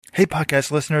Hey,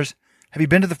 podcast listeners, have you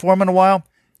been to the forum in a while?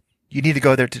 You need to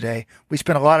go there today. We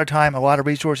spent a lot of time, a lot of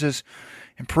resources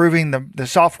improving the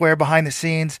software behind the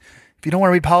scenes. If you don't want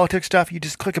to read politics stuff, you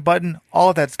just click a button. All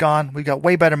of that's gone. We've got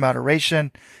way better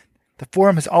moderation. The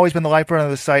forum has always been the lifeblood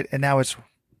of the site, and now it's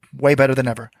way better than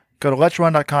ever. Go to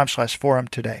letsrun.com/forum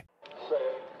today.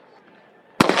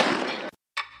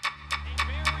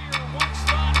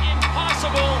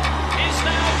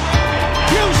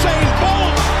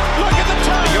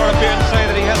 Europeans say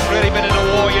that he hasn't really been in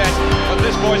a war yet, but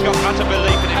this boy's got utter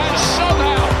belief in himself. And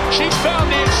somehow she's found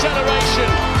the acceleration.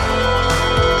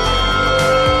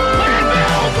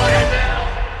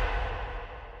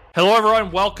 Hello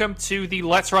everyone, welcome to the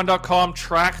LetsRun.com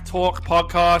Track Talk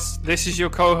podcast. This is your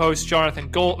co-host Jonathan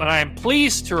Gault, and I am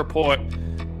pleased to report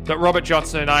that Robert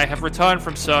Johnson and I have returned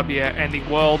from Serbia and the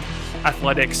World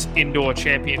Athletics Indoor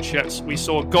Championships. We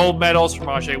saw gold medals from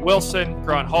Ajay Wilson,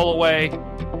 Grant Holloway,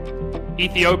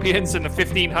 Ethiopians in the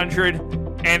 1500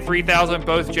 and 3000,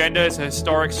 both genders, a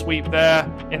historic sweep there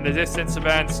in the distance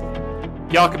events.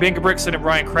 Jakob Ingebrigtsen and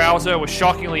Ryan Krause were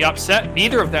shockingly upset.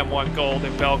 Neither of them won gold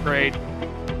in Belgrade.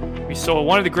 We saw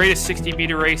one of the greatest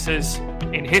 60-meter races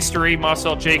in history,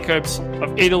 Marcel Jacobs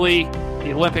of Italy,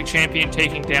 the Olympic champion,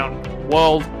 taking down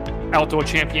world outdoor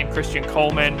champion Christian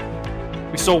Coleman.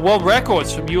 We saw world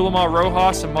records from Yulimar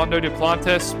Rojas and Mondo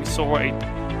Duplantis. We saw a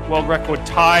world record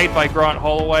tied by Grant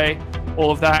Holloway. All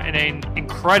of that in an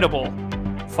incredible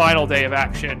final day of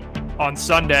action on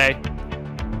Sunday.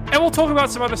 And we'll talk about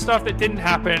some other stuff that didn't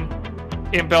happen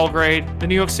in Belgrade. The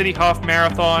New York City Half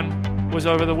Marathon was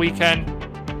over the weekend.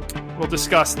 We'll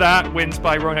discuss that. Wins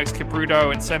by Ronex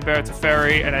Kipruto and Sember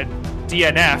Teferi, and a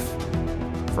DNF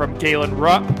from Galen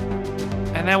Rupp.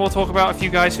 And then we'll talk about a few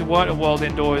guys who weren't at World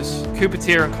Indoors. Cooper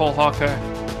Teare and Cole Hocker,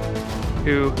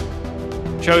 who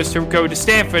chose to go to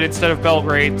Stanford instead of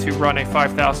Belgrade to run a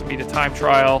 5,000 meter time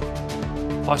trial.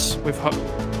 Plus,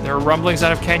 there are rumblings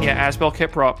out of Kenya. Asbel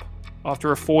Kiprop,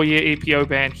 after a 4-year APO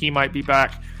ban, he might be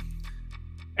back.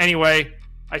 Anyway,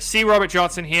 I see Robert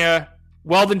Johnson here.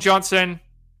 Weldon Johnson,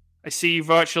 I see you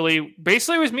virtually.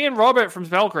 Basically, it was me and Robert from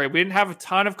Belgrade. We didn't have a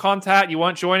ton of contact. You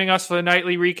weren't joining us for the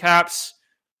nightly recaps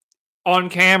on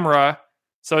camera.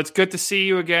 So it's good to see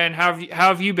you again. How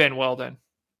have you been, Weldon?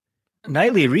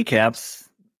 Nightly recaps?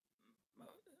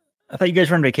 I thought you guys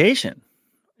were on vacation.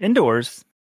 Indoors.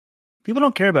 People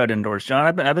don't care about indoors,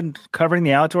 John. I've been covering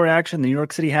the outdoor action, the New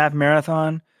York City Half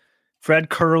Marathon, Fred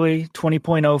Curley,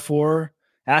 20.04,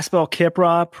 Asbel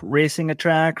Kiprop, racing a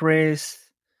track race.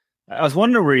 I was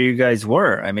wondering where you guys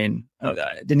were. I mean, I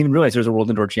didn't even realize there was a World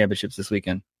Indoor Championships this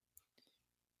weekend.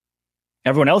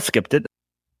 Everyone else skipped it.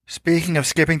 Speaking of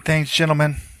skipping things,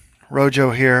 gentlemen,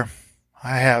 Rojo here.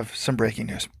 I have some breaking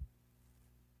news.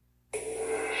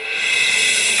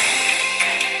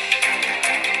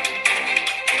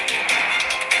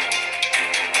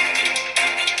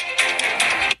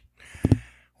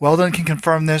 Weldon can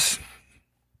confirm this.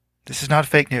 This is not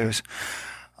fake news.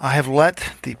 I have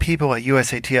let the people at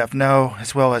USATF know,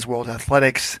 as well as World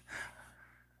Athletics,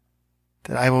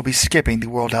 that I will be skipping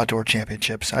the World Outdoor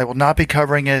Championships. I will not be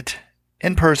covering it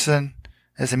in person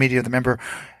as a media member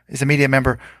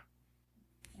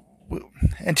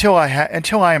until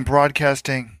I am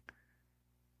broadcasting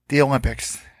the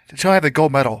Olympics. Until I have the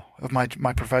gold medal of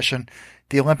my profession,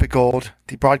 the Olympic gold,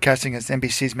 the broadcasting as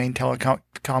NBC's main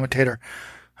commentator.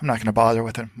 I'm not going to bother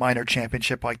with a minor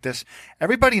championship like this.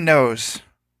 Everybody knows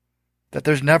that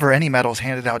there's never any medals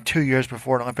handed out 2 years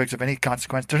before an Olympics of any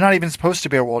consequence. There's not even supposed to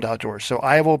be a World Outdoors. So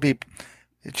I will be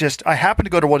I happen to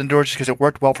go to World Indoors just because it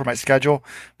worked well for my schedule,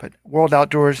 but World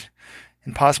Outdoors,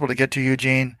 impossible to get to,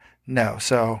 Eugene. No.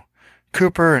 So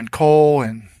Cooper and Cole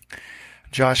and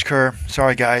Josh Kerr,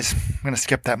 sorry guys. I'm going to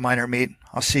skip that minor meet.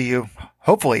 I'll see you.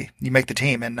 Hopefully you make the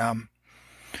team in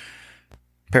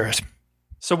Paris.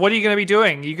 So what are you going to be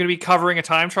doing? Are you going to be covering a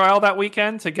time trial that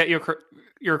weekend to get your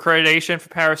accreditation for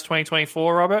Paris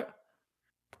 2024, Robert?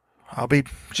 I'll be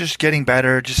just getting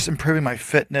better, just improving my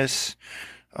fitness.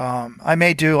 I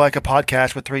may do like a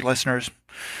podcast with 3 listeners,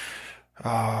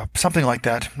 something like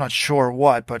that. I'm not sure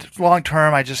what, but long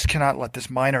term, I just cannot let this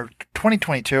minor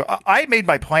 2022. I made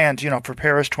my plans, for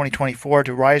Paris 2024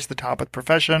 to rise to the top of the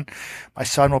profession. My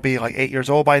son will be like 8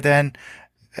 years old by then.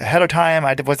 Ahead of time,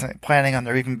 I wasn't planning on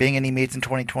there even being any meets in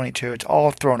 2022. It's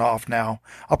all thrown off now.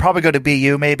 I'll probably go to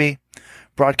BU maybe,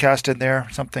 broadcast in there,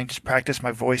 something, just practice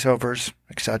my voiceovers,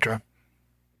 etc.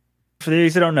 For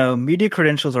those who don't know, media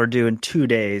credentials are due in 2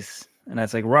 days. And I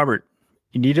was like, Robert,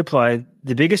 you need to apply.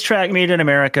 The biggest track meet in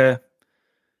America,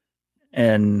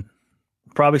 and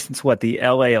probably since the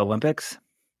LA Olympics?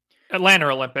 Atlanta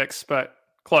Olympics, but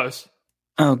close.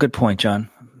 Oh, good point, John.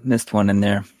 Missed one in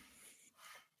there.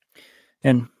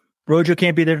 And Rojo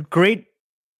can't be there. Great,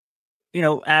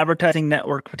 advertising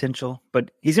network potential,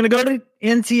 but he's going to go to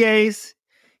NCAs.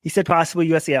 He said possibly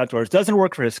USA Outdoors. Doesn't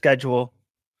work for his schedule.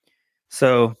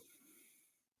 So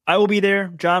I will be there.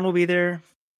 John will be there.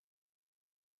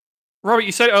 Robert,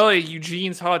 you said earlier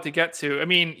Eugene's hard to get to. I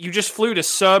mean, you just flew to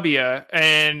Serbia,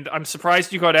 and I'm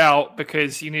surprised you got out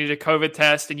because you needed a COVID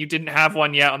test and you didn't have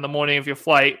one yet on the morning of your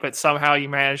flight, but somehow you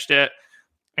managed it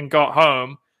and got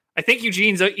home. I think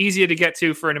Eugene's easier to get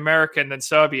to for an American than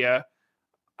Serbia.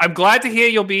 I'm glad to hear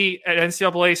you'll be at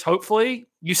NCAA's, hopefully.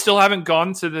 You still haven't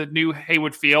gone to the new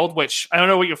Hayward Field, which I don't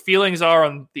know what your feelings are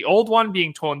on the old one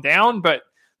being torn down, but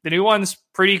the new one's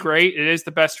pretty great. It is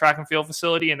the best track and field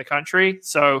facility in the country,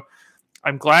 so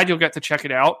I'm glad you'll get to check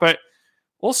it out. But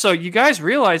also, you guys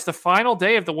realize the final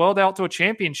day of the World Outdoor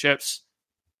Championships,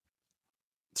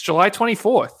 it's July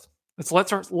 24th. It's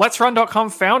Let'sRun.com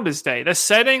Founders Day. They're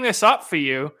setting this up for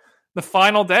you, the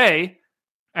final day,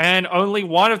 and only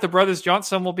one of the brothers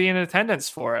Johnson will be in attendance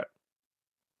for it.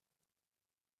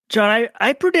 John,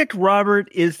 I predict Robert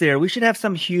is there. We should have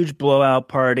some huge blowout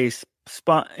party.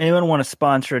 Anyone want to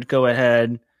sponsor it, go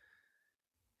ahead.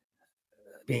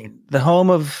 I mean, the home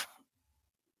of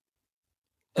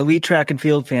elite track and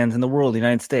field fans in the world, the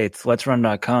United States,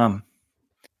 Let'sRun.com.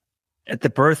 At the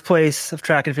birthplace of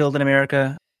track and field in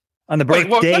America. On the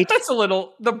birth date. That's a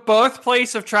little. The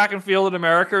birthplace of track and field in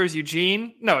America is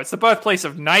Eugene. No, it's the birthplace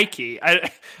of Nike.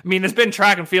 I mean, there's been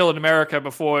track and field in America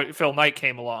before Phil Knight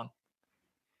came along.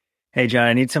 Hey, John,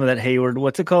 I need some of that Hayward.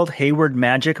 What's it called? Hayward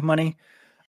magic money.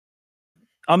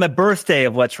 On the birthday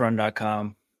of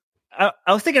Let'sRun.com. I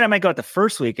was thinking I might go out the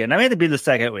first weekend. I might have to be the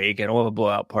second weekend. We'll have a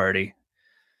blowout party.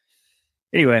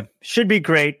 Anyway, should be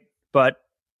great, but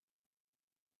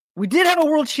we did have a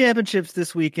World Championships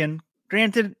this weekend.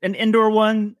 Granted, an indoor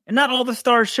one, and not all the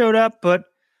stars showed up, but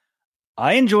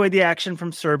I enjoyed the action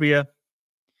from Serbia.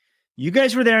 You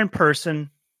guys were there in person.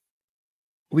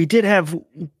 We did have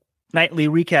nightly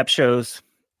recap shows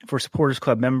for Supporters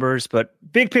Club members, but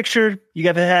big picture, you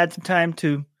guys have had some time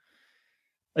to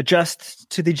adjust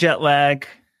to the jet lag,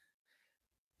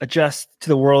 adjust to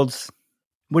the world's.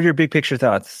 What are your big picture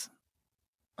thoughts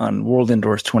on World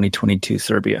Indoors 2022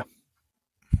 Serbia?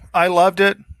 I loved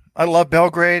it. I love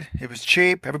Belgrade. It was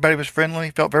cheap. Everybody was friendly.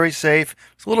 Felt very safe.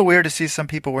 It's a little weird to see some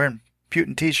people wearing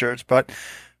Putin t-shirts, but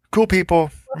cool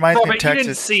people. Reminds me of Texas. You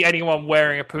didn't see anyone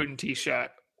wearing a Putin t-shirt.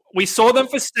 We saw them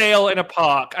for sale in a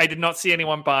park. I did not see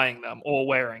anyone buying them or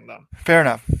wearing them. Fair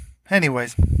enough.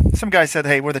 Anyways, some guy said,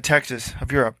 hey, we're the Texas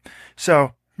of Europe.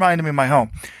 So, reminded me of my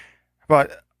home.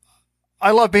 But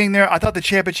I love being there. I thought the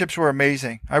championships were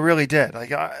amazing. I really did.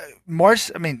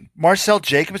 Marcel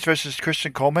Jacobs versus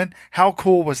Christian Coleman. How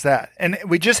cool was that? And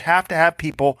we just have to have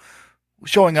people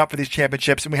showing up for these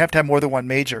championships, and we have to have more than one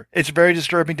major. It's very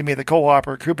disturbing to me that Cole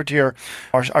Hopper, Cooper Tier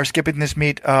are skipping this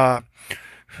meet.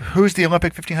 Who's the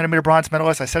Olympic 1,500 meter bronze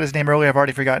medalist? I said his name earlier. I've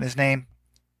already forgotten his name.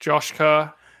 Josh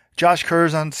Kerr. Josh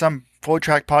Kerr's on some Flow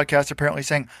Track podcast apparently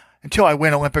saying, until I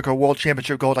win Olympic or World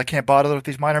Championship gold, I can't bother with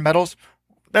these minor medals.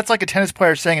 That's like a tennis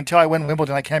player saying, until I win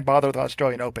Wimbledon, I can't bother with the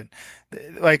Australian Open.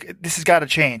 Like, this has got to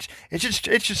change. It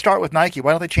should start with Nike.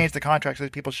 Why don't they change the contract so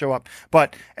that people show up?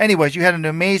 But anyways, you had an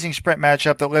amazing sprint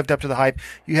matchup that lived up to the hype.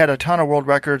 You had a ton of world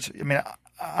records. I mean,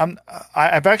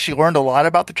 I've actually learned a lot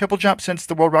about the triple jump since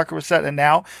the world record was set and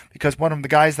now, because one of the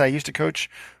guys that I used to coach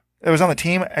that was on the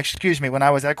team, when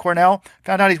I was at Cornell,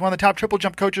 found out he's one of the top triple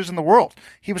jump coaches in the world.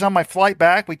 He was on my flight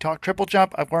back. We talked triple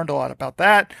jump. I've learned a lot about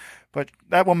that. But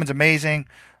that woman's amazing.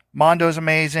 Mondo's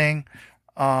amazing.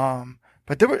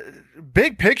 But there were,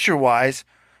 big picture wise,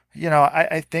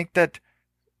 I think that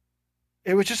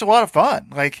it was just a lot of fun.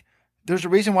 Like, there's a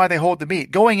reason why they hold the meet.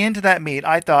 Going into that meet,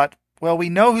 I thought, well, we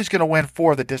know who's going to win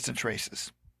 4 of the distance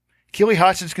races. Keely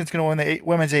Hodgson's going to win the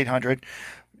women's 800.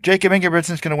 Jacob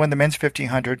Ingebrigtsen's going to win the men's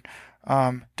 1500.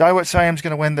 Daiwat Siam's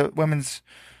going to win the women's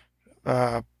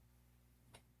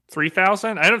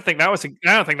 3,000. I don't think that was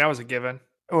a given.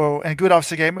 Oh, and Gudov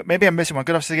Sergey, maybe I'm missing one.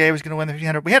 Gudov Sergey was going to win the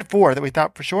 1500. We had 4 that we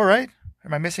thought for sure, right?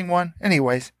 Am I missing one?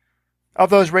 Anyways, of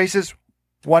those races,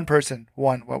 one person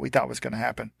won what we thought was going to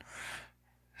happen.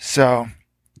 So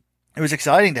it was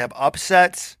exciting to have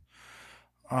upsets.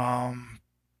 Yeah,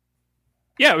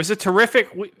 it was a terrific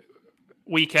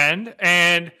weekend,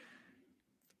 and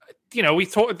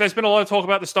there's been a lot of talk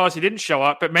about the stars who didn't show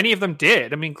up, but many of them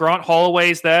did. I mean, Grant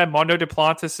Holloway's there, Mondo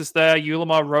Duplantis is there,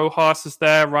 Yulimar Rojas is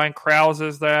there, Ryan Krause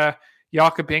is there,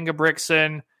 Jakob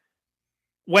Ingebrigtsen.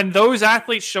 When those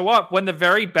athletes show up, when the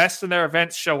very best in their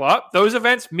events show up, those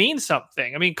events mean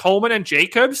something. I mean, Coleman and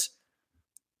Jacobs,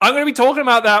 I'm going to be talking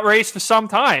about that race for some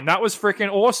time. That was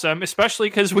freaking awesome, especially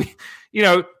because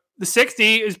the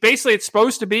 60 is basically, it's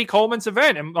supposed to be Coleman's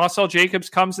event, and Marcel Jacobs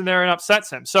comes in there and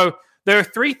upsets him. So there are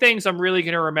three things I'm really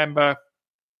going to remember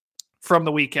from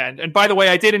the weekend. And by the way,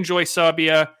 I did enjoy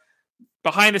Serbia.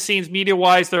 Behind the scenes,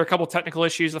 media-wise, there are a couple technical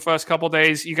issues the first couple of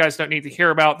days. You guys don't need to hear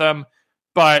about them.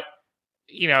 But,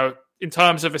 you know, in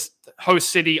terms of a host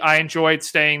city, I enjoyed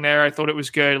staying there. I thought it was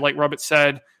good. Like Robert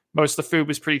said, most of the food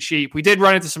was pretty cheap. We did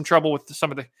run into some trouble with some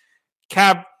of the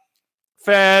cab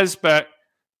fares, but,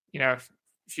 you know,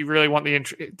 if you really want the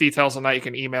details on that, you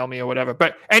can email me or whatever.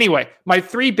 But anyway, my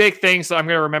three big things that I'm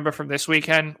going to remember from this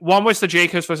weekend. One was the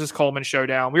Jacobs versus Coleman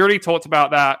showdown. We already talked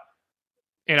about that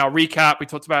in our recap. We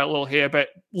talked about it a little here, but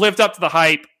lived up to the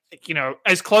hype. You know,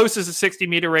 as close as a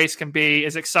 60-meter race can be,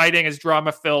 as exciting, as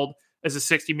drama-filled as a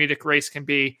 60-meter race can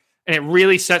be. And it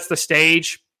really sets the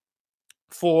stage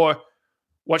for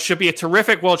what should be a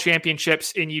terrific World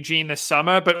Championships in Eugene this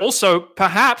summer, but also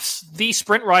perhaps the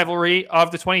sprint rivalry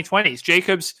of the 2020s.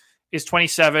 Jacobs is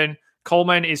 27,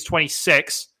 Coleman is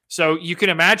 26. So you can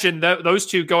imagine those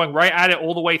two going right at it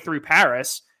all the way through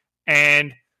Paris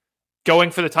and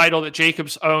going for the title that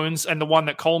Jacobs owns and the one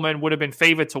that Coleman would have been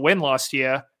favored to win last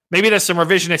year. Maybe there's some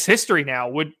revisionist history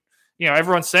now.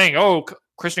 Everyone's saying, oh,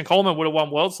 Christian Coleman would have won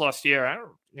Worlds last year.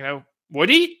 Would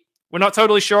he? We're not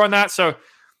totally sure on that. So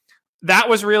that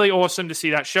was really awesome to see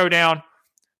that showdown.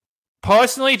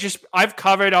 Personally, I've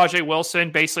covered RJ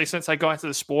Wilson basically since I got into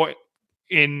the sport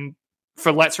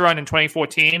for Let's Run in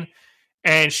 2014.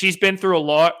 And she's been through a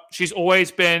lot. She's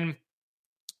always been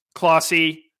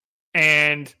classy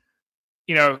and,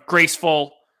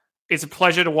 graceful. It's a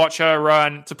pleasure to watch her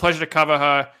run. It's a pleasure to cover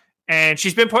her. And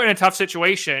she's been put in a tough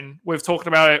situation. We've talked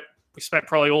about it. We spent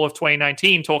probably all of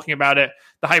 2019 talking about it.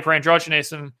 The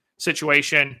hyperandrogenism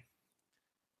situation.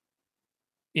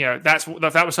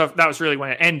 That was really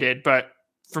when it ended. But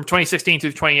from 2016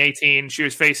 to 2018, she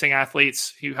was facing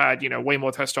athletes who had, way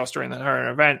more testosterone than her in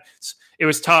events. It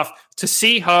was tough to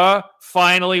see her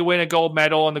finally win a gold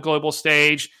medal on the global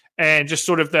stage and just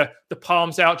sort of the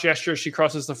palms out gesture as she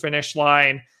crosses the finish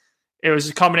line. It was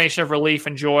a combination of relief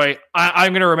and joy.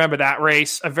 I'm going to remember that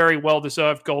race, a very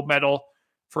well-deserved gold medal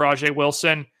for RJ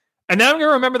Wilson. And then I'm going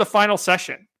to remember the final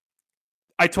session.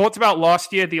 I talked about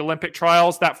last year, the Olympic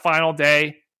trials, that final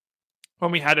day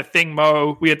when we had a Thing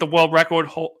Mo. We had the world record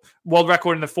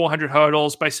in the 400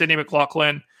 hurdles by Sydney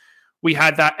McLaughlin. We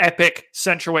had that epic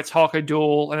Centrowitz-Harker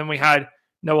duel, and then we had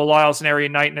Noah Lyles and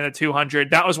Arian Knighton in the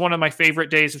 200. That was one of my favorite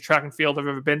days of track and field I've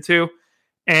ever been to.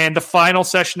 And the final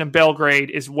session in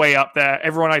Belgrade is way up there.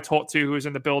 Everyone I talked to who was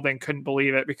in the building couldn't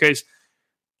believe it because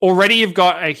already you've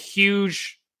got a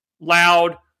huge,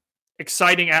 loud,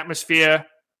 exciting atmosphere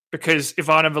because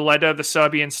Ivana Veleda, the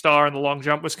Serbian star in the long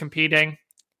jump, was competing.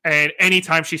 And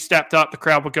anytime she stepped up, the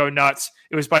crowd would go nuts.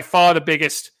 It was by far the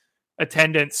biggest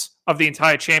attendance of the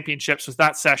entire championships was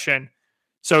that session.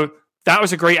 So that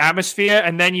was a great atmosphere.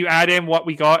 And then you add in what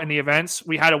we got in the events.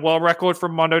 We had a world record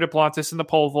from Mondo Duplantis in the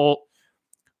pole vault.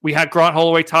 We had Grant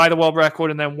Holloway tie the world record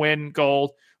and then win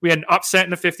gold. We had an upset in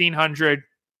the 1500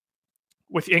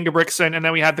 with Ingebrigtsen. And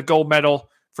then we had the gold medal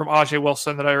from RJ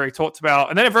Wilson that I already talked about.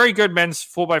 And then a very good men's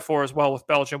 4x4 as well with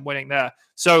Belgium winning there.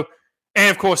 So, and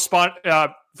of course,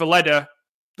 Veleda,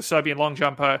 the Serbian long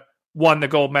jumper, won the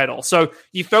gold medal. So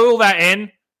you throw all that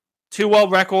in, 2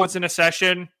 world records in a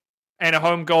session and a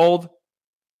home gold,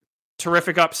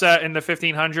 terrific upset in the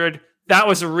 1500. That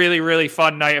was a really, really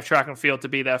fun night of track and field to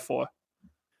be there for.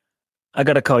 I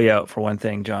got to call you out for one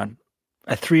thing, John.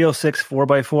 A 306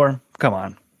 4x4? Come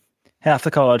on. Half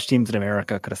the college teams in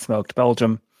America could have smoked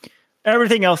Belgium.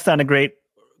 Everything else sounded great.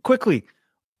 Quickly,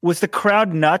 was the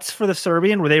crowd nuts for the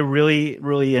Serbian? Were they really,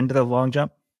 really into the long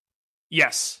jump?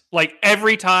 Yes. Like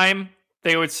every time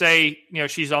they would say,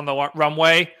 she's on the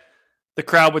runway, the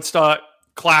crowd would start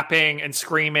clapping and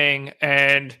screaming.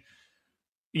 And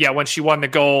yeah, when she won the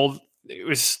gold,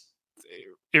 it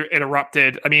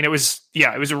erupted. I mean, it was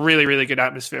a really, really good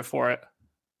atmosphere for it.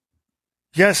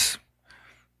 Yes.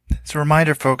 It's a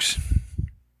reminder, folks.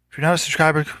 If you're not a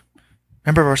subscriber,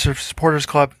 member of our supporters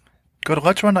club, go to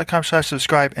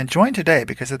letsrun.com/subscribe and join today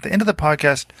because at the end of the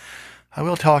podcast, I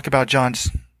will talk about John's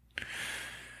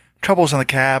troubles on the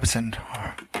cabs and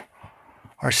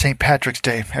our St. Patrick's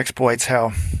Day exploits,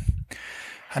 how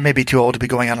I may be too old to be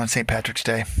going out on St. Patrick's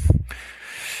Day.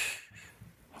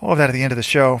 All of that at the end of the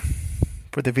show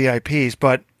for the VIPs.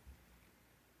 But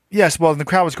yes, well, the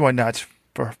crowd was going nuts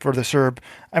for the Serb.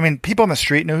 I mean, people on the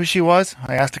street knew who she was.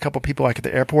 I asked a couple people at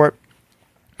the airport.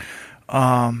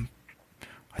 I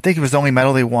think it was the only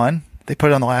medal they won. They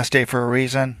put it on the last day for a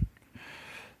reason.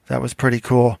 That was pretty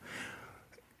cool.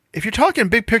 If you're talking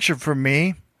big picture for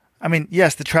me, I mean,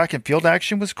 yes, the track and field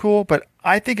action was cool, but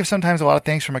I think of sometimes a lot of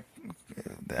things from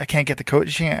I can't get the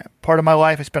coaching part of my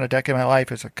life. I spent a decade of my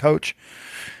life as a coach.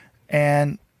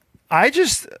 And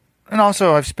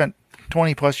also I've spent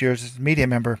 20 plus years as a media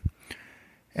member.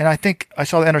 And I think I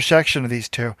saw the intersection of these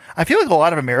two. I feel like a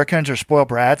lot of Americans are spoiled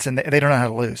brats and they don't know how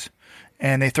to lose.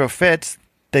 And they throw fits.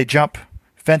 They jump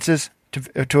fences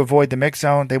to avoid the mix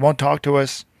zone. They won't talk to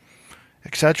us,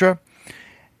 etc.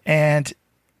 And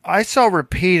I saw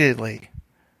repeatedly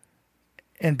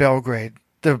in Belgrade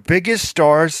the biggest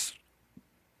stars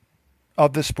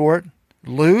of the sport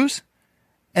lose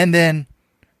and then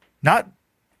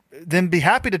be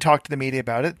happy to talk to the media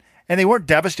about it. And they weren't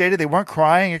devastated. They weren't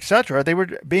crying, etc. They were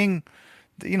being,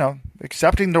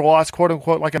 accepting their loss, quote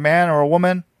unquote, like a man or a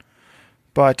woman.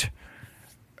 But,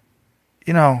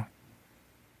 even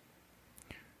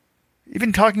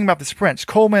talking about the sprints,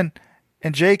 Coleman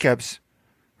and Jacobs,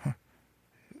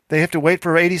 they have to wait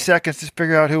for 80 seconds to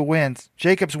figure out who wins.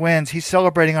 Jacobs wins. He's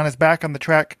celebrating on his back on the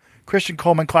track. Christian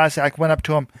Coleman, class act, went up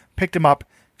to him, picked him up,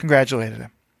 congratulated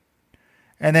him.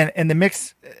 And then in the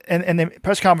the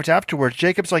press conference afterwards,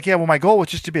 Jacobs like, yeah, well, my goal was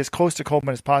just to be as close to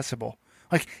Coleman as possible.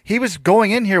 Like, he was going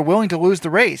in here willing to lose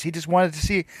the race. He just wanted to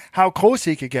see how close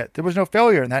he could get. There was no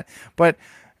failure in that. But,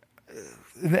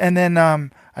 and then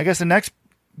I guess the next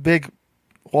big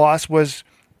loss was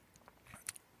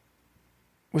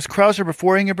Krauser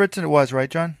before Ingebrigtsen? It was, right,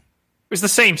 John? It was the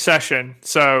same session,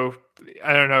 so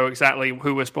I don't know exactly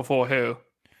who was before who.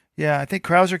 Yeah, I think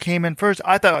Krauser came in first.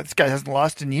 I thought this guy hasn't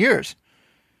lost in years.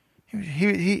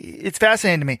 It's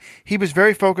fascinating to me. He was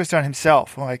very focused on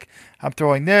himself. Like, I'm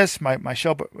throwing this, my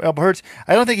elbow hurts.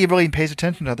 I don't think he really pays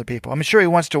attention to other people. I'm sure he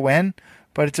wants to win,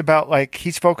 but it's about, like,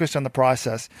 he's focused on the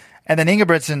process. And then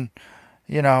Ingebrigtsen,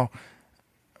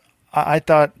 I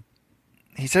thought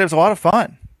he said it was a lot of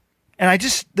fun. And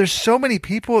there's so many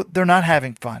people, they're not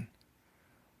having fun.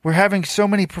 We're having so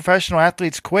many professional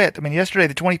athletes quit. I mean, yesterday,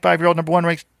 the 25-year-old number one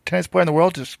ranked tennis player in the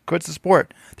world just quits the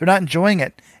sport. They're not enjoying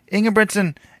it.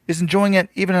 Ingebrigtsen is enjoying it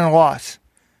even in a loss.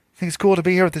 I think it's cool to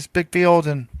be here with this big field,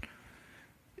 and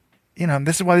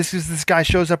this is why this guy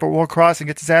shows up at World Cross and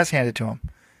gets his ass handed to him.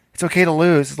 It's okay to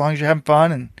lose as long as you're having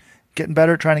fun and getting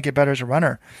better, trying to get better as a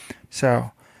runner.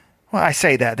 So, well, I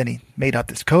say that, then he made up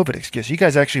this COVID excuse. You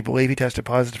guys actually believe he tested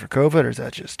positive for COVID, or is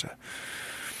that just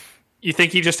You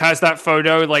think he just has that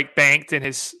photo banked in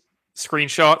his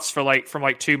screenshots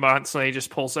from 2 months, and he just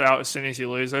pulls it out as soon as he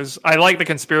loses? I like the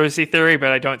conspiracy theory,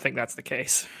 but I don't think that's the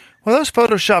case. Well, those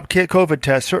Photoshop COVID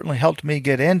tests certainly helped me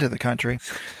get into the country.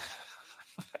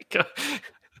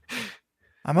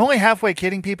 I'm only halfway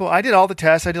kidding people. I did all the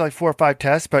tests. I did 4 or 5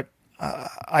 tests, but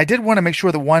I did want to make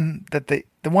sure the one they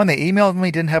emailed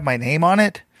me didn't have my name on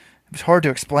it. It was hard to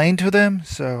explain to them,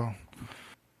 so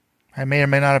I may or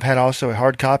may not have had also a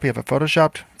hard copy of a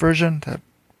Photoshopped version that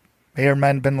may or may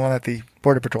not have been the one that the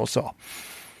Border Patrol saw. All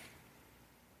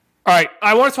right,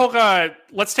 I want to talk.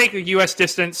 Let's take a U.S.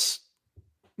 distance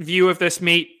view of this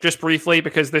meet just briefly,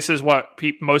 because this is what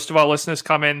most of our listeners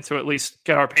come in to at least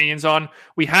get our opinions on.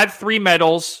 We had 3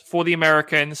 medals for the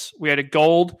Americans. We had a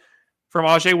gold from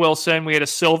Ajay Wilson. We had a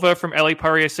silver from Ellie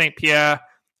Perrier St. Pierre.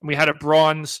 And we had a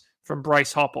bronze from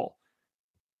Bryce Hoppel.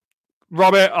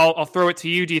 Robert, I'll throw it to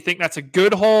you. Do you think that's a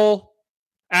good hole,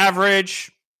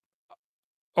 average,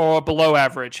 or below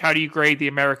average? How do you grade the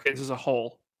Americans as a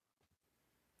whole?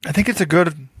 I think it's a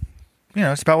good,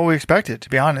 it's about what we expected, to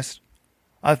be honest.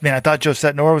 I mean, I thought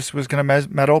Josette Norris was going to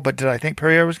medal, but did I think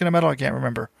Perrier was going to medal? I can't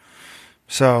remember.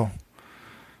 So,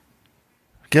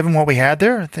 given what we had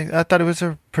there, I thought it was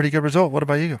a pretty good result. What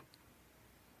about you?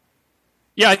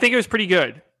 Yeah, I think it was pretty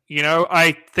good.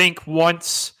 I think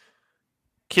once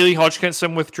Keely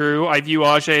Hodgkinson withdrew, I view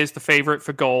Ajay as the favorite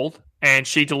for gold, and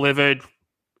she delivered,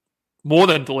 more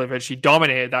than delivered. She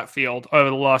dominated that field over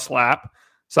the last lap,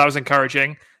 so that was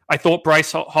encouraging. I thought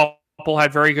Bryce Hoppel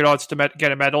had very good odds to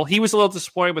get a medal. He was a little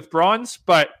disappointed with bronze,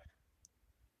 but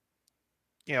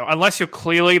unless you're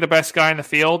clearly the best guy in the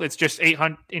field, it's just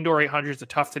indoor 800s are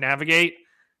tough to navigate.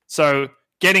 So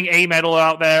getting a medal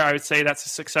out there, I would say that's a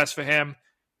success for him.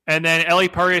 And then Ellie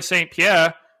Perrier St.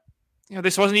 Pierre,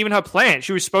 this wasn't even her plan.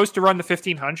 She was supposed to run the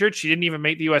 1500. She didn't even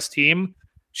make the U.S. team.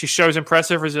 She shows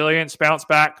impressive resilience, bounce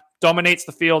back, dominates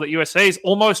the field at USA's,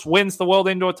 almost wins the world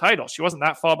indoor title. She wasn't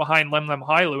that far behind Lem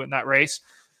Hailu in that race.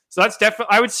 So that's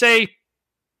definitely, I would say,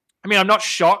 I'm not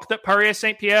shocked that Perrier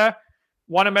St. Pierre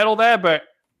won a medal there, but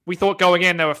we thought going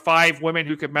in there were 5 women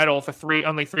who could medal for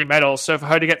only 3 medals. So for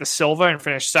her to get the silver and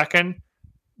finish second,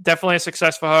 definitely a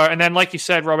success for her. And then, like you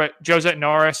said, Robert, Josette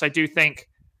Norris, I do think,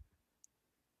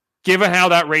 given how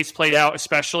that race played out,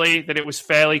 especially that it was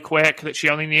fairly quick, that she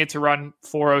only needed to run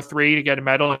 4:03 to get a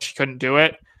medal and she couldn't do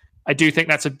it, I do think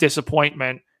that's a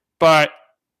disappointment. But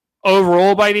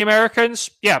overall by the Americans,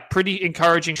 yeah, pretty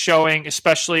encouraging showing,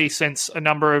 especially since a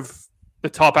number of the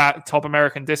top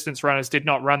American distance runners did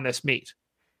not run this meet.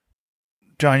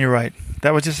 John, you're right.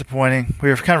 That was disappointing. We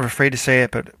were kind of afraid to say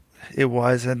it, but it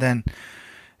was. And then,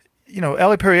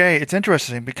 Ellie Perrier, it's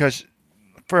interesting because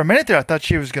for a minute there, I thought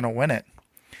she was going to win it.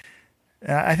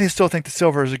 And I still think the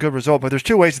silver is a good result, but there's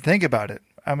two ways to think about it.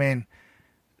 I mean,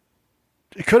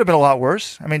 it could have been a lot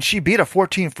worse. I mean, she beat a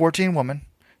 14-14 woman.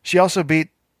 She also beat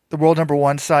the world number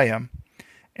 1, Siam.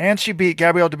 And she beat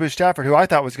Gabrielle Debus-Stafford, who I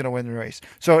thought was going to win the race.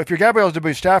 So if you're Gabrielle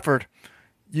Debus-Stafford,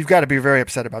 you've got to be very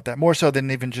upset about that, more so than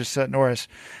even just Norris.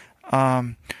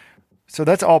 So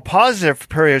that's all positive for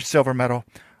Perrier's silver medal.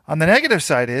 On the negative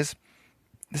side this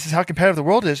is how competitive the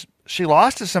world is. She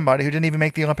lost to somebody who didn't even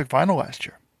make the Olympic final last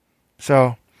year.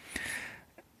 So,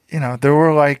 there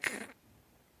were like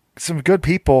some good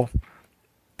people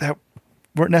that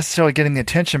weren't necessarily getting the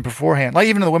attention beforehand. Like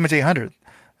even in the women's 800.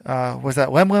 Was that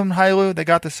Lemlem Hailu that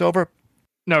got the silver?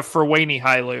 No, Ferwani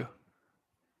Hailu.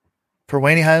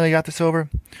 Ferwani Hailu got the silver.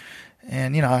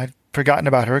 And, I'd forgotten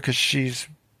about her because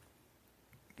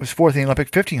was fourth in the Olympic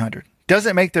 1500.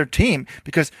 Doesn't make their team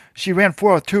because she ran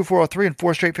 402, 403, and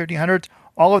 4 straight 1500s.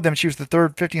 All of them, she was the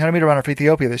third 1500 meter runner for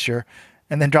Ethiopia this year,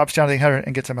 and then drops down to the 800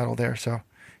 and gets a medal there. So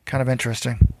kind of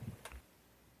interesting.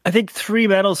 I think 3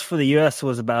 medals for the U.S.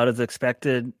 was about as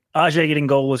expected. Ajay getting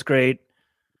gold was great.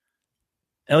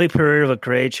 Ellie Perrier looked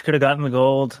great. She could have gotten the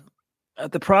gold.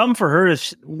 The problem for her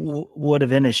is what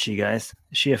event is she, guys?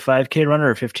 Is she a 5K runner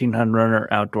or 1,500 runner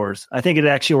outdoors? I think it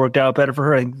actually worked out better for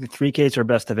her. I think the 3K is her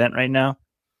best event right now.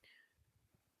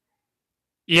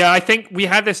 Yeah, I think we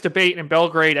had this debate in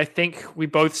Belgrade. I think we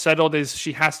both settled as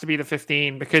she has to be the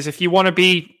 15 because if you want to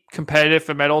be competitive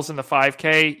for medals in the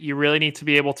 5K, you really need to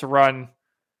be able to run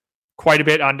quite a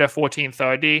bit under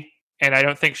 14:30. And I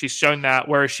don't think she's shown that,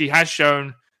 whereas she has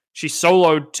shown she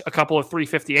soloed a couple of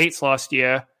 358s last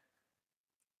year.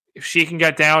 If she can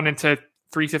get down into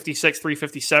 356,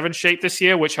 357 shape this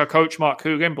year, which her coach Mark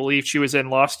Coogan believed she was in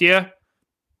last year,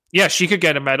 yeah, she could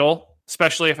get a medal,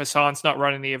 especially if Hassan's not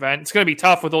running the event. It's going to be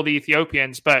tough with all the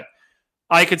Ethiopians, but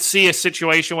I could see a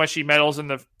situation where she medals in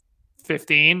the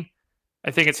 15.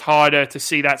 I think it's harder to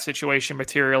see that situation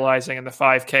materializing in the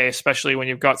 5K, especially when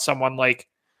you've got someone like,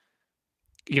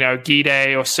 Gide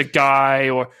or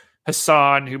Sagai or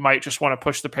Hassan who might just want to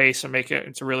push the pace and make it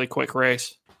into a really quick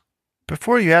race.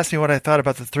 Before you asked me what I thought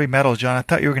about the 3 medals, John, I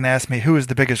thought you were going to ask me who is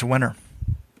the biggest winner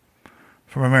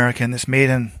from America in this meet.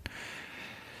 And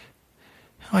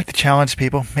I like to challenge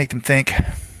people, make them think.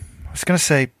 I was going to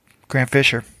say Grant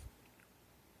Fisher.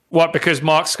 What, because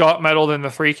Mark Scott medaled in the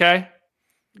 3K?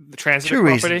 The transit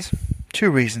property?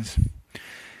 Two reasons.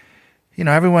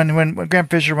 Everyone, when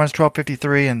Grant Fisher runs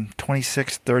 12:53 and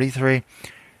 26:33,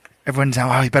 everyone's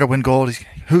now, he better win gold.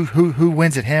 Who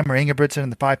wins it, him or Ingebrigtsen in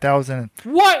the 5,000?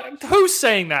 What? Who's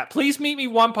saying that? Please meet me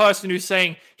one person who's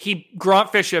saying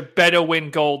Grant Fisher better win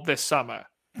gold this summer.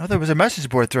 Oh, there was a message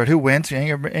board thread. Who wins,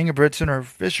 Ingebrigtsen or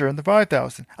Fisher in the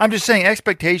 5,000? I'm just saying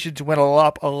expectations went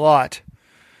up a lot.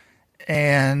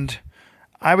 And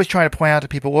I was trying to point out to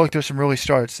people, look, there's some early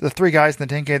starts. The 3 guys in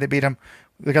the 10K that beat him,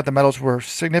 they got the medals, were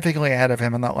significantly ahead of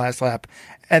him in that last lap.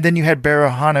 And then you had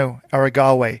Berahanu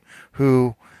Aragawe,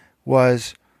 who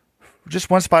was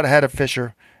just one spot ahead of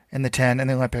Fisher in the 10 in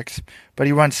the Olympics. But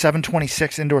he runs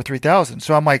 7:26 indoor 3,000.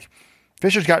 So I'm like,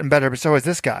 Fisher's gotten better, but so has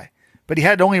this guy. But he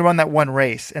had to only run that one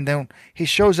race. And then he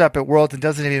shows up at Worlds and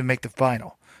doesn't even make the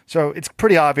final. So it's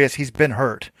pretty obvious he's been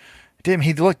hurt.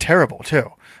 He looked terrible, too.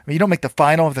 I mean, you don't make the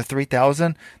final of the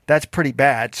 3,000. That's pretty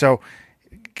bad. So,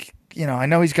 I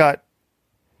know he's got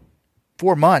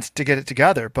 4 months to get it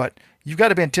together, but you've got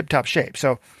to be in tip-top shape.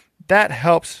 So that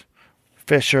helps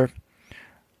Fisher.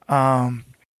 Well,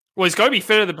 he's got to be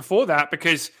fitter than before that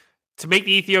because to make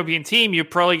the Ethiopian team, you're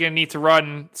probably going to need to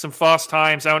run some fast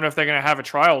times. I don't know if they're going to have a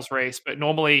trials race, but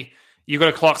normally you've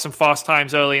got to clock some fast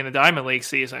times early in the Diamond League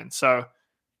season. So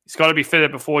he's got to be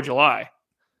fitted before July.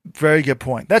 Very good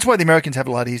point. That's why the Americans have it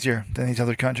a lot easier than these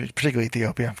other countries, particularly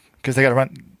Ethiopia, because they got to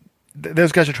run.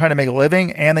 Those guys are trying to make a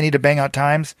living and they need to bang out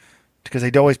times because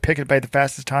they'd always pick it by the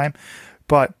fastest time.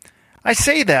 But I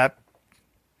say that,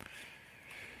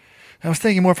 I was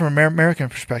thinking more from an American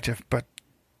perspective, but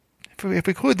if we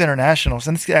include the internationals,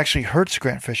 then this actually hurts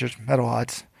Grant Fisher's medal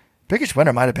odds. Biggest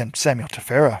winner might have been Samuel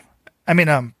Tefera.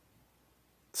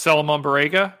 Solomon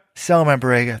Barega? Solomon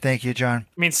Barega. Thank you, John.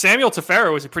 I mean, Samuel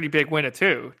Tefera was a pretty big winner,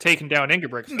 too, taking down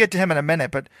Ingebrigtsen. We can get to him in a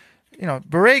minute, but,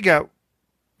 Barega,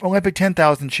 Olympic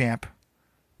 10,000 champ,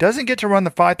 doesn't get to run the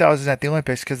 5,000 at the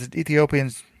Olympics because the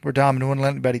Ethiopians were dominant, wouldn't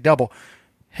let anybody double.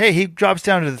 Hey, he drops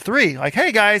down to the 3. Like,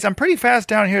 hey, guys, I'm pretty fast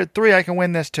down here at 3. I can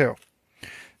win this, too.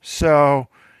 So,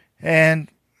 And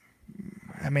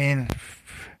I mean,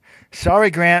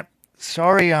 sorry, Grant.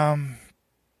 Sorry,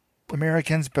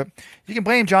 Americans, but you can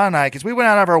blame John and I because we went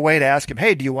out of our way to ask him,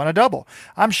 hey, do you want a double?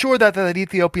 I'm sure that the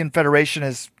Ethiopian Federation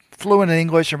is fluent in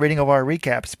English and reading all our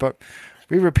recaps, but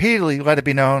we repeatedly let it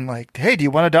be known, like, hey, do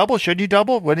you want a double? Should you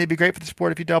double? Wouldn't it be great for the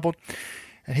sport if you doubled?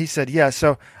 And he said, yes.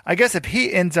 So I guess if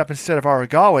he ends up instead of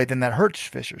Aragawa, then that hurts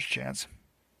Fisher's chance.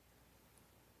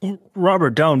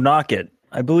 Robert, don't knock it.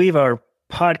 I believe our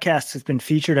podcast has been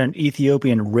featured on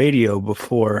Ethiopian radio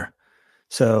before.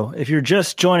 So if you're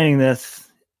just joining this,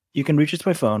 you can reach us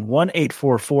by phone,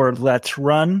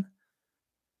 1-844-LETS-RUN.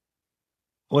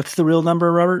 What's the real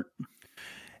number, Robert?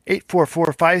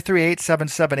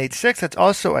 844-538-7786. That's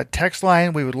also a text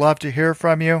line. We would love to hear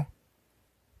from you. I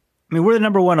mean, we're the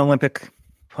number one Olympic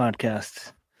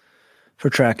podcast for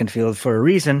track and field for a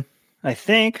reason, I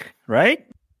think, right?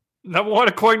 Number one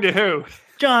according to who?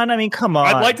 John, I mean, come on.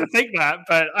 I'd like to think that,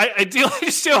 but I do like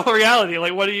to steal reality.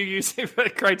 Like, what are you using for the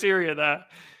criteria there?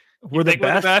 We're the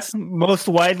best, most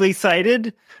widely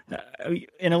cited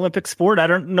in Olympic sport.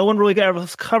 No one really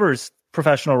covers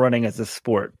professional running as a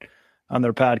sport on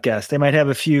their podcast. They might have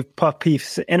a few puff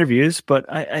piece interviews, but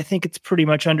I think it's pretty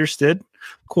much understood,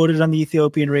 quoted on the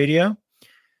Ethiopian radio.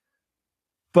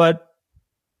 But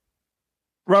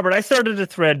Robert, I started a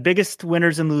thread, biggest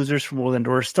winners and losers from World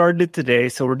Indoors, started it today.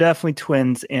 So we're definitely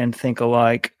twins and think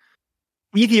alike.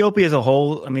 Ethiopia as a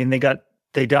whole, I mean, they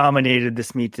dominated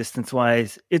this meet distance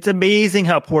wise. It's amazing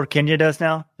how poor Kenya does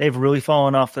now. They've really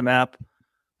fallen off the map,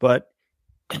 but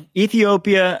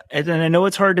Ethiopia, and I know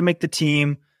it's hard to make the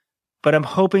team, but I'm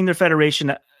hoping their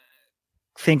federation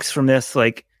thinks from this,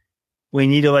 like, we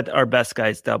need to let our best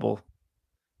guys double.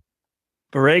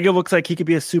 Barega looks like he could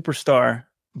be a superstar,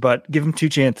 but give him 2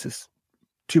 chances,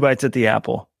 2 bites at the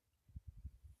apple.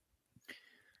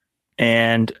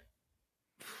 And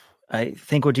I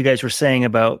think what you guys were saying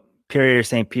about Pierre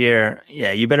St. Pierre,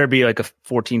 yeah, you better be like a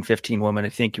 14, 15 woman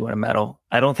if you think you want a medal.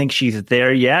 I don't think she's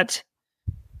there yet.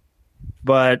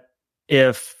 But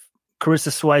if Carissa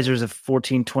Schweizer's a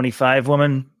 14, 25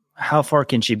 woman, how far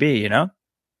can she be, you know?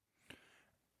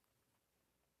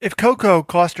 If Coco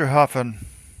Klosterhoffen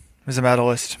is a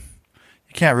medalist,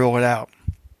 you can't rule it out.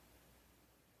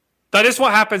 That is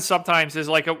what happens sometimes. Is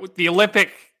like the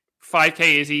Olympic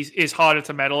 5K is harder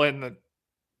to medal in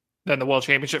than the World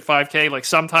Championship 5K. Like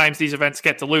sometimes these events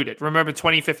get diluted. Remember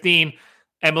 2015,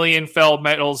 Emily Infeld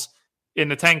medals in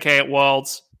the 10K at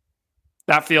Worlds.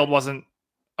 That field wasn't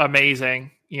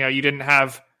amazing. You know, you didn't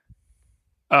have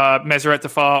Meseret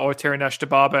Dafar or Tirunesh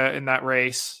Dibaba in that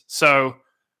race. So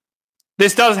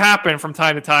this does happen from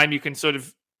time to time. You can sort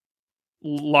of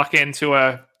luck into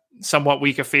a somewhat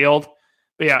weaker field.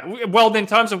 But yeah, well, in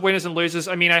terms of winners and losers,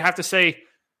 I mean, I have to say,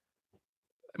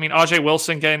 RJ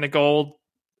Wilson getting the gold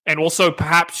and also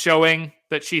perhaps showing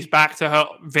that she's back to her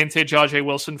vintage RJ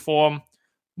Wilson form.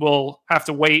 We'll have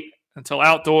to wait until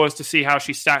outdoors to see how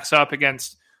she stacks up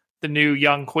against the new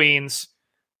young queens,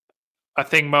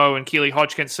 Athing Mu and Keely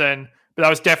Hodgkinson. But that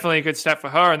was definitely a good step for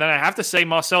her. And then I have to say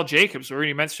Marcel Jacobs. We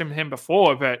already mentioned him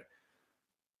before, but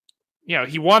you know,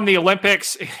 he won the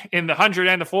Olympics in the 100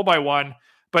 and the 4x1.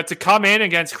 But to come in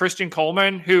against Christian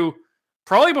Coleman, who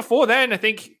probably before then, I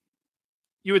think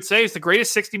you would say is the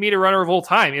greatest 60-meter runner of all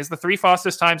time. He has the 3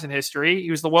 fastest times in history.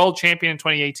 He was the world champion in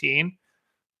 2018.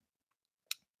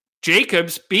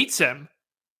 Jacobs beats him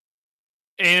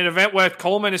in an event where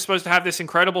Coleman is supposed to have this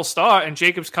incredible start, and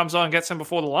Jacobs comes on and gets him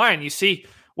before the line. You see,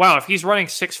 wow, if he's running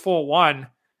 6.41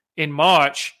 in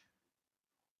March,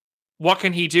 what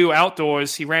can he do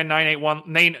outdoors? He ran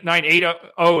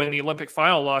 9.80 in the Olympic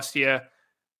final last year.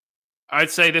 I'd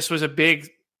say this was a big,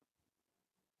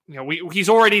 you know, he's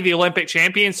already the Olympic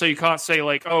champion, so you can't say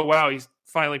like, oh, wow, he's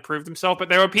finally proved himself. But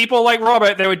there were people like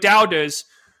Robert, there were doubters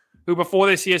who before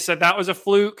this year said that was a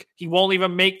fluke. He won't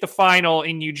even make the final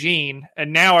in Eugene.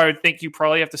 And now I would think you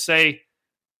probably have to say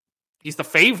he's the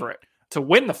favorite to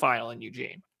win the final in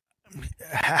Eugene.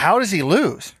 How does he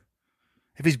lose?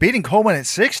 If he's beating Coleman at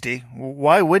 60,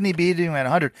 why wouldn't he beat him at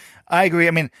 100? I agree.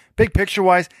 I mean, big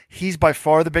picture-wise, he's by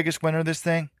far the biggest winner of this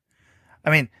thing. I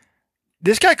mean,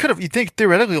 this guy could have, you think,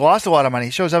 theoretically lost a lot of money.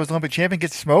 He shows up as Olympic champion,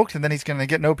 gets smoked, and then he's going to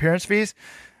get no appearance fees,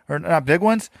 or not big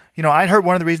ones. You know, I'd heard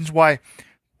one of the reasons why,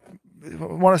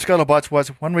 one of the scuttlebutts was,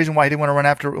 one reason why he didn't want to run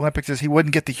after Olympics is he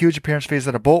wouldn't get the huge appearance fees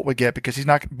that a Bolt would get because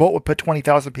Bolt would put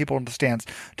 20,000 people in the stands.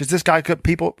 Does this guy put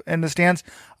people in the stands?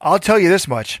 I'll tell you this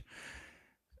much.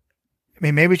 I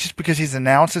mean, maybe it's just because he's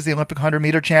announced as the Olympic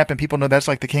 100-meter champ and people know that's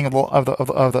like the king of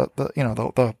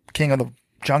the king of the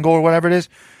jungle or whatever it is.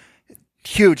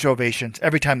 Huge ovations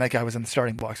every time that guy was in the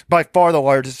starting blocks. By far the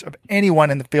largest of anyone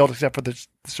in the field except for the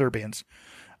Serbians.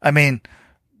 I mean,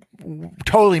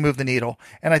 totally move the needle.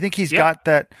 And I think he's got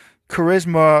that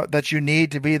charisma that you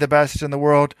need to be the best in the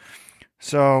world.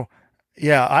 So,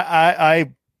 yeah,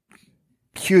 I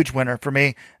huge winner for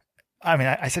me. I mean,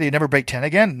 I said he'd never break 10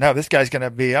 again. No, this guy's going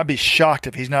to be, I'd be shocked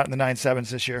if he's not in the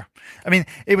 9.7s this year. I mean,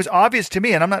 it was obvious to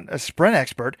me, and I'm not a sprint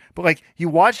expert, but like you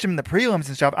watched him in the prelims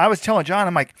and stuff. I was telling John,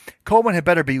 I'm like, Coleman had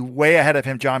better be way ahead of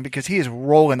him, John, because he is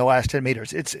rolling the last 10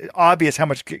 meters. It's obvious how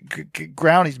much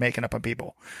ground he's making up on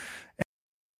people.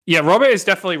 Yeah, Robert is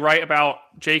definitely right about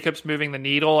Jacobs moving the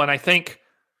needle. And I think,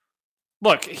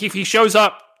 look, if he shows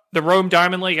up, the Rome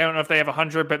Diamond League, I don't know if they have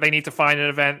 100, but they need to find an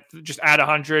event, just add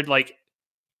 100. Like,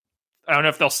 I don't know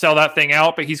if they'll sell that thing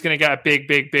out, but he's going to get a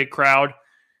big crowd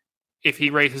if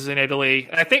he races in Italy.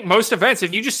 And I think most events,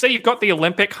 if you just say you've got the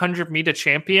Olympic 100-meter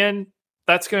champion,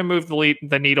 that's going to move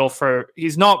the needle for...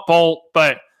 He's not Bolt,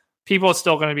 but people are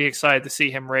still going to be excited to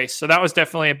see him race. So that was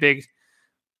definitely a big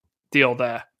deal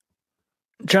there.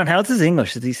 John, how's his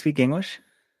English? Does he speak English?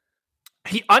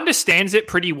 He understands it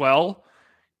pretty well.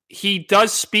 He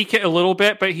does speak it a little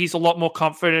bit, but he's a lot more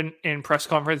confident in press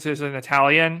conferences in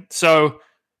Italian. So...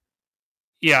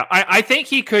 yeah, I think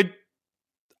he could.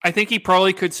 I think he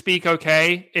probably could speak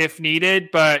okay if needed,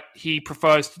 but he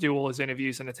prefers to do all his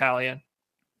interviews in Italian.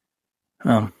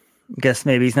 Oh, guess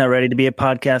maybe he's not ready to be a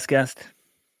podcast guest.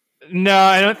 No,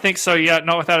 I don't think so yet.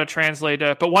 Not without a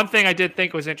translator. But one thing I did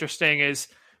think was interesting is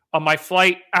on my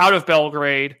flight out of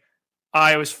Belgrade,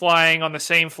 I was flying on the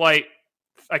same flight.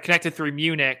 I connected through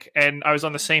Munich, and I was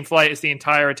on the same flight as the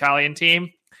entire Italian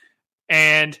team,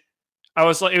 and I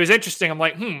was like, it was interesting. I'm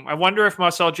like, I wonder if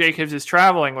Marcel Jacobs is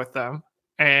traveling with them,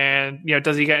 and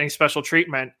does he get any special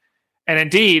treatment? And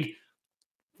indeed,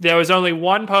 there was only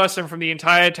one person from the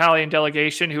entire Italian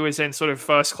delegation who was in sort of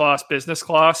first class, business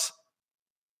class,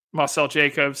 Marcel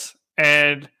Jacobs.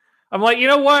 And I'm like, you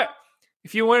know what?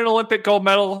 If you win an Olympic gold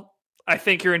medal, I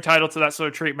think you're entitled to that sort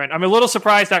of treatment. I'm a little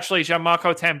surprised, actually,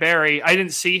 Gianmarco Tamberi. I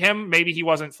didn't see him. Maybe he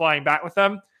wasn't flying back with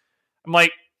them. I'm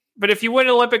like, but if you win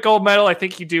an Olympic gold medal, I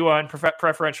think you do earn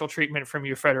preferential treatment from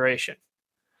your federation.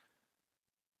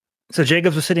 So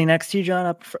Jacobs was sitting next to you, John,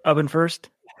 up in first?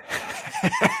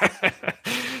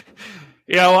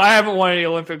 Yeah, well, I haven't won any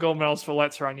Olympic gold medals for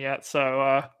Let's Run yet.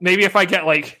 So maybe if I get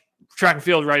like track and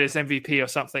field writers MVP or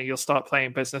something, you'll start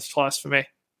playing business class for me.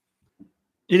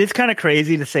 It is kind of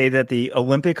crazy to say that the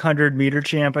Olympic 100-meter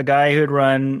champ, a guy who had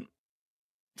run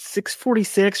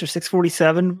 6:46 or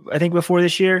 6:47, I think, before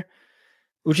this year,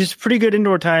 which is pretty good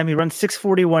indoor time. He runs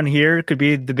 6:41 here, could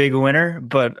be the big winner,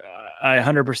 but I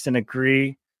 100%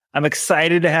 agree. I'm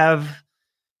excited to have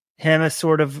him as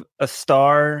sort of a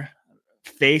star.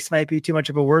 Face might be too much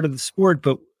of a word of the sport,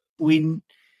 but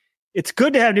it's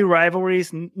good to have new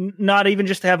rivalries, not even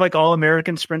just to have like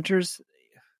all-American sprinters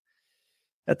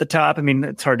at the top. I mean,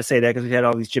 it's hard to say that because we've had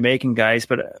all these Jamaican guys,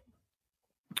 but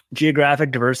geographic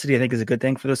diversity, I think, is a good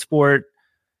thing for the sport.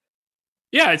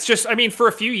 Yeah, it's just, I mean, for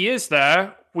a few years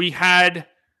there, we had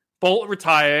Bolt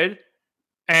retired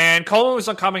and Coleman was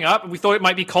coming up. We thought it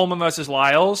might be Coleman versus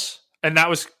Lyles, and that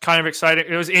was kind of exciting.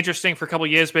 It was interesting for a couple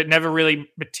of years, but it never really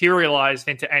materialized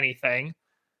into anything.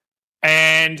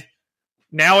 And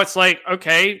now it's like,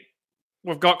 okay,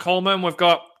 we've got Coleman, we've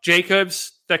got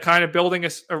Jacobs. They're kind of building a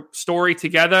story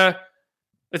together.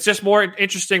 It's just more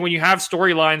interesting when you have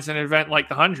storylines in an event like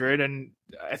the 100, and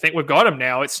I think we've got him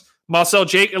now. It's Marcel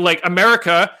Jacobs, like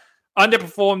America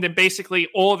underperformed in basically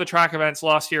all of the track events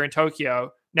last year in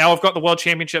Tokyo. Now we've got the World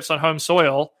Championships on home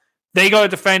soil. They got to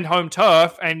defend home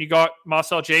turf, and you got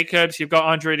Marcel Jacobs, you've got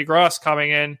Andre de Grasse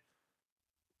coming in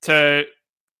to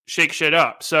shake shit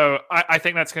up. So I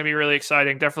think that's going to be really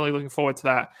exciting. Definitely looking forward to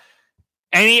that.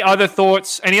 Any other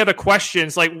thoughts? Any other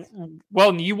questions? Like,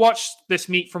 well, you watched this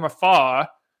meet from afar.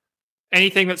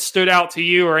 Anything that stood out to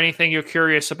you or anything you're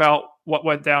curious about what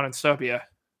went down in Serbia?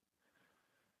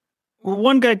 Well,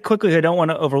 one guy quickly I don't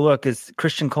want to overlook is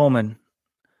Christian Coleman.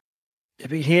 I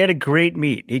mean, he had a great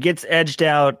meet. He gets edged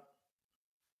out.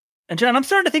 And John, I'm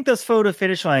starting to think those photo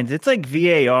finish lines, it's like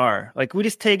VAR. Like, we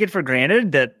just take it for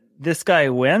granted that this guy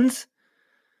wins.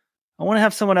 I want to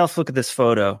have someone else look at this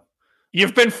photo.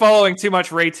 You've been following too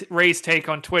much Ray's take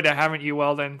on Twitter, haven't you,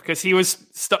 Weldon? Because he was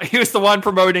the one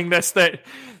promoting this, that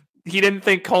he didn't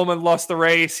think Coleman lost the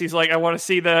race. He's like, I want to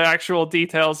see the actual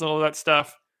details and all that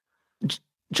stuff.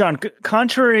 John,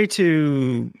 contrary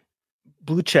to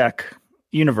Blue Check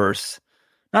Universe,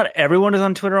 not everyone is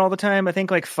on Twitter all the time. I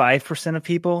think like 5% of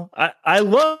people. I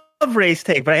love Ray's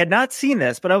take, but I had not seen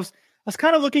this. But I was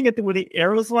kind of looking at where the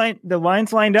the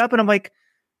lines lined up, and I'm like,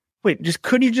 wait,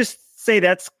 couldn't you just say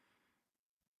that's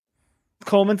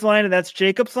Coleman's line and that's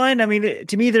Jacob's line? I mean,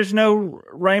 to me, there's no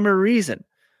rhyme or reason.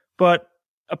 But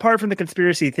apart from the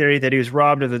conspiracy theory that he was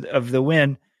robbed of the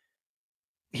win,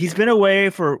 he's been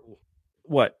away for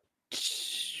what,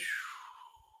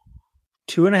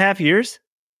 2.5 years?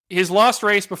 His last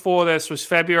race before this was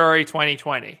February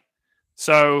 2020.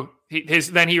 So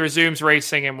then he resumes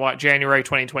racing in January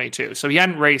 2022. So he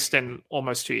hadn't raced in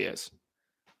almost 2 years.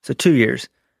 So 2 years.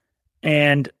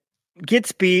 And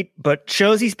gets beat, but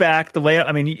shows he's back.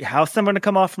 How's someone to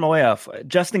come off from a layoff?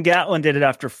 Justin Gatlin did it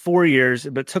after 4 years,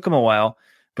 but it took him a while.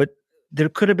 But there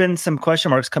could have been some question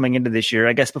marks coming into this year.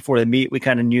 I guess before the meet, we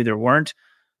kind of knew there weren't.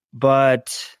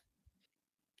 But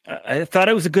I thought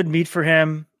it was a good meet for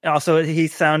him. Also, you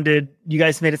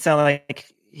guys made it sound like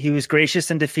he was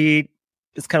gracious in defeat.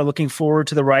 Is kind of looking forward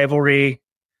to the rivalry.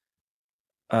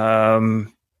 You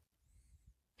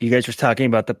guys were talking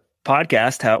about the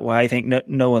podcast, why I think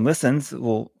no one listens.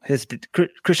 Well,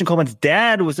 Christian Coleman's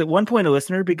dad was at one point a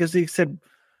listener because he said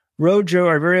Rojo,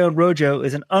 our very own Rojo,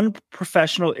 is an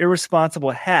unprofessional,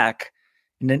 irresponsible hack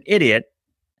and an idiot.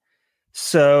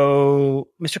 So,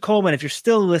 Mr. Coleman, if you're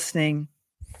still listening,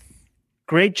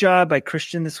 great job by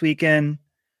Christian this weekend.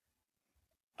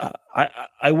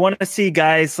 I want to see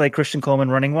guys like Christian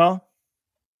Coleman running well.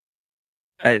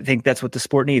 I think that's what the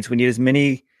sport needs. We need as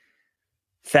many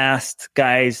fast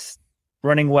guys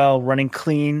running well, running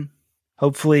clean,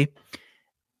 hopefully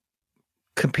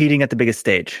competing at the biggest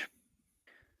stage.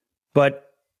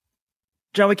 But,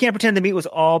 John, we can't pretend the meet was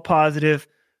all positive.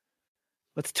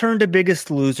 Let's turn to biggest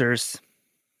losers.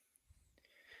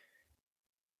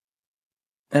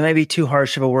 That may be too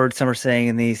harsh of a word, some are saying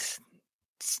in these.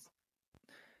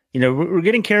 We're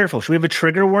getting careful. Should we have a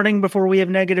trigger warning before we have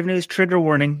negative news? Trigger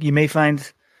warning. You may find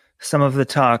some of the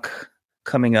talk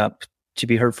coming up to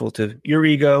be hurtful to your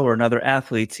ego or another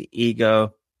athlete's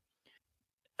ego.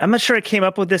 I'm not sure I came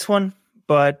up with this one,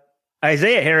 but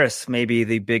Isaiah Harris may be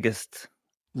the biggest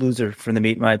loser from the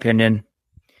meet, in my opinion.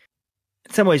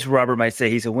 In some ways, Robert might say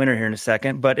he's a winner here in a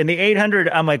second. But in the 800,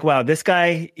 I'm like, wow, this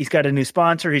guy, he's got a new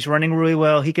sponsor. He's running really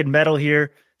well. He could medal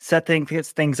here, set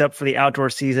things up for the outdoor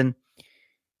season.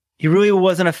 He really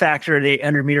wasn't a factor at the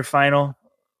 800-meter final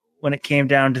when it came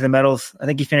down to the medals. I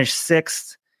think he finished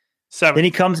 6th. 7th. Then he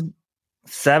comes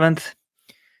 7th.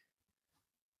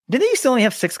 Did they used to only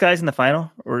have 6 guys in the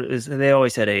final? Or they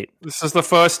always had 8? This is the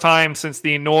first time since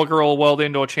the inaugural World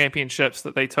Indoor Championships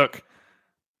that they took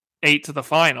 8 to the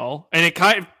final. And it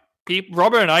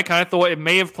Robert and I kind of thought it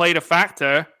may have played a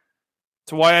factor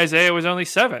to why Isaiah was only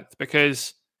 7th,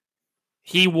 because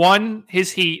he won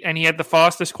his heat and he had the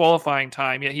fastest qualifying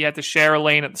time, yet he had to share a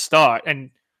lane at the start.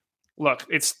 And look,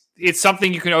 it's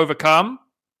something you can overcome,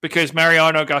 because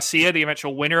Mariano Garcia, the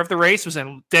eventual winner of the race, was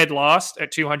in dead last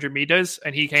at 200 meters,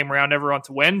 and he came around everyone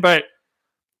to win. But,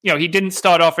 he didn't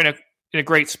start off in a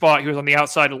great spot. He was on the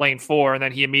outside of lane 4, and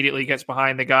then he immediately gets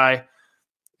behind the guy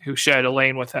who shared a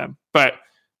lane with him. But,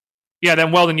 yeah,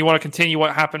 then, Weldon, you want to continue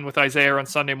what happened with Isaiah on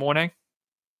Sunday morning?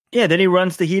 Yeah, then he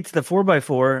runs the heats, the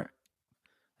 4x4,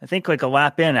 I think like a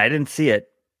lap in. I didn't see it.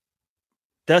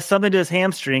 Does something to his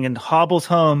hamstring and hobbles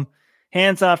home,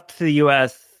 hands off to the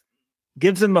U.S.,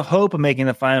 gives him a hope of making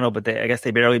the final, but I guess they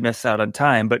barely miss out on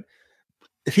time. But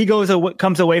if he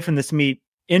comes away from this meet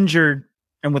injured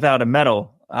and without a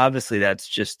medal, obviously that's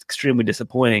just extremely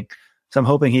disappointing. So I'm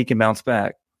hoping he can bounce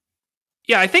back.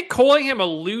 Yeah, I think calling him a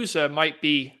loser might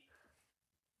be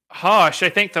harsh. I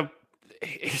think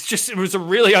it was a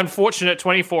really unfortunate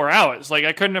 24 hours. Like,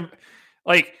 I couldn't have,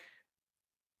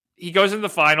 he goes in the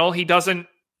final. He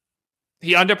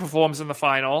underperforms in the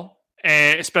final,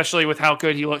 especially with how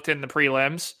good he looked in the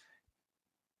prelims.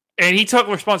 And he took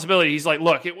responsibility. He's like,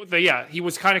 look, he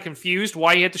was kind of confused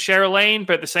why he had to share a lane,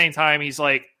 but at the same time, he's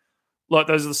like, look,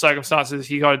 those are the circumstances.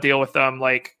 You got to deal with them.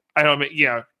 Like,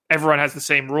 everyone has the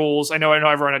same rules. I know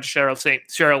everyone had to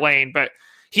share a lane, but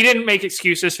he didn't make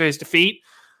excuses for his defeat.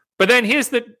 But then here's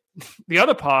the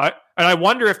other part, and I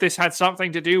wonder if this had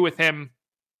something to do with him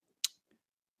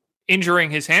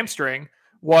injuring his hamstring,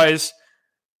 was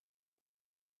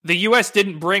the U.S.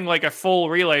 didn't bring like a full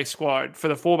relay squad for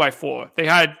the 4x4. They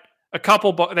had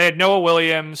they had Noah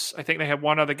Williams. I think they had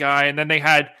one other guy, and then they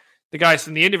had the guys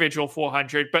from the individual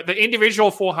 400. But the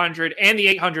individual 400 and the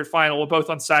 800 final were both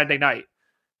on Saturday night.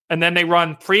 And then they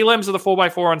run prelims of the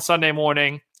 4x4 on Sunday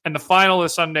morning and the final of the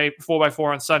Sunday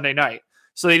 4x4 on Sunday night.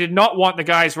 So they did not want the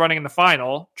guys running in the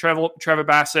final, Trevor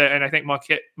Bassett and I think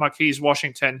Marquise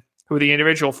Washington, who are the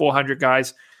individual 400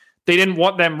 guys. They didn't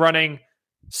want them running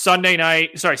Saturday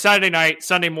night,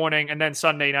 Sunday morning, and then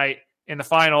Sunday night in the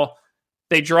final.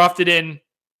 They drafted in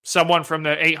someone from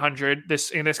the 800,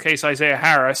 in this case Isaiah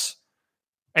Harris,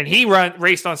 and he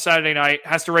raced on Saturday night,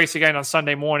 has to race again on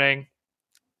Sunday morning.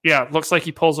 Yeah, looks like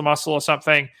he pulls a muscle or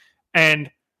something.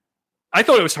 And I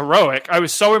thought it was heroic. I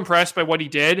was so impressed by what he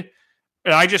did.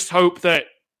 And I just hope that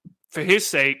for his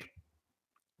sake,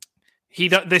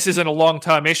 this isn't a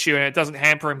long-term issue and it doesn't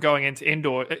hamper him going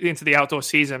into the outdoor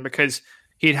season, because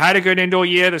he'd had a good indoor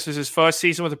year. This was his first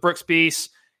season with the Brooks Beasts.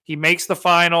 He makes the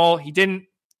final. He didn't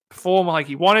perform like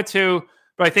he wanted to,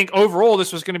 but I think overall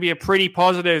this was going to be a pretty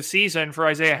positive season for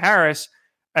Isaiah Harris.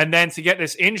 And then to get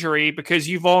this injury because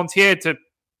you volunteered to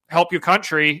help your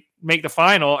country make the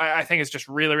final, I think it's just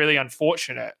really, really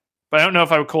unfortunate. But I don't know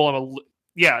if I would call him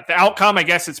the outcome, I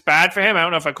guess it's bad for him. I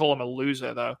don't know if I call him a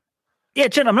loser, though. Yeah,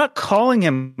 Jen, I'm not calling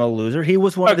him a loser. He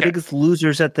was one of the biggest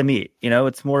losers at the meet.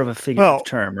 It's more of a figurative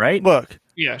term, right? Look.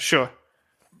 Yeah, sure.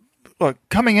 Look,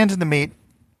 coming into the meet,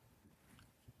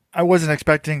 I wasn't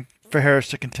expecting for Harris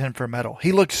to contend for a medal.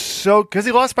 He looked because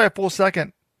he lost by a full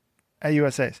second at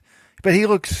USA's, but he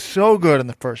looked so good in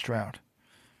the first round.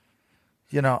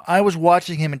 I was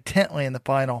watching him intently in the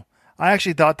final. I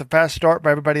actually thought the fast start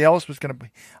by everybody else was going to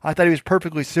be, I thought he was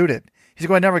perfectly suited. He's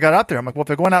going, I never got up there. I'm like, well, if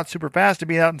they're going out super fast, to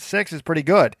be out in 6 is pretty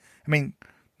good. I mean,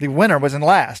 the winner was in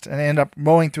last and ended up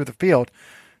mowing through the field.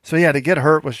 So yeah, to get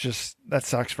hurt was that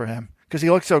sucks for him because he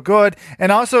looked so good.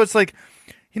 And also it's like,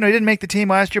 he didn't make the team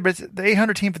last year, but the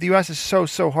 800 team for the U.S. is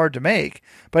so hard to make.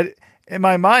 But in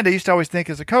my mind, I used to always think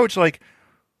as a coach, like,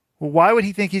 well, why would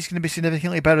he think he's going to be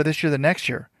significantly better this year than next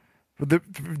year?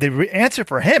 The answer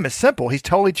for him is simple. He's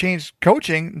totally changed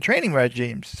coaching and training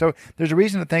regimes. So there's a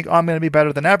reason to think, I'm going to be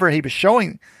better than ever. He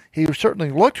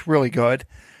certainly looked really good.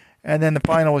 And then the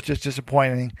final was just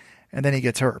disappointing. And then he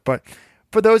gets hurt. But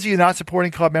for those of you not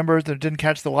supporting club members that didn't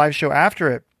catch the live show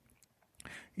after it,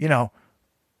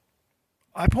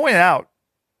 I pointed out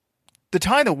the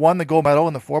time that won the gold medal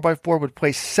in the 4x4 would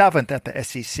place 7th at the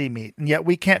SEC meet, and yet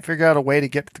we can't figure out a way to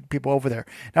get people over there.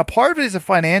 Now, part of it is a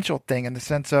financial thing in the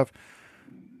sense of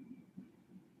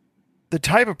the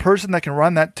type of person that can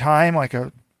run that time, like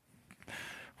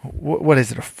what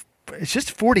is it? It's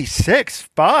just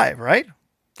 46.5, right?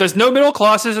 There's no middle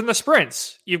classes in the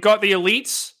sprints. You've got the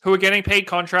elites who are getting paid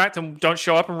contract and don't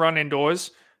show up and run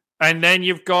indoors, and then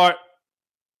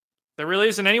there really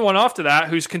isn't anyone after that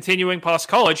who's continuing past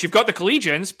college. You've got the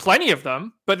collegians, plenty of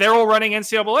them, but they're all running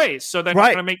NCAAs, so they're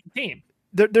not going to make the team.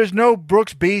 There's no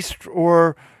Brooks Beast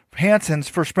or Hansons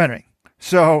for sprinting.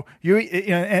 So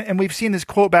and we've seen this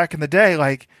quote back in the day,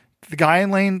 like the guy in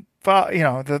lane,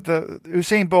 the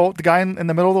Usain Bolt, the guy in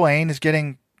the middle of the lane is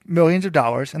getting millions of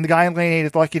dollars, and the guy in lane 8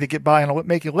 is lucky to get by and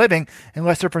make a living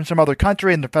unless they're from some other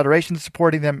country and the federation's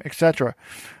supporting them, etc.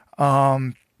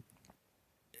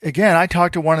 Again, I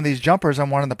talked to one of these jumpers on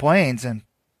one of the planes, and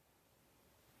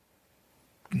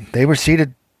they were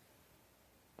seated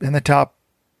in the top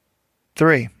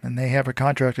 3, and they have a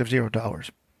contract of $0.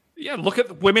 Yeah, look at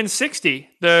the women's 60.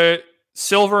 The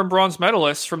silver and bronze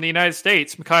medalists from the United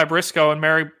States, Micaiah Briscoe and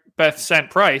Mary Beth St.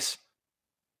 Price,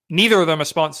 neither of them are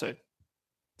sponsored.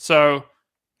 So,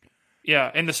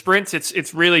 yeah, in the sprints,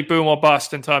 it's really boom or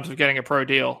bust in terms of getting a pro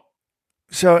deal.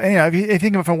 So, if you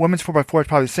think of a women's 4x4, it's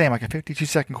probably the same, like a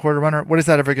 52-second quarter runner. What is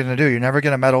that ever going to do? You're never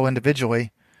going to medal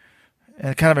individually.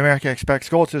 And kind of America expects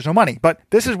gold, so there's no money. But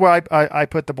this is where I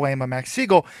put the blame on Max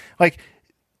Siegel. Like,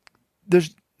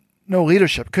 there's no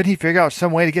leadership. Could he figure out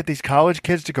some way to get these college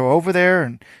kids to go over there?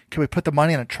 And can we put the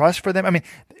money in a trust for them? I mean,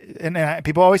 and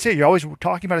people always say, you're always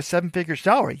talking about a 7-figure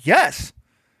salary. Yes.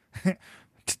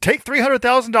 To take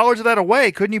 $300,000 of that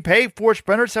away, couldn't you pay 4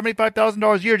 sprinters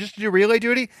 $75,000 a year just to do relay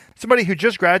duty? Somebody who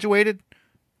just graduated,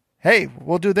 hey,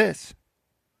 we'll do this.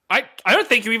 I don't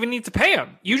think you even need to pay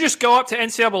them. You just go up to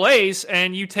NCAAs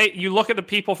and you look at the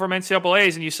people from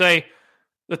NCAAs and you say,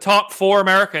 the top 4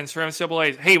 Americans from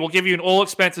NCAAs, hey, we'll give you an all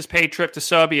expenses paid trip to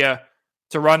Serbia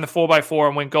to run the 4x4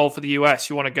 and win gold for the U.S.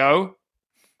 You want to go?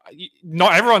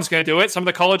 Not everyone's going to do it. Some of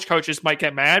the college coaches might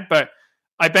get mad, but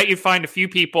I bet you'd find a few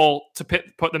people to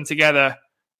put them together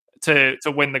to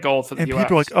win the gold for the U.S. And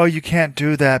people are like, oh, you can't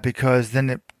do that because then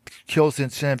it kills the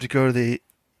incentive to go to the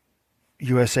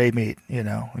USA meet,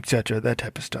 et cetera, that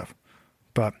type of stuff.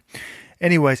 But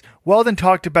anyways, Weldon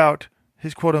talked about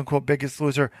his quote-unquote biggest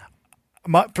loser.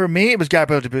 For me, it was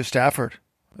Gabrielle Dubois-Stafford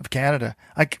of Canada.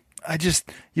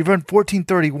 You've run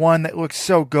 14:31. That looks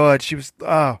so good.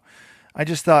 I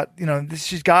just thought,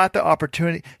 she's got the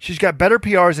opportunity. She's got better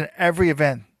PRs in every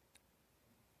event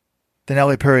than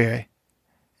Ellie Perrier,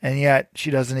 and yet she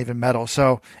doesn't even medal.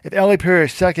 So if Ellie Perrier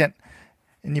is second,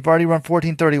 and you've already run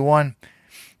 14:31,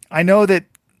 I know that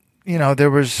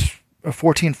there was a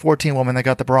 14:14 woman that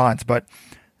got the bronze, but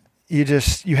you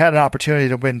had an opportunity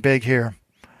to win big here,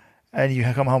 and you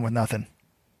come home with nothing.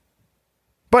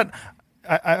 But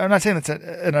I'm not saying that's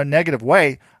in a negative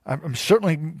way. I'm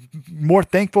certainly more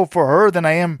thankful for her than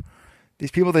I am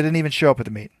these people that didn't even show up at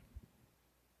the meet.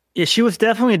 Yeah, she was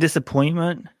definitely a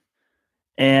disappointment.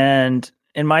 And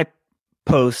in my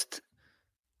post,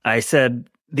 I said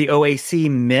the OAC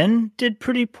men did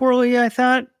pretty poorly, I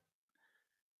thought.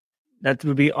 That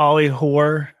would be Ollie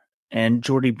Hoare and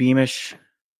Jordy Beamish.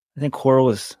 I think Hoare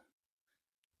was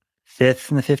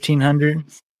 5th in the 1500.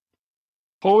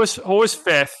 Hoare was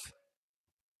 5th.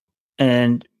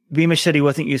 And Beamish said he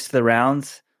wasn't used to the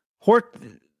rounds. Hoare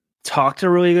talked a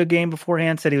really good game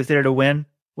beforehand, said he was there to win,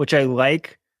 which I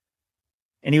like.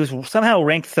 And he was somehow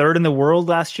ranked 3rd in the world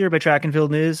last year by Track and Field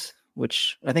News,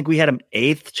 which I think we had him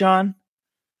 8th, John.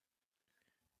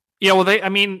 Yeah, well,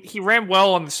 he ran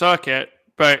well on the circuit,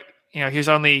 but he was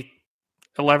only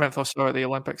 11th or so at the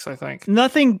Olympics, I think.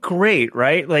 Nothing great,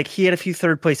 right? Like he had a few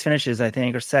 3rd place finishes, I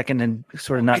think, or 2nd and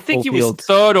sort of not. I think full he field. was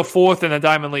 3rd or 4th in the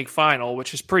Diamond League final,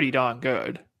 which is pretty darn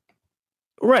good.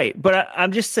 Right, but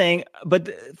I'm just saying. But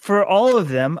for all of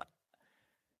them,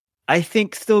 I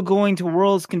think still going to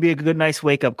Worlds can be a good, nice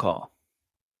wake-up call.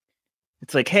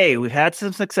 It's like, hey, we've had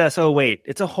some success. Oh, wait,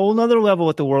 it's a whole nother level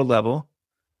at the world level,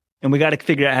 and we got to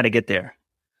figure out how to get there.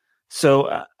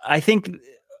 So I think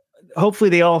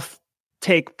hopefully they all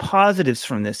take positives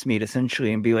from this meet,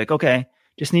 essentially, and be like, okay,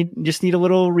 just need a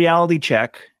little reality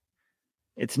check.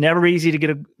 It's never easy to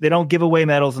get they don't give away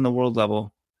medals in the world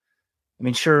level. I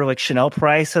mean, sure, like Chanel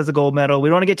Price has a gold medal. We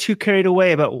don't want to get too carried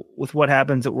away with what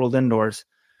happens at World Indoors.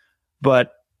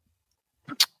 But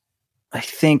I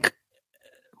think,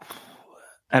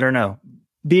 I don't know,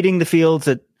 beating the fields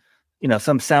at,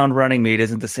 some sound running meet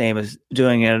isn't the same as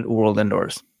doing it at World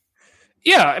Indoors.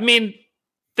 Yeah, I mean,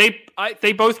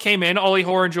 they both came in, Ollie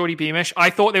Hoare and Jordy Beamish.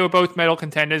 I thought they were both medal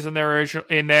contenders in their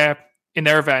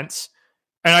events.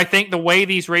 And I think the way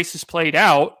these races played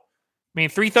out,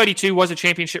 3:32 was a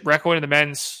championship record in the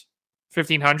men's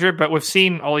 1500, but we've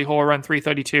seen Ollie Hoare run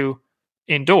 3:32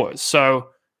 indoors. So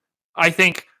I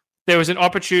think there was an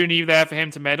opportunity there for him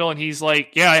to medal, and he's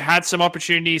like, yeah, I had some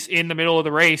opportunities in the middle of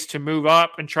the race to move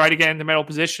up and try to get into medal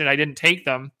position. I didn't take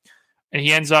them, and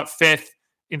he ends up 5th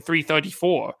in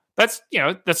 3:34. That's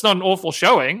not an awful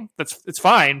showing. It's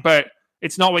fine, but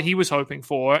it's not what he was hoping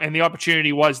for, and the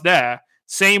opportunity was there.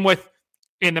 Same with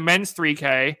in the men's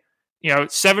 3K.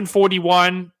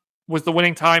 7:41 was the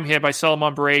winning time here by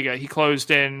Salomon Barega. He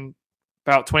closed in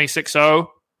about 26.0.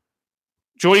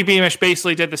 Jordy Beamish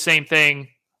basically did the same thing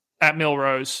at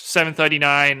Millrose,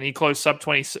 7:39. He closed sub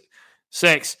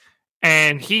 26.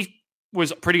 And he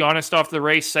was pretty honest after the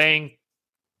race saying,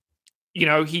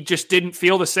 he just didn't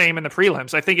feel the same in the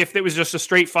prelims. I think if it was just a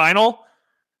straight final,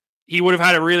 he would have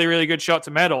had a really, really good shot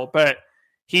to medal. But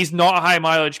he's not a high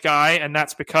mileage guy, and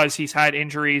that's because he's had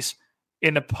injuries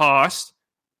in the past.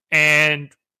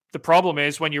 And the problem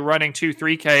is when you're running 2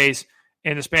 3Ks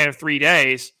in the span of 3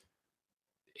 days,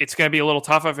 it's going to be a little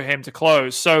tougher for him to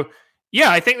close. So, yeah,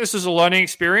 I think this is a learning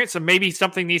experience, and maybe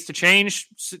something needs to change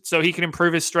so he can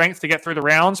improve his strength to get through the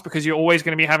rounds, because you're always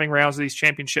going to be having rounds of these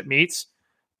championship meets.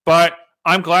 But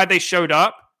I'm glad they showed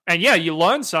up. And, yeah, you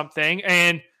learned something.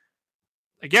 And,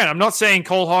 again, I'm not saying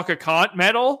Cole Hocker can't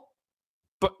medal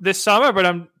this summer,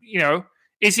 but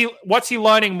what's he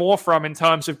learning more from in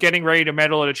terms of getting ready to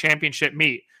medal at a championship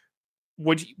meet?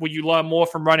 Would you learn more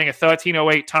from running a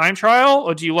 13:08 time trial,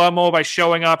 or do you learn more by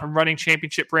showing up and running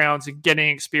championship rounds and getting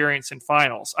experience in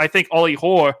finals? I think Ollie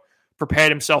Hoare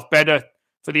prepared himself better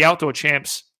for the outdoor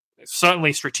champs,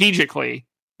 certainly strategically,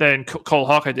 than Cole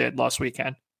Hocker did last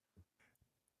weekend.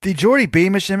 The Jordy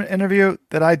Beamish interview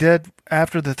that I did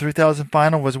after the 3000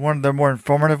 final was one of the more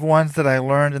informative ones that I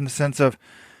learned, in the sense of,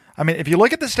 if you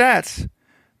look at the stats,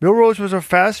 Millrose was a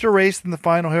faster race than the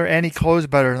final here, and he closed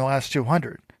better in the last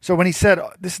 200. So when he said,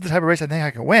 this is the type of race I think I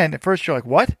can win, at first you're like,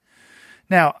 what?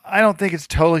 Now, I don't think it's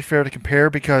totally fair to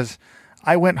compare, because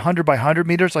I went 100 by 100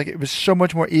 meters. Like, it was so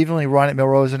much more evenly run at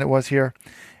Millrose than it was here.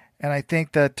 And I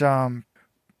think that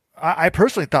I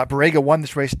personally thought Barega won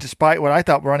this race, despite what I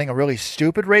thought running a really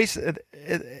stupid race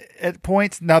at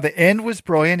points. Now, the end was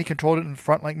brilliant. He controlled it in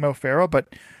front like Mo Farah, but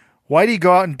why do you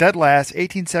go out in dead last,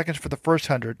 18 seconds for the first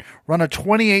 100, run a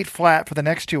 28 flat for the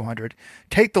next 200,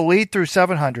 take the lead through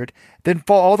 700, then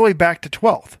fall all the way back to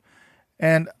 12th?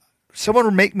 And someone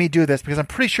would make me do this, because I'm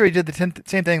pretty sure he did the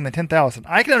same thing in the 10,000.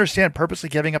 I can understand purposely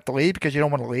giving up the lead because you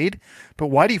don't want to lead, but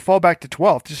why do you fall back to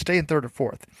 12th? Just stay in 3rd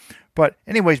or 4th. But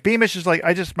anyways, Beamish is like,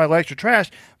 my legs are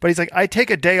trash, but he's like, I take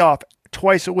a day off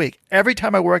twice a week. Every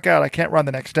time I work out, I can't run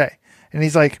the next day. And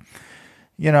he's like,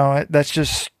 that's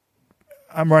just,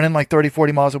 I'm running like 30,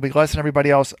 40 miles a week less than everybody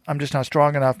else. I'm just not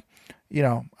strong enough.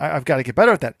 I've got to get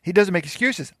better at that. He doesn't make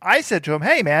excuses. I said to him,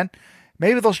 hey, man,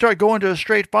 maybe they'll start going to a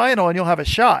straight final and you'll have a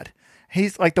shot.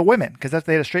 He's like the women, because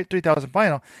they had a straight 3,000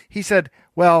 final. He said,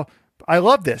 well, I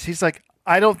love this. He's like,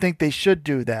 I don't think they should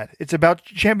do that. It's about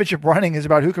championship running is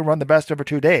about who can run the best over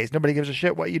 2 days. Nobody gives a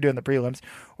shit what you do in the prelims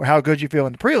or how good you feel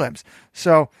in the prelims.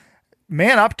 So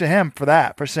man up to him for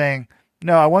that, for saying,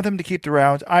 no, I want them to keep the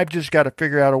rounds. I've just got to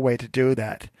figure out a way to do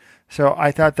that. So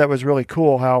I thought that was really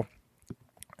cool how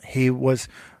he was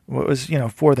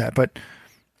for that. But,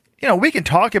 we can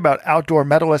talk about outdoor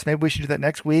medalists. Maybe we should do that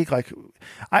next week. Like,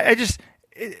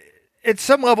 at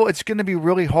some level, it's going to be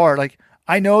really hard. Like,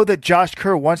 I know that Josh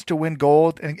Kerr wants to win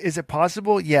gold. And is it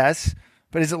possible? Yes.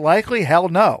 But is it likely? Hell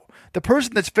no. The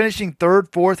person that's finishing 3rd,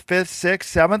 4th, 5th,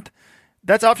 6th, 7th,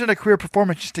 that's often a career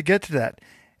performance just to get to that.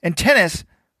 In tennis,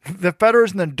 the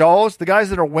Federers and the Nadals, the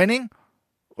guys that are winning,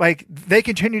 like, they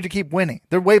continue to keep winning.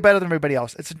 They're way better than everybody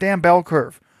else. It's a damn bell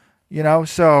curve,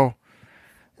 So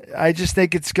I just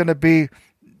think it's going to be,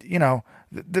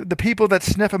 the people that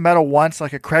sniff a medal once,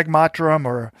 like a Craig Mottram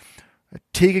or a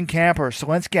Tegan Camp or a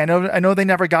Solinsky, I know they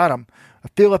never got them. A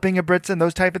Philip Ingebrigtsen,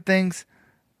 those type of things,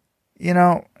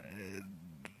 there's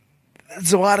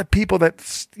a lot of people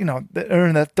that are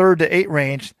in the 3rd to 8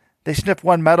 range. They sniff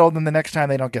one medal, then the next time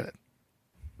they don't get it.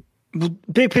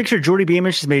 Big picture, Jordy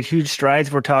Beamish has made huge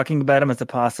strides. We're talking about him as a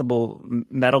possible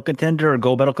medal contender or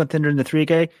gold medal contender in the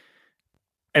 3K.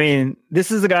 I mean,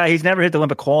 this is a guy, he's never hit the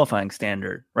Olympic qualifying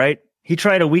standard, right? He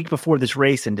tried a week before this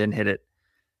race and didn't hit it.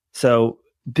 So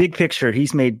big picture,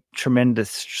 he's made tremendous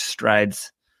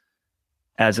strides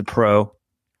as a pro.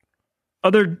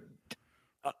 Other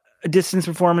distance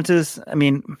performances, I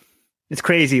mean, it's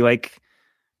crazy.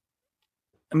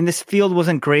 This field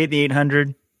wasn't great, the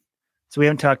 800. So we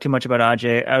haven't talked too much about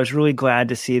Ajay. I was really glad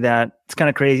to see that. It's kind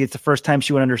of crazy. It's the first time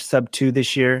she went under sub 2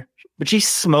 this year, but she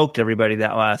smoked everybody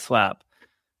that last lap.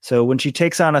 So when she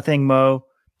takes on Athing Mu,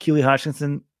 Keely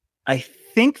Hutchinson, I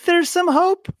think there's some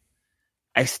hope.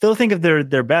 I still think if they're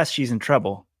their best, she's in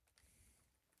trouble.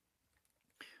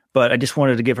 But I just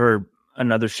wanted to give her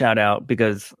another shout out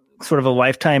because sort of a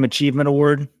lifetime achievement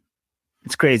award.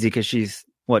 It's crazy because she's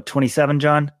 27,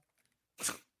 John?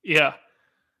 Yeah.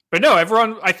 But no,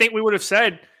 everyone, I think we would have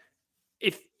said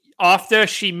if after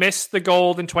she missed the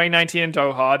gold in 2019 in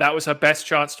Doha, that was her best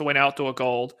chance to win outdoor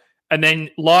gold. And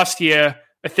then last year,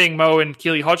 Athing Mu and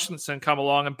Keely Hutchinson come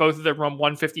along and both of them run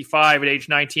 155 at age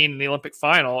 19 in the Olympic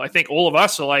final. I think all of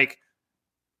us are like,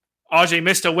 Ajay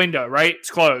missed a window, right? It's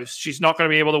closed. She's not going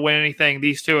to be able to win anything.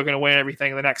 These two are going to win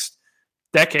everything in the next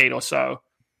decade or so.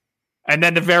 And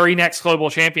then the very next global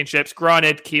championships,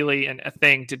 granted, Keely and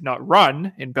Athing did not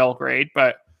run in Belgrade,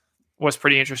 but was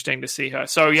pretty interesting to see her.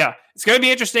 So yeah, it's going to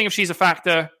be interesting if she's a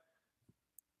factor.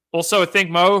 Also, Athing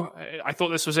Mu, I thought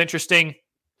this was interesting.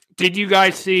 Did you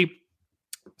see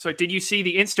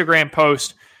the Instagram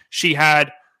post she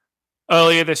had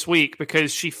earlier this week?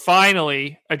 Because she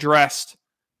finally addressed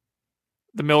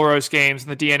the Millrose Games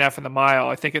and the DNF and the mile.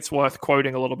 I think it's worth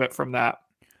quoting a little bit from that.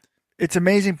 It's an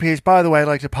amazing piece. By the way, I'd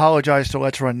like to apologize to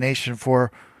Let's Run Nation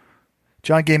for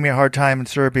John gave me a hard time in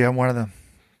Serbia on one of the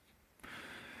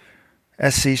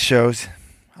SC shows.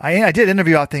 I did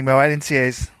interview Athing Mu at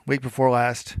NCAA's week before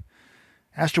last.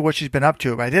 Asked her what she's been up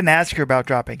to, but I didn't ask her about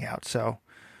dropping out. So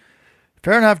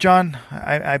fair enough, John.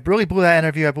 I really blew that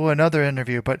interview. I blew another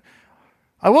interview, but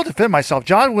I will defend myself.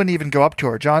 John wouldn't even go up to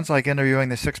her. John's like interviewing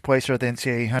the 6th placer at the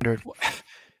NCAA 100.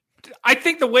 I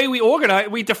think the way we organize,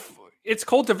 it's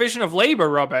called division of labor,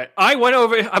 Robert. I went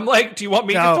over, I'm like, do you want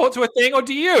me to talk to Athing or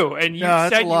do you? And you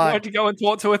said you wanted to go and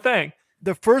talk to Athing.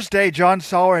 The first day, John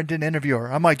saw her and didn't interview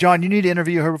her. I'm like, John, you need to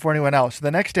interview her before anyone else. The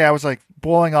next day, I was like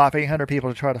blowing off 800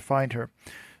 people to try to find her.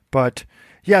 But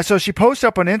yeah, so she posted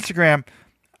up on Instagram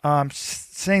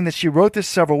saying that she wrote this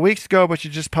several weeks ago, but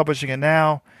she's just publishing it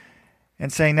now.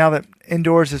 And saying now that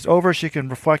indoors is over, she can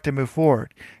reflect and move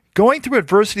forward. Going through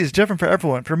adversity is different for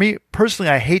everyone. For me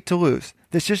personally, I hate to lose.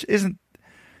 This isn't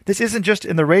just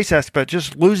in the race aspect,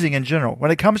 just losing in general.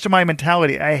 When it comes to my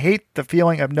mentality, I hate the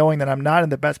feeling of knowing that I'm not in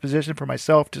the best position for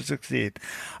myself to succeed.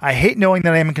 I hate knowing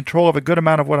that I am in control of a good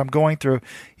amount of what I'm going through,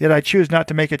 yet I choose not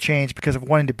to make a change because of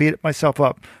wanting to beat myself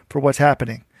up for what's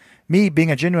happening. Me, being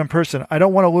a genuine person, I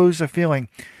don't want to lose a feeling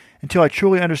until I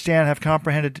truly understand and have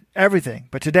comprehended everything.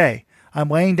 But today, I'm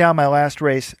laying down my last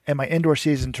race and my indoor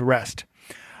season to rest.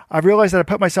 I've realized that I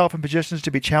put myself in positions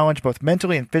to be challenged both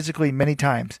mentally and physically many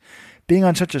times. Being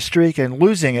on such a streak and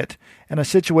losing it in a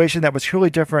situation that was truly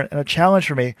different and a challenge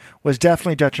for me was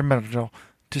definitely detrimental,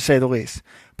 to say the least.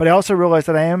 But I also realized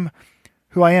that I am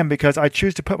who I am because I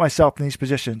choose to put myself in these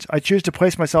positions. I choose to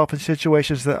place myself in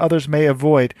situations that others may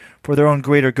avoid for their own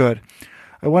greater good.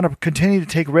 I want to continue to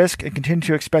take risk and continue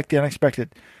to expect the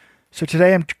unexpected. So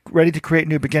today I'm ready to create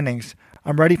new beginnings.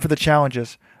 I'm ready for the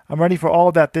challenges. I'm ready for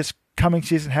all that this coming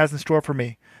season has in store for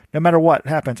me. No matter what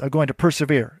happens, I'm going to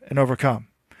persevere and overcome.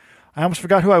 I almost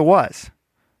forgot who I was.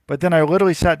 But then I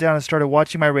literally sat down and started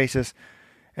watching my races,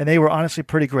 and they were honestly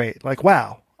pretty great. Like,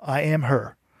 wow, I am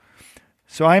her.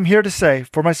 So I am here to say,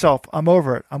 for myself, I'm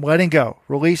over it. I'm letting go,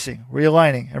 releasing,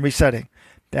 realigning, and resetting.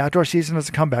 The outdoor season is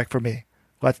a comeback for me.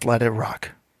 Let's let it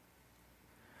rock.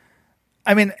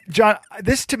 I mean, John,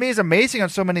 this to me is amazing on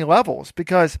so many levels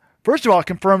because, first of all, it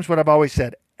confirms what I've always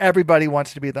said. Everybody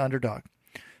wants to be the underdog.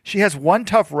 She has one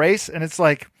tough race, and it's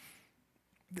like,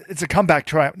 it's a comeback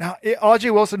triumph. Now,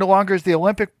 Audrey Wilson no longer is the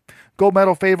Olympic gold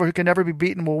medal favorite who can never be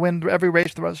beaten, will win every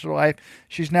race the rest of her life.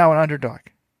 She's now an underdog.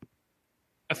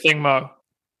 A thing, Mo.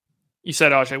 You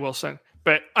said Audrey Wilson.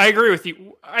 But I agree with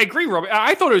you. I agree, Robert.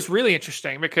 I thought it was really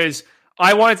interesting because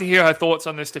I wanted to hear her thoughts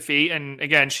on this defeat. And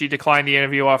again, she declined the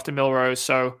interview after Millrose,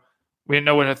 so we didn't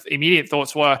know what her immediate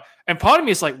thoughts were. And part of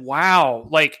me is like, wow,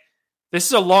 like this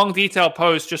is a long, detailed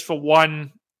post just for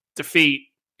one defeat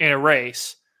in a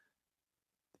race.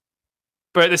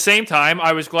 But at the same time,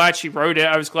 I was glad she wrote it.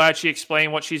 I was glad she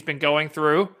explained what she's been going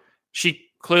through. She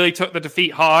clearly took the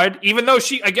defeat hard, even though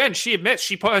she admits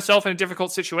she put herself in a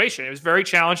difficult situation. It was very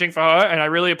challenging for her, and I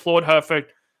really applaud her for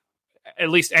at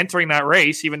least entering that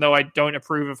race, even though I don't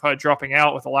approve of her dropping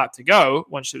out with a lap to go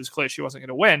once it was clear she wasn't going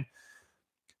to win.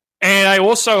 And I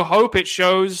also hope it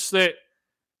shows that,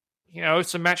 you know,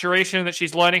 some maturation, that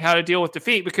she's learning how to deal with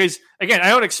defeat. Because, again, I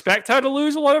don't expect her to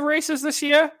lose a lot of races this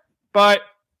year, but,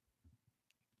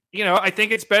 you know, I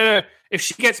think it's better if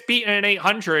she gets beaten in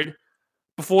 800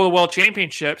 before the World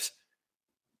Championships.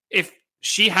 If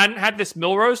she hadn't had this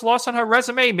Millrose loss on her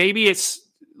resume, maybe it's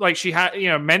like she had, you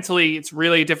know, mentally it's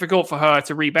really difficult for her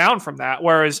to rebound from that.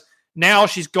 Whereas now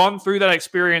she's gone through that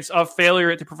experience of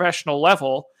failure at the professional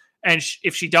level. And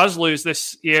if she does lose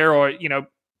this year or, you know,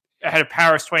 ahead of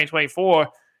Paris 2024,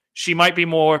 she might be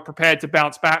more prepared to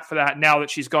bounce back for that now that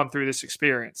she's gone through this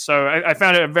experience. So I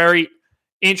found it a very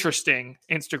interesting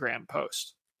Instagram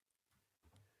post.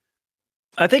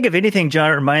 I think if anything, John,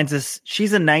 it reminds us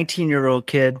she's a 19-year-old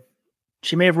kid.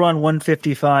 She may have run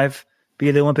 155,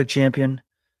 be the Olympic champion,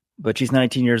 but she's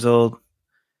 19 years old.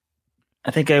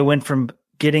 I think I went from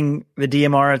getting the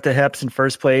DMR at the HEPs in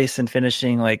first place and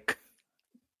finishing like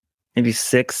maybe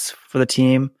 6th for the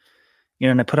team. You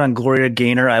know, and I put on Gloria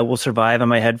Gaynor, I Will Survive on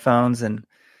my headphones and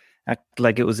act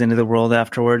like it was into the world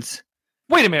afterwards.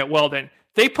 Wait a minute, Weldon.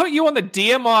 They put you on the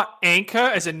DMR anchor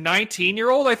as a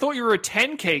 19-year-old? I thought you were a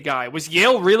 10K guy. Was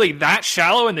Yale really that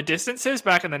shallow in the distances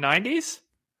back in the 90s?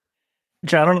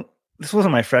 John, this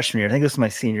wasn't my freshman year. I think this was my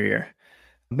senior year.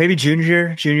 Maybe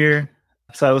junior year.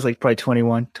 So I was like probably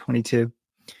 21, 22.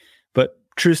 But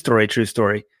true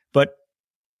story. But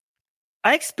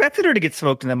I expected her to get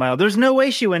smoked in that mile. There's no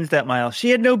way she wins that mile.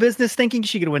 She had no business thinking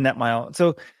she could win that mile.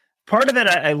 So part of it,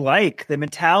 I like the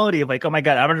mentality of like, oh my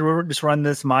God, I'm going to just run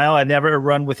this mile. I've never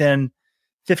run within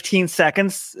 15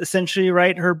 seconds, essentially,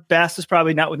 right? Her best is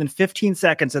probably not within 15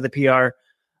 seconds of the PR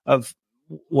of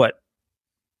what,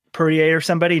 Perrier or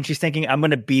somebody. And she's thinking, I'm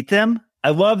going to beat them.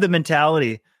 I love the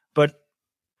mentality, but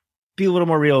be a little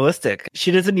more realistic.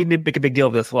 She doesn't need to make a big deal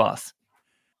of this loss.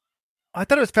 I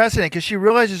thought it was fascinating because she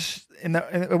realizes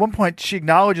at one point she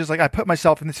acknowledges, like, I put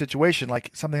myself in this situation, like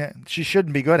something that she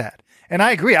shouldn't be good at. And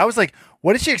I agree. I was like,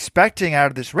 what is she expecting out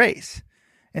of this race?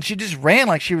 And she just ran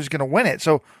like she was going to win it.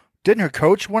 So didn't her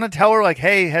coach want to tell her, like,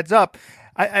 hey, heads up?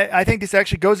 I think this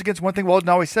actually goes against one thing Walden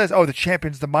always says, oh, the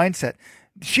champion's the mindset.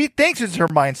 She thinks it's her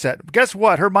mindset. Guess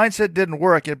what? Her mindset didn't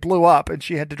work. It blew up, and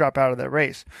she had to drop out of that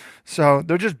race. So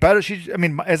they're just better.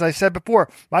 As I said before,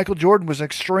 Michael Jordan was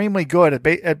extremely good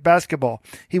at basketball.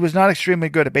 He was not extremely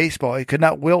good at baseball. He could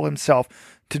not will himself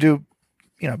to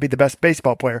be the best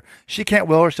baseball player. She can't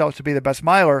will herself to be the best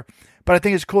miler, but I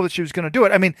think it's cool that she was going to do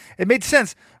it. I mean, it made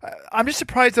sense. I'm just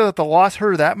surprised though that the loss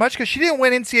hurt her that much because she didn't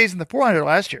win NCAAs in the 400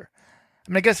 last year.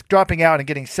 I mean, I guess dropping out and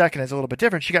getting second is a little bit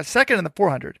different. She got second in the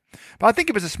 400. But I think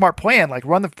it was a smart plan, like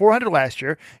run the 400 last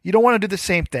year. You don't want to do the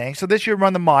same thing. So this year,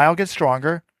 run the mile, get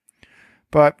stronger.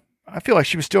 But I feel like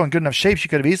she was still in good enough shape. She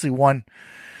could have easily won.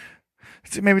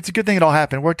 Maybe it's a good thing it all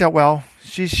happened. It worked out well.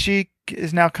 She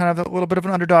is now kind of a little bit of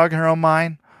an underdog in her own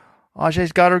mind.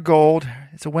 Ajay's got her gold.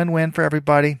 It's a win-win for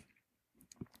everybody.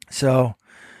 So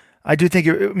I do think,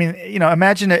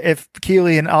 imagine if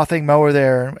Keely and Athing Mo were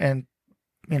there and,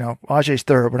 Ajay's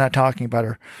third. We're not talking about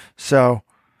her. So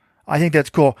I think that's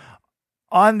cool.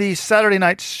 On the Sunday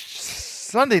night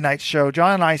show,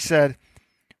 John and I said,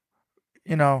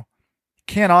 can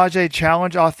Ajay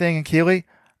challenge Athing and Keely?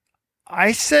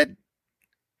 I said,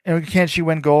 can she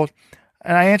win gold?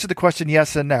 And I answered the question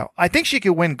yes and no. I think she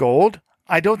could win gold.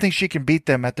 I don't think she can beat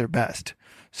them at their best.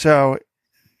 So,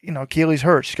 Keely's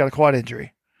hurt. She's got a quad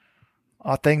injury.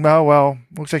 Athing Mo, well,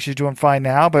 looks like she's doing fine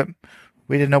now, but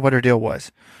we didn't know what her deal was.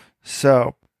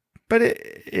 So, but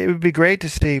it would be great to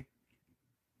see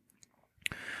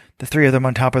the three of them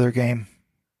on top of their game.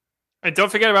 And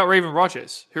don't forget about Raven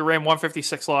Rogers, who ran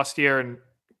 156 last year and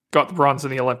got the bronze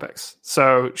in the Olympics.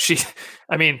 So she's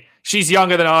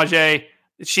younger than RJ.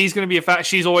 She's going to be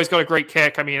she's always got a great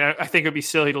kick. I mean, I think it would be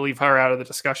silly to leave her out of the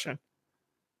discussion.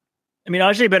 I mean,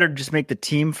 RJ better just make the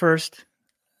team first.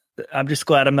 I'm just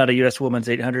glad I'm not a U.S. women's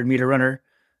 800 meter runner.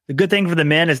 The good thing for the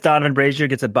men is Donovan Brazier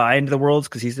gets a bye into the Worlds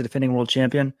because he's the defending world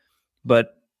champion.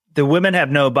 But the women have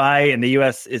no bye, and the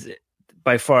U.S. is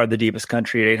by far the deepest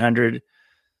country at 800.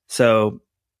 So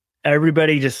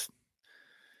everybody just,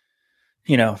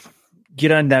 get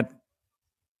on that.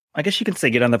 I guess you could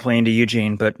say get on the plane to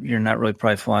Eugene, but you're not really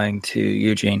probably flying to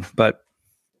Eugene. But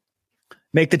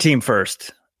make the team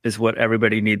first is what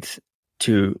everybody needs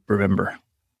to remember.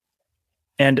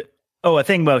 And, I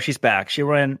think, she's back. She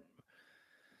ran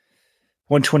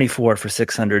 124 for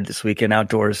 600 this weekend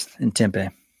outdoors in Tempe.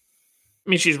 I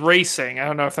mean, she's racing. I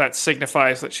don't know if that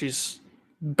signifies that she's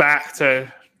back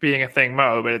to being a thing,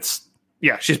 Mo, but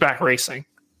she's back racing.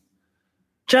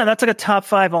 John, that's like a top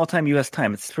 5 all-time U.S.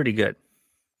 time. It's pretty good.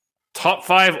 Top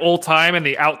 5 all-time in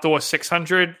the outdoor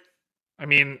 600? I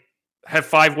mean, have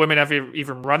 5 women ever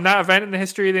even run that event in the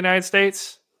history of the United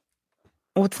States?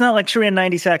 Well, it's not like she ran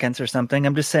 90 seconds or something.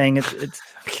 I'm just saying it's...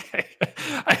 Okay.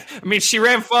 I mean, she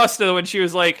ran faster when she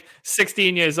was like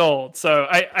 16 years old. So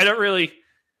I don't really...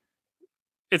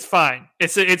 It's fine.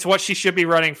 It's what she should be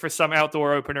running for some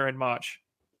outdoor opener in March.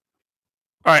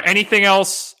 All right. Anything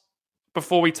else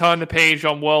before we turn the page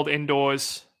on World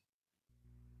Indoors?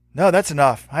 No, that's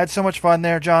enough. I had so much fun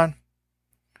there, John.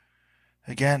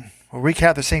 Again, we'll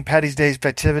recap the St. Paddy's Day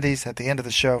festivities at the end of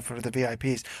the show for the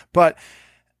VIPs. But...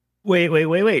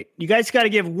 Wait. You guys got to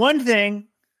give one thing.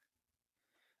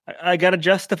 I got to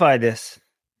justify this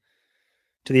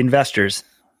to the investors.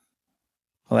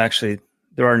 Well, actually,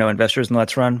 there are no investors in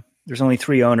Let's Run. There's only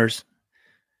 3 owners.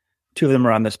 2 of them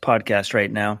are on this podcast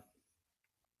right now.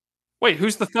 Wait,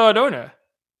 who's the third owner?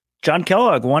 John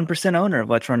Kellogg, 1% owner of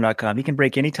Let'sRun.com. He can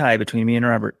break any tie between me and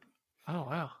Robert. Oh,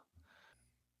 wow.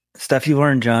 Stuff you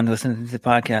learned, John, listening to the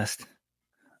podcast.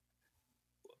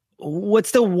 What's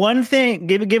the one thing?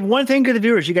 Give one thing to the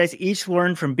viewers. You guys each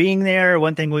learned from being there.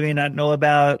 One thing we may not know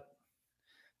about.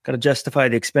 Got to justify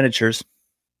the expenditures.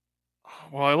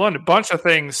 Well, I learned a bunch of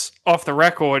things off the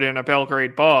record in a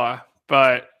Belgrade bar,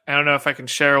 but I don't know if I can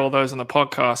share all those on the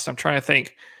podcast. I'm trying to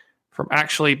think from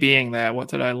actually being there. What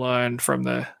did I learn from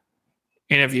the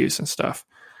interviews and stuff?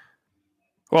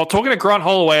 Well, talking to Grant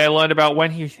Holloway, I learned about when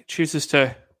he chooses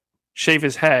to shave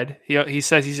his head. He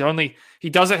says he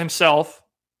does it himself.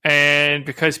 And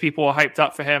because people were hyped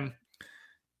up for him,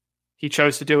 he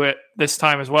chose to do it this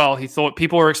time as well. He thought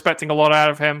people were expecting a lot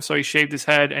out of him, so he shaved his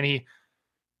head, and he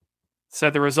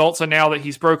said the results are now that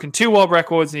he's broken 2 world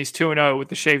records and he's 2-0 with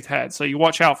the shaved head. So you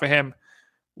watch out for him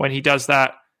when he does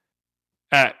that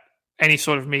at any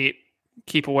sort of meet.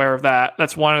 Keep aware of that.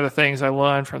 That's one of the things I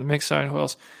learned from the mixed zone. Who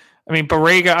else? I mean,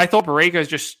 Barrega, I thought Barrega is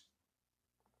just...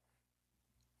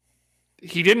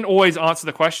 He didn't always answer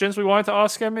the questions we wanted to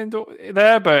ask him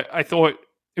there, but I thought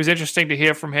it was interesting to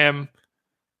hear from him,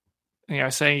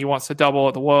 saying he wants to double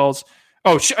at the Worlds.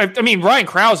 Oh, I mean, Ryan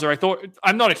Krauser,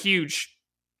 I'm not a huge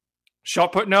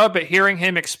shot put nerd, but hearing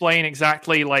him explain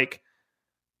exactly like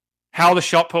how the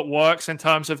shot put works in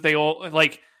terms of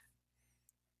first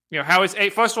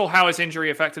of all, how his injury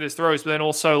affected his throws, but then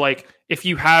also like if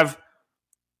you have,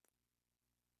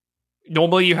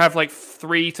 normally you have like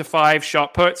 3 to 5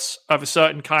 shot puts of a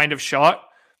certain kind of shot.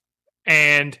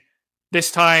 And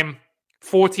this time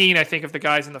 14, I think, of the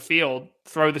guys in the field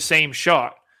throw the same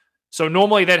shot. So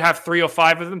normally they'd have 3 or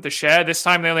 5 of them to share. This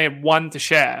time they only had 1 to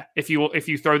share if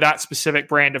you throw that specific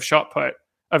brand of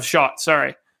shot.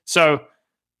 So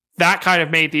that kind of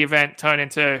made the event turn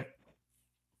into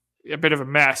a bit of a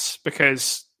mess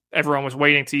because everyone was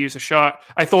waiting to use a shot.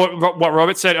 I thought what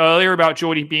Robert said earlier about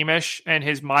Geordie Beamish and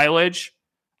his mileage,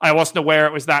 I wasn't aware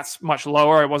it was that much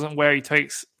lower. I wasn't aware he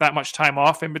takes that much time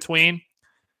off in between.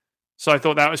 So I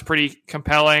thought that was pretty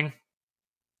compelling.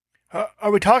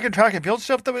 Are we talking track and field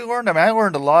stuff that we learned? I mean, I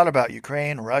learned a lot about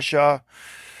Ukraine, Russia,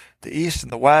 the East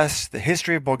and the West, the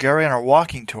history of Bulgaria, and our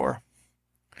walking tour.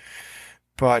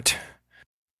 But...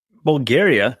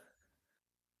 Bulgaria?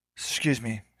 Excuse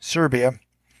me, Serbia.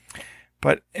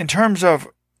 But in terms of...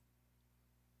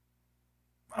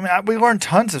 I mean, we learned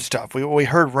tons of stuff. We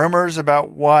heard rumors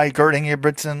about why Gert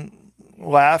Ingebrigtsen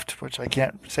left, which I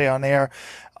can't say on air.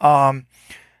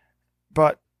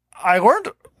 But I learned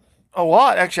a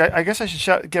lot. Actually, I guess I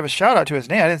should give a shout out to his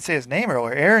name. I didn't say his name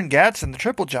earlier. Aaron Gatson, the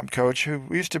triple jump coach, who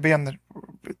used to be on the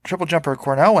triple jumper at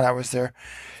Cornell when I was there.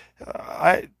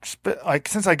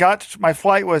 Since I got my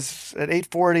flight was at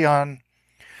 8:40 on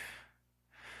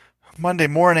Monday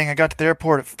morning, I got to the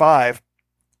airport at 5.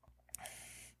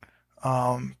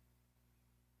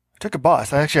 Took a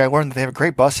bus. I learned that they have a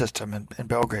great bus system in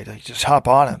Belgrade. You just hop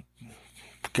on and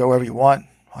go wherever you want.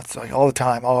 It's like all the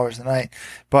time, all hours of the night.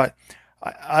 But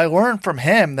I learned from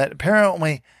him that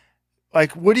apparently,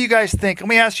 like, what do you guys think? Let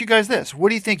me ask you guys this. What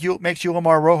do you think makes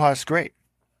Yolimar Rojas great?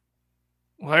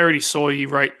 Well, I already saw you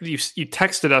write. You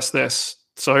texted us this,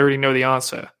 so I already know the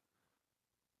answer.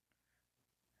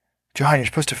 John, you're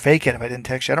supposed to fake it if I didn't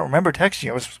text you. I don't remember texting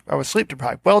you. I was sleep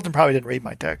deprived. Weldon probably didn't read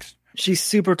my text. She's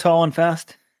super tall and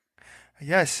fast.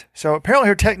 Yes. So apparently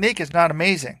her technique is not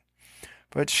amazing,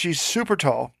 but she's super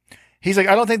tall. He's like,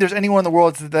 I don't think there's anyone in the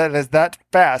world that is that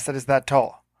fast, that is that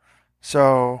tall.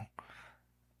 So,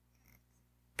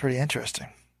 pretty interesting.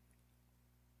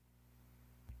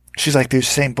 She's like the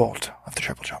Usain Bolt of the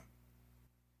triple jump.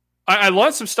 I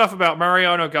learned some stuff about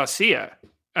Mariano Garcia.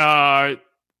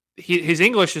 His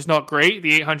English is not great,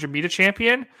 the 800-meter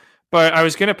champion, but I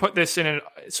was going to put this in a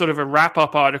sort of a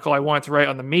wrap-up article I wanted to write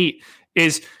on the meet,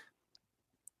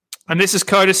 and this is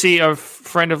courtesy of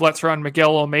friend of Let's Run,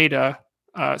 Miguel Almeida,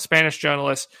 Spanish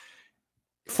journalist,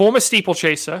 former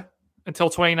steeplechaser until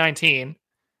 2019,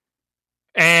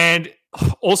 and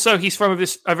also he's from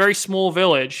a very small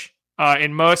village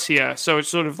in Murcia, so it's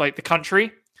sort of like the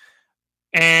country,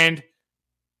 and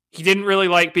he didn't really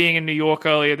like being in New York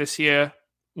earlier this year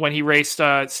when he raced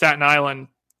Staten Island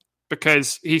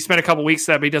because he spent a couple weeks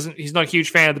there, but he's not a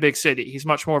huge fan of the big city. He's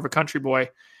much more of a country boy,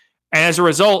 and as a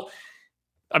result,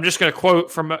 I'm just going to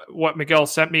quote from what Miguel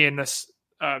sent me in this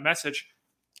message.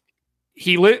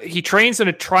 He trains in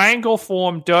a triangle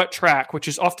form dirt track, which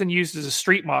is often used as a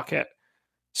street market.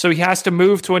 So he has to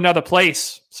move to another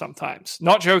place sometimes.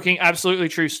 Not joking, absolutely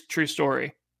true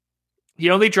story. He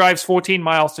only drives 14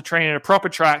 miles to train in a proper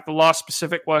track, the last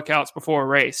specific workouts before a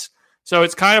race. So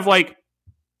it's kind of like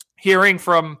hearing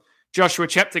from Joshua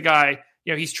Cheptegei,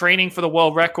 he's training for the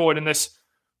world record in this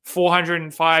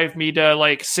 405 meter,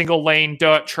 like single lane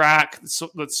dirt track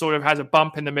that sort of has a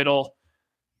bump in the middle,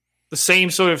 the same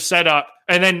sort of setup.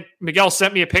 And then Miguel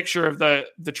sent me a picture of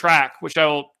the track, which I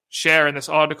will share in this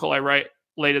article I write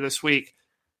later this week.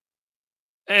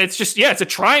 And it's just, it's a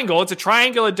triangle. It's a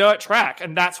triangular dirt track.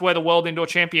 And that's where the world indoor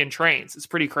champion trains. It's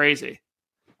pretty crazy.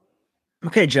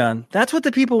 Okay, John, that's what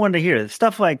the people wanted to hear.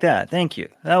 Stuff like that. Thank you.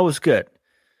 That was good.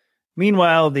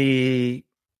 Meanwhile, the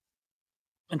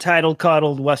entitled,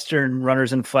 coddled Western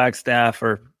runners and Flagstaff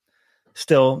are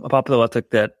still apoplectic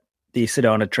that the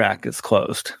Sedona track is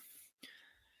closed.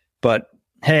 But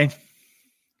hey,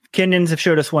 Kenyans have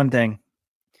showed us one thing.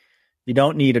 You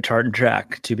don't need a tartan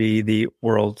track to be the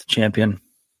world champion.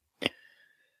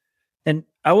 And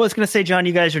I was going to say, John,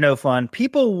 you guys are no fun.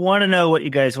 People want to know what you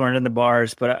guys learned in the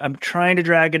bars, but I'm trying to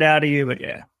drag it out of you. But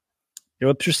yeah, your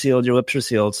lips are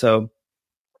sealed. So,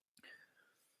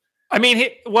 I mean,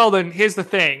 well, then here's the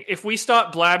thing. If we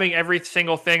start blabbing every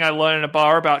single thing I learned in a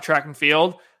bar about track and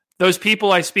field, those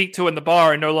people I speak to in the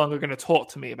bar are no longer going to talk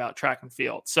to me about track and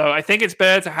field. So I think it's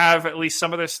better to have at least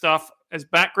some of this stuff as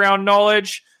background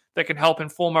knowledge that can help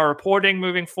inform our reporting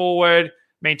moving forward,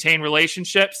 maintain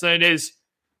relationships than it is.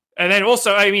 And then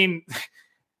also, I mean,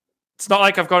 it's not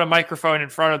like I've got a microphone in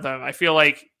front of them. I feel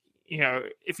like,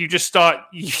 if you just start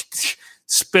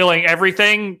spilling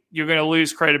everything, you're going to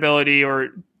lose credibility or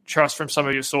trust from some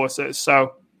of your sources.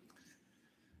 So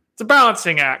it's a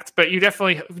balancing act, but you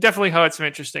definitely heard some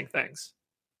interesting things.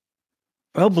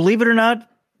 Well, believe it or not,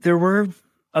 there were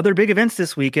other big events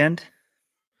this weekend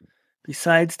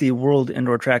besides the World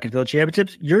Indoor Track and Field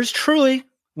Championships. Yours truly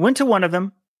went to one of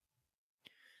them.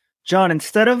 John,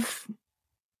 instead of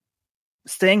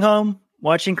staying home,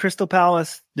 watching Crystal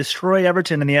Palace destroy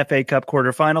Everton in the FA Cup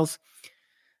quarterfinals,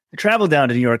 I traveled down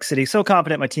to New York City, so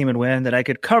confident my team would win that I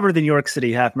could cover the New York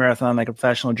City half marathon like a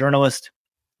professional journalist.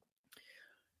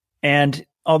 And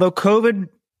although COVID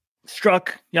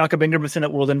struck Jakob Ingebrigtsen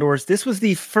at World Indoors, this was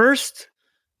the first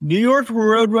New York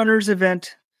Roadrunners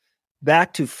event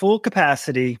back to full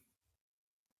capacity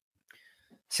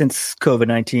since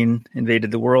COVID-19 invaded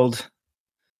the world.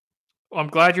 Well, I'm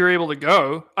glad you were able to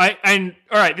go. All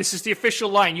right, this is the official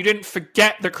line. You didn't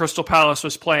forget that Crystal Palace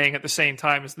was playing at the same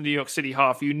time as the New York City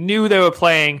half. You knew they were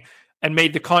playing and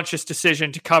made the conscious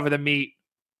decision to cover the meet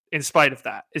in spite of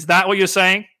that. Is that what you're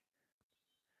saying?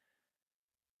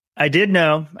 I did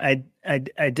know.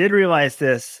 I did realize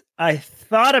this. I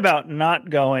thought about not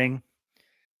going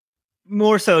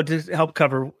more so to help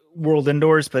cover World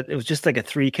Indoors, but it was just like a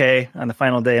 3K on the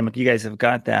final day. I'm like, you guys have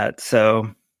got that. So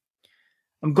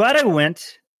I'm glad I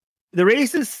went. The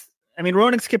races, I mean,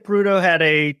 Ronan Skipruto had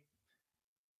a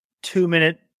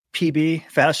 2-minute PB,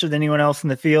 faster than anyone else in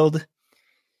the field.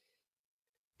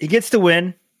 He gets to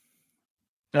win,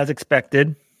 as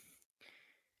expected.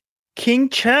 King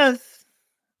Ches.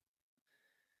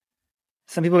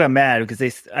 Some people got mad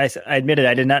because I admitted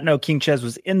I did not know King Ches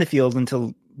was in the field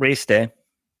until race day.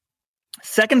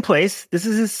 Second place. This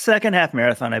is his second half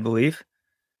marathon, I believe.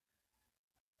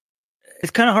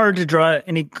 It's kind of hard to draw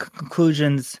any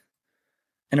conclusions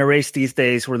in a race these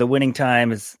days where the winning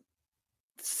time is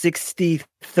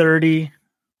 60-30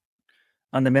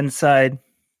 on the men's side.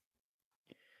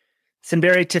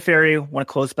 Sinberi Teferi won a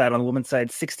close battle on the women's side,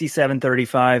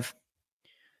 67-35.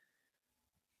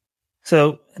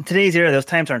 So in today's era, those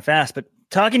times aren't fast, but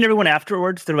talking to everyone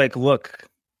afterwards, they're like, look,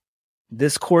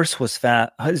 this course was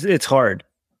fast. It's hard.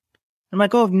 I'm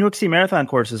like, oh, New York City Marathon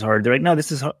course is hard. They're like, no,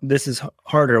 this is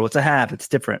harder. What's a half? It's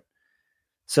different.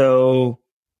 So,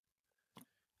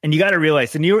 and you got to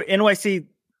realize the New York NYC,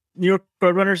 New York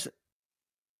Roadrunners,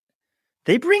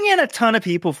 they bring in a ton of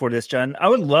people for this, John. I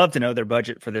would love to know their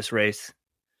budget for this race.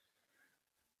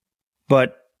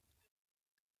 But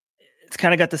it's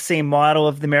kind of got the same model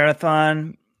of the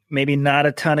marathon. Maybe not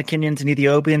a ton of Kenyans and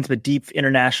Ethiopians, but deep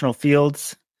international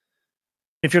fields.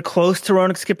 If you're close to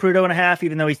Ronex Kipruto and a half,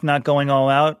 even though he's not going all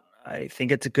out, I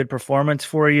think it's a good performance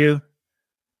for you.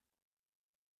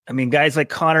 I mean, guys like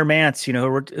Connor Mance, who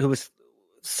was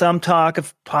some talk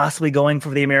of possibly going for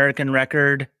the American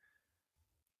record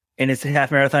in his half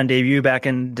marathon debut back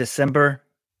in December.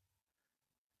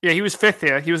 Yeah, he was fifth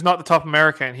here. He was not the top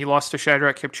American. He lost to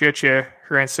Shadrach Kipchirchir,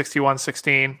 who ran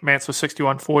 61:16. Mance was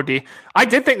 61:40. I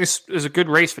did think this is a good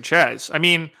race for Ches. I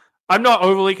mean, I'm not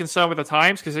overly concerned with the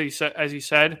times because, as you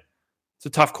said, it's a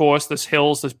tough course. There's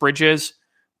hills, there's bridges.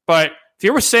 But if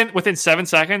you were within 7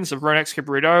 seconds of Ronex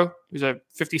Kipruto, who's a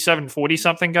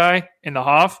 57-40-something guy in the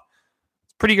half,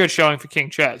 it's pretty good showing for King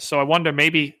Ches. So I wonder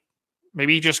maybe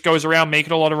he just goes around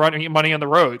making a lot of money on the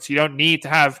roads. You don't need to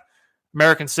have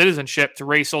American citizenship to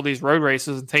race all these road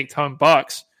races and take home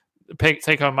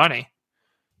money.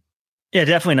 Yeah,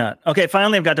 definitely not. Okay,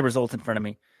 finally I've got the results in front of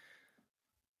me.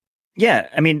 Yeah,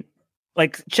 I mean,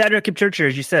 like Shadrach Kipchirchir,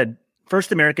 as you said,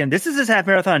 first American. This is his half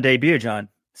marathon debut, John.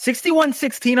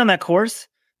 61:16 on that course,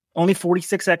 only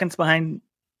 46 seconds behind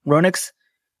Ronex.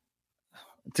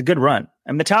 It's a good run.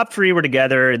 I mean, the top three were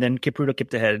together, and then Kipruto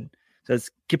kept ahead. So it's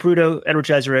Kipruto, Edward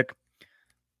Cheserek,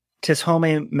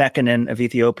 Tishome Mekinen of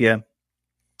Ethiopia.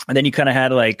 And then you kind of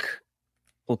had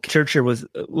Kipchirchir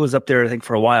was up there, I think,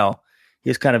 for a while. He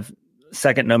was kind of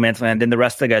second no man's land. Then the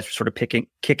rest of the guys were sort of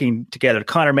kicking together.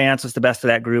 Connor Mance was the best of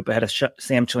that group ahead of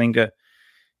Sam Chlinga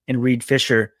and Reed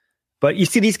Fisher. But you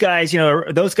see these guys,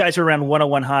 those guys are around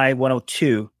 101 high,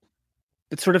 102.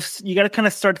 It's sort of, you got to kind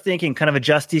of start thinking, kind of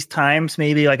adjust these times,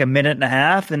 maybe like a minute and a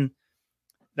half. And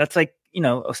that's like,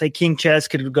 say King Ches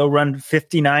could go run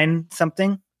 59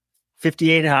 something,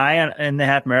 58 high in the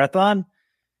half marathon.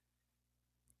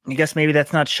 I guess maybe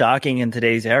that's not shocking in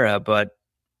today's era, but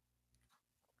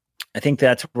I think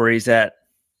that's where he's at.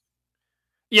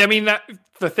 Yeah, I mean,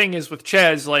 the thing is with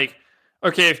Ches, okay,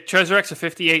 if Cheserek's a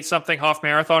 58-something half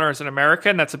marathoner as an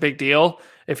American, that's a big deal.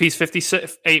 If he's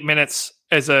 58 minutes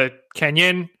as a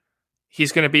Kenyan,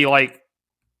 he's going to be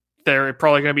there are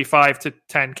probably going to be 5 to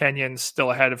 10 Kenyans still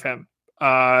ahead of him.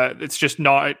 It's just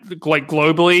not,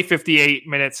 globally, 58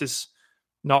 minutes is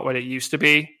not what it used to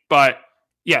be. But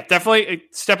yeah, definitely a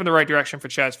step in the right direction for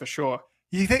Ches for sure.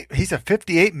 You think he's a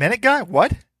 58-minute guy?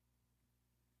 What?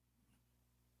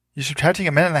 You're subtracting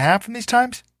a minute and a half from these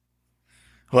times?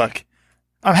 Look,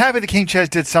 I'm happy that King Ches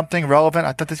did something relevant.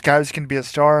 I thought this guy was going to be a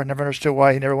star. I never understood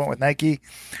why he never went with Nike.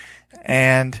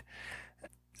 And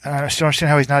I still understand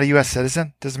how he's not a U.S.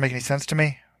 citizen. Doesn't make any sense to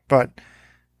me. But,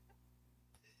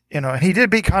 and he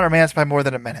did beat Connor Mance by more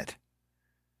than a minute.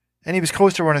 And he was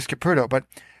close to Ronex Kipruto. But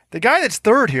the guy that's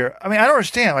third here, I don't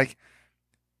understand.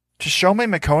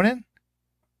 Tishome Mekinen?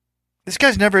 This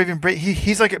guy's never even...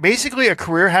 He's basically a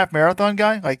career half marathon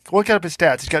guy. Look up his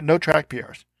stats. He's got no track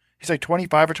PRs. He's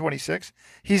 25 or 26.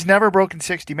 He's never broken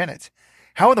 60 minutes.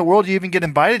 How in the world do you even get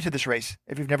invited to this race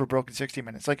if you've never broken 60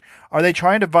 minutes? Are they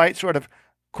trying to invite sort of,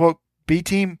 quote,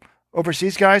 B-team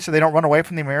overseas guys so they don't run away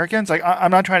from the Americans?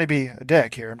 I'm not trying to be a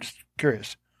dick here. I'm just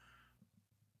curious.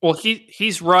 Well,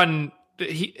 he's run...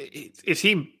 Is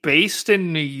he based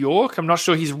in New York? I'm not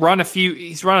sure.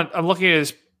 I'm looking at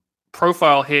his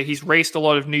profile here. He's raced a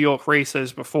lot of New York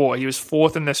races before. He was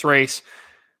fourth in this race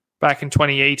back in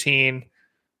 2018.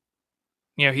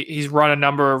 He's run a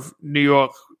number of New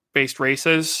York-based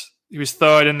races. He was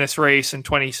third in this race in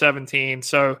 2017.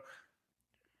 So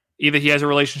either he has a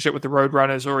relationship with the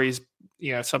Roadrunners or he's,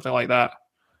 something like that.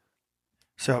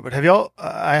 So, but have y'all?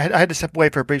 I had to step away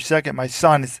for a brief second. My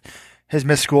son has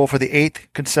missed school for the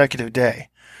 8th consecutive day.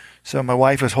 So my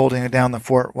wife was holding down the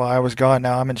fort while I was gone.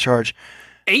 Now I'm in charge.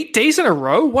 8 days in a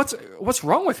row? What's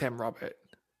wrong with him, Robert?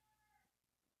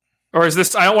 Or is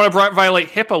this, I don't want to violate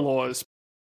HIPAA laws.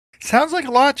 Sounds like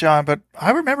a lot, John, but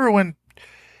I remember when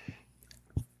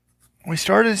we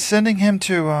started sending him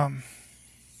to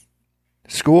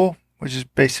school, which is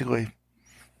basically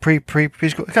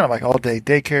preschool, kind of like all-day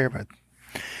daycare. But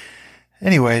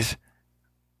anyways,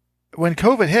 when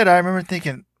COVID hit, I remember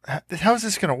thinking, how is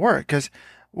this going to work? Because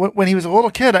when he was a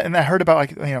little kid, and I heard about,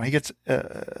 he gets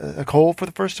a cold for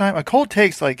the first time. A cold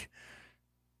takes like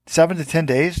 7 to 10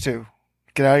 days to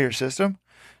get out of your system.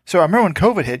 So I remember when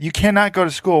COVID hit, you cannot go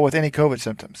to school with any COVID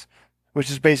symptoms, which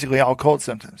is basically all cold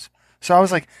symptoms. So I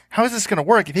was like, how is this going to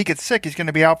work? If he gets sick, he's going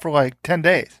to be out for like 10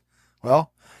 days.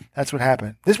 Well, that's what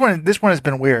happened. This one has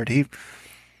been weird. He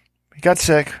got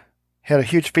sick, had a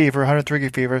huge fever, 103 degree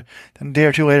fever. Then a day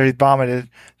or two later, he vomited.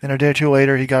 Then a day or two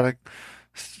later, he got a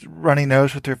runny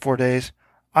nose for 3 or 4 days.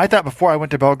 I thought before I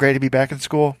went to Belgrade he'd be back in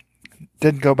school.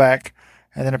 Didn't go back.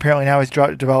 And then apparently now he's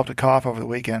developed a cough over the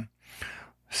weekend.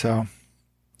 So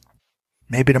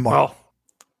maybe tomorrow. Well,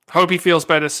 hope he feels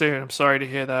better soon. I'm sorry to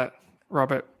hear that,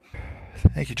 Robert.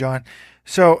 Thank you, John.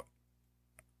 So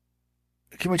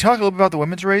can we talk a little bit about the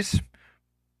women's race?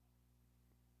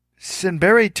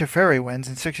 Simberi Teferi wins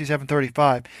in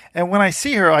 67.35. And when I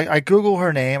see her, I Google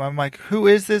her name. I'm like, who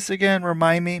is this again?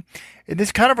 Remind me. And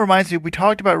this kind of reminds me, we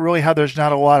talked about really how there's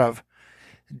not a lot of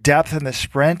depth in the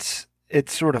sprints.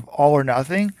 It's sort of all or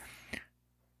nothing.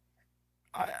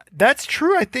 That's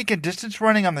true, I think, in distance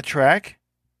running on the track,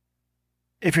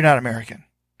 if you're not American.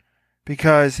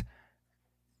 Because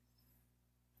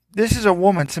this is a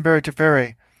woman, Simberi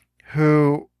Teferi,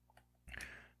 who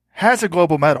has a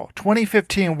global medal,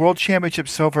 2015 World Championship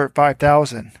silver at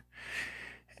 5,000.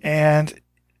 And,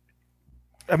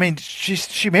 I mean,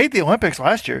 she made the Olympics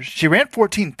last year. She ran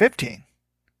 14:15,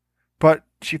 but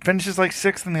she finishes like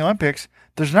 6th in the Olympics.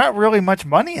 There's not really much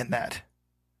money in that.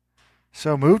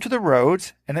 So move to the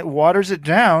roads, and it waters it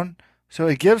down, so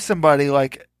it gives somebody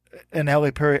like an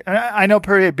Ellie Perrier. And I know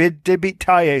Perrier did beat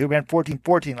Taille, who ran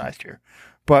 14:14 last year.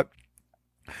 But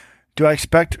would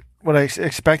I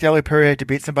expect Ellie Perrier to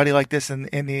beat somebody like this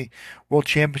in the World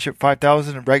Championship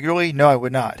 5,000 regularly? No, I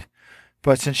would not.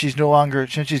 But since she's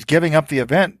giving up the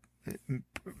event,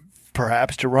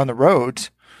 perhaps, to run the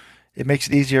roads, it makes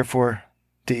it easier for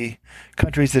the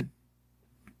countries that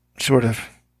sort of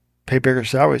pay bigger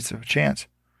salaries to have a chance.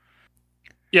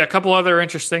 Yeah, a couple other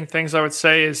interesting things I would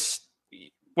say is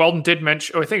Weldon did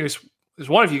mention, I think it was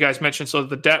one of you guys mentioned, sort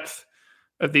of the depth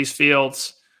of these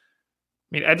fields.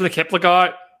 I mean, Edla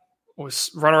Kiplagat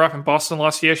was runner-up in Boston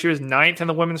last year. She was 9th in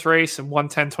the women's race in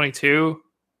 1:10.22.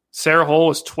 Sarah Hall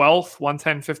was 12th,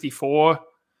 1:10.54.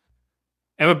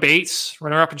 Emma Bates,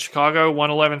 runner-up in Chicago,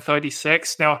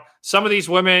 1:11.36. Now, some of these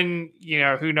women,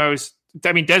 who knows?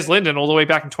 I mean, Des Linden all the way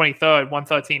back in 23rd,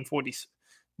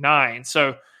 1:13.49.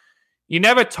 So you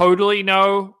never totally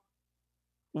know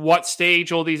what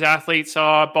stage all these athletes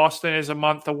are. Boston is a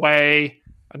month away.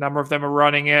 A number of them are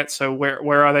running it. So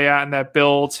where are they at in their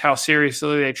builds? How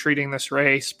seriously are they treating this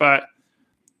race? But it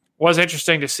was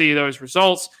interesting to see those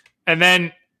results. And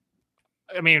then,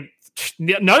 I mean,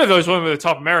 none of those women were the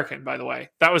top American, by the way.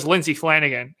 That was Lindsay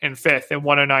Flanagan in 5th in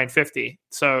 1:09.50.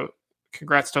 So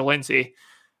congrats to Lindsay.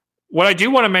 What I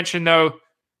do want to mention, though,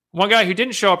 one guy who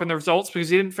didn't show up in the results because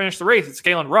he didn't finish the race, it's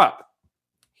Galen Rupp.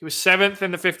 He was 7th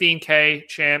in the 15K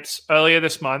champs earlier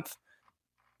this month.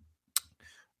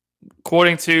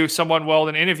 According to someone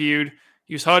Weldon interviewed,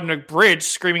 he was heard in a bridge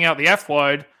screaming out the F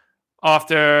word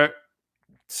after,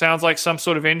 sounds like some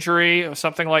sort of injury or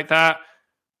something like that.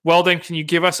 Weldon, can you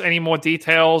give us any more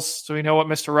details so we know what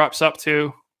Mr. Rupp's up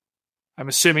to? I'm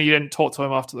assuming you didn't talk to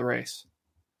him after the race.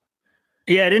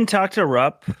 Yeah, I didn't talk to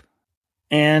Rupp.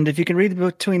 And if you can read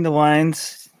between the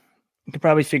lines, you can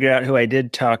probably figure out who I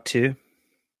did talk to.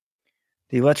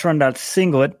 The Let's Run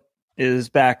Singlet is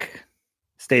back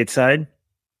stateside,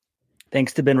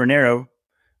 thanks to Ben Renero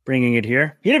bringing it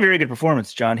here. He had a very good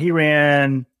performance, John. He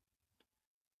was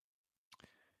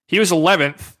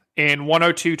 11th in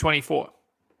 1:02.24.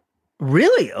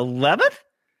 Really? 11th?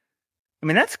 I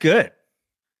mean, that's good.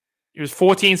 He was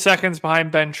 14 seconds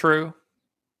behind Ben True.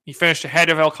 He finished ahead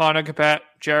of Elkanah Gabet,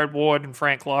 Jared Ward, and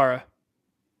Frank Lara.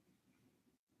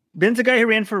 Ben's a guy who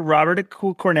ran for Robert at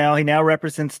Cornell. He now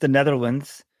represents the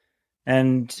Netherlands.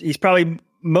 And he's probably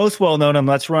most well known on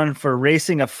Let's Run for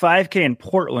racing a 5K in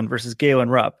Portland versus Galen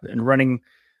Rupp and running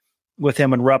with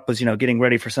him when Rupp was, getting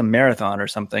ready for some marathon or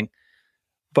something.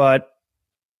 But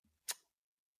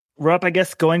Rupp, I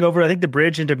guess, going over, I think, the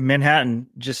bridge into Manhattan,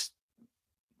 just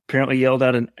apparently yelled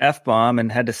out an F-bomb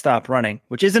and had to stop running,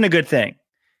 which isn't a good thing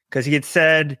because he had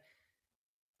said,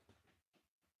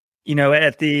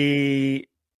 at the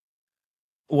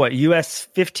US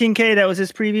 15K, that was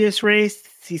his previous race.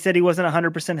 He said he wasn't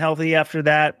 100% healthy after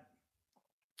that,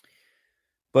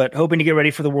 but hoping to get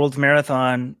ready for the World's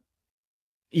Marathon.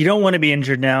 You don't want to be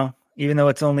injured now, even though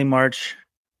it's only March,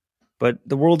 but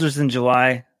the World's is in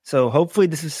July. So hopefully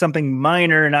this is something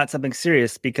minor, not something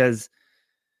serious, because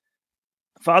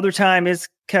Father Time is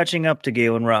catching up to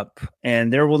Galen Rupp,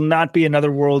 and there will not be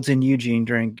another Worlds in Eugene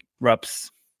during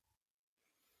Rupp's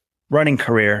running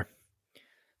career.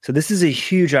 So this is a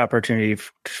huge opportunity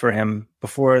for him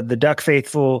before the Duck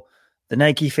faithful, the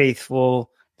Nike faithful,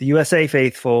 the USA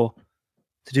faithful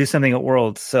to do something at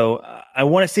Worlds. So I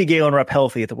want to see Galen Rupp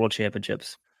healthy at the World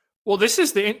Championships. Well, this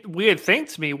is the weird thing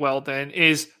to me, Weldon,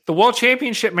 is the World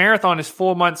Championship Marathon is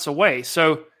 4 months away.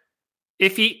 So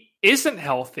if he isn't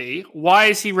healthy, why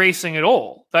is he racing at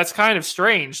all? That's kind of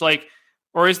strange.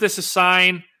 Or is this a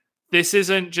sign this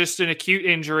isn't just an acute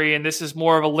injury and this is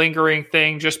more of a lingering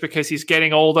thing just because he's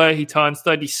getting older? He turns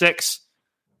 36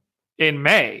 in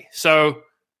May. So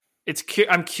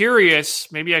I'm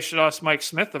curious, maybe I should ask Mike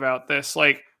Smith about this.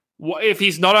 If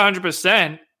he's not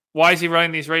 100%, why is he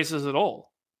running these races at all?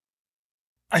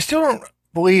 I still don't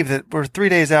believe that we're 3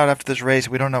 days out after this race.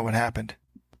 We don't know what happened.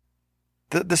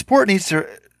 The sport needs to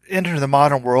enter the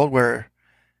modern world where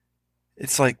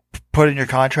it's put in your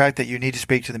contract that you need to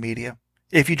speak to the media.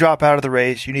 If you drop out of the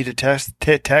race, you need to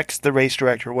text the race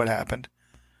director what happened.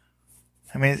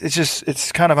 I mean,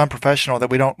 it's kind of unprofessional that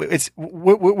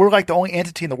we're like the only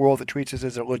entity in the world that treats this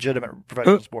as a legitimate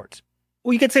professional sports.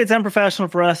 Well, you could say it's unprofessional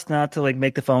for us not to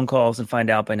make the phone calls and find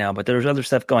out by now, but there's other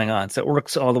stuff going on. So it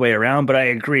works all the way around, but I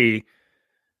agree.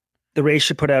 The race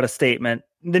should put out a statement.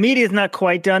 The media is not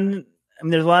quite done. I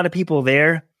mean, there's a lot of people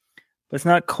there, but it's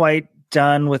not quite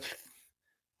done with,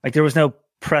 there was no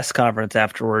press conference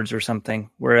afterwards or something.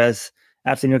 Whereas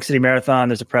after the New York City Marathon,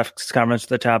 there's a press conference for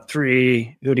the top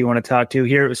three. Who do you want to talk to?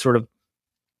 Here it was sort of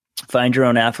find your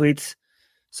own athletes.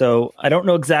 So I don't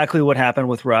know exactly what happened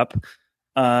with Rupp.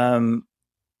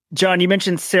 John, you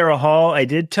mentioned Sarah Hall. I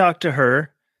did talk to her.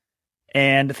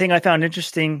 And the thing I found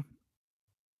interesting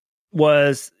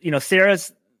was,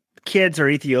 Sarah's kids are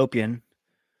Ethiopian.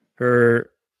 She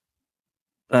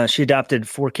adopted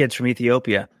 4 kids from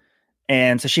Ethiopia.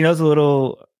 And so she knows a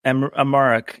little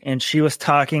Amharic, and she was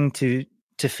talking to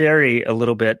Teferi a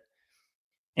little bit,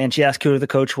 and she asked who the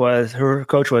coach was. Her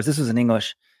coach was, this was in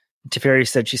English. Teferi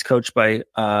said she's coached by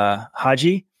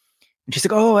Haji, and she's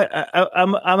like, "Oh,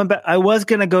 I was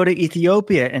going to go to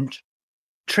Ethiopia and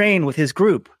train with his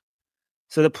group."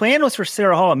 So the plan was for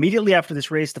Sarah Hall immediately after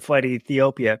this race to fly to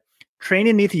Ethiopia, train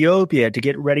in Ethiopia to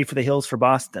get ready for the hills for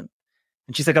Boston.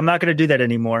 And she's like, "I'm not going to do that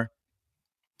anymore."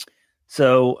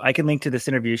 So I can link to this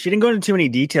interview. She didn't go into too many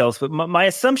details, but my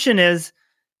assumption is,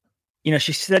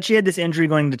 she said she had this injury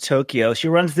going to Tokyo. She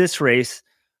runs this race.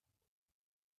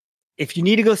 If you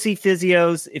need to go see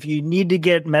physios, if you need to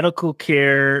get medical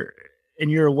care and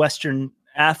you're a Western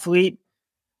athlete,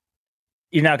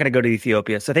 you're not going to go to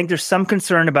Ethiopia. So I think there's some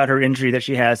concern about her injury that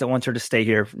she has that wants her to stay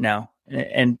here now.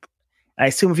 And I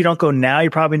assume if you don't go now, you're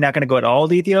probably not going to go at all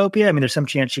to Ethiopia. I mean, there's some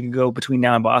chance she can go between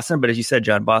now and Boston, but as you said,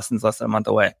 John, Boston's less than a month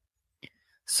away.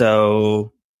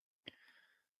 So,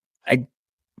 I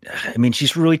mean,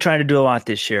 she's really trying to do a lot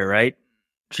this year, right?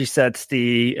 She sets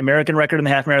the American record in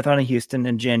the half marathon in Houston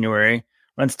in January,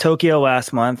 runs Tokyo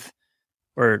last month,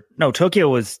 Tokyo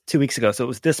was 2 weeks ago, so it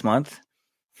was this month.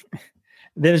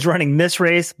 Then is running this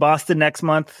race, Boston next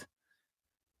month,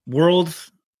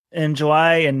 Worlds in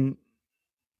July, and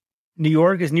New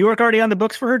York. Is New York already on the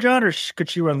books for her, John, or could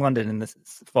she run London in this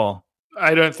fall?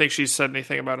 I don't think she's said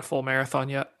anything about a full marathon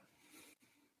yet.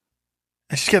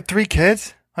 And she's got 3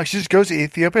 kids? She just goes to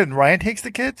Ethiopia and Ryan takes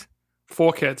the kids?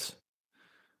 4 kids.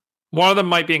 One of them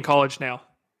might be in college now.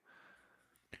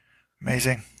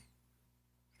 Amazing.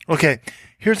 Okay,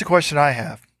 here's the question I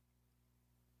have.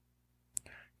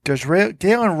 Does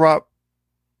Galen Rupp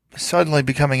suddenly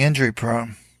becoming injury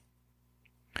prone,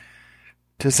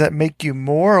 does that make you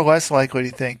more or less likely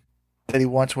to think that he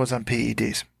once was on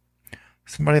PEDs?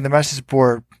 Somebody in the message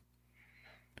board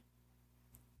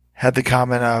had the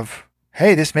comment of,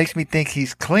 "Hey, this makes me think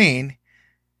he's clean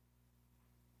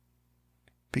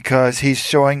because he's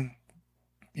showing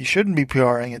you shouldn't be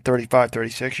PRing at 35,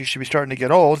 36. You should be starting to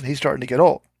get old, and he's starting to get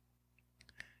old."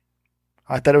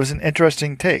 I thought it was an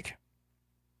interesting take.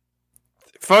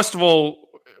 First of all,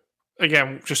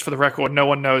 again, just for the record, no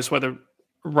one knows whether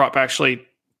Rupp actually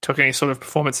took any sort of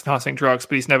performance-enhancing drugs,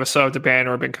 but he's never served a ban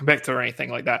or been convicted or anything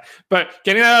like that. But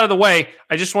getting that out of the way,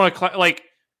 I just want to,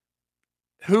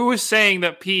 who was saying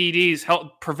that PEDs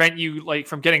help prevent you like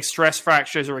from getting stress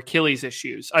fractures or Achilles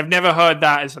issues? I've never heard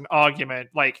that as an argument.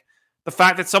 Like the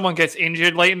fact that someone gets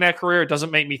injured late in their career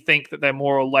doesn't make me think that they're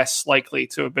more or less likely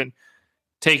to have been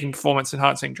taking performance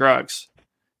enhancing drugs.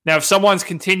 Now, if someone's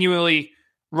continually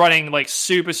running like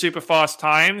super, super fast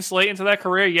times late into their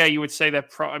career, yeah, you would say they're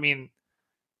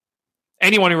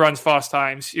anyone who runs fast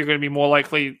times, you're going to be more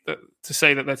likely to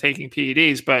say that they're taking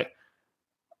PEDs, but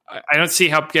I don't see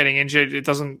how getting injured, it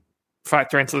doesn't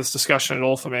factor into this discussion at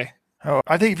all for me. Oh,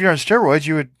 I think if you're on steroids,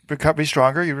 you would be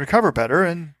stronger, you recover better,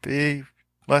 and be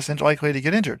less likely to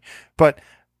get injured. But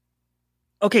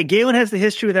okay, Galen has the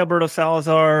history with Alberto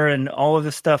Salazar and all of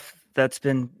the stuff that's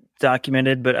been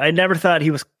documented, but I never thought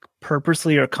he was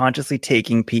purposely or consciously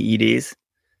taking PEDs.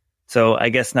 So I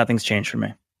guess nothing's changed for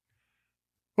me.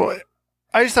 Well,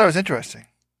 I just thought it was interesting.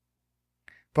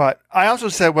 But I also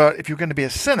said, well, if you're going to be a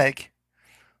cynic,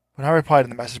 when I replied in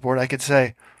the message board, I could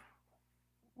say,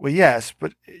 well, yes,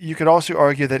 but you could also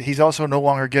argue that he's also no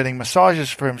longer getting massages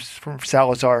from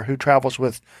Salazar, who travels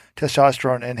with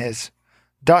testosterone in his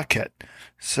doc kit.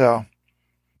 So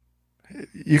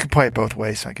you can play it both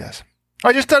ways, I guess.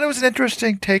 I just thought it was an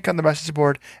interesting take on the message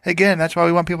board. Again, that's why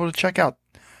we want people to check out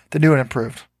the new and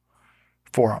improved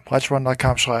forum.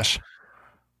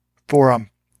 LetsRun.com/forum.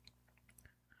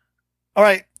 All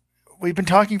right. We've been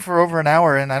talking for over an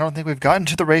hour, and I don't think we've gotten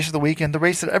to the race of the weekend, the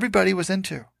race that everybody was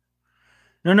into.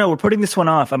 No, we're putting this one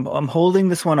off. I'm holding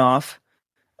this one off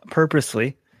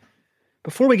purposely.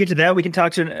 Before we get to that, we can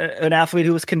talk to an athlete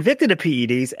who was convicted of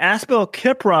PEDs. Asbel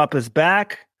Kiprop is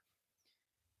back.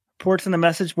 Reports in the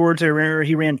message boards are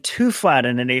he ran too flat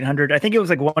in an 800. I think it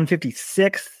was like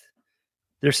 156.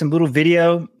 There's some little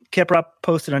video Kiprop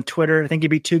posted on Twitter. I think he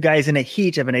beat two guys in a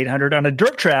heat of an 800 on a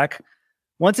dirt track.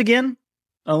 Once again,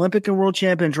 Olympic and world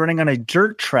champions running on a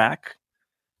dirt track.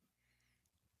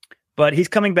 But he's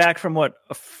coming back from what,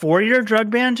 a 4-year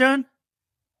drug ban, John?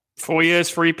 4 years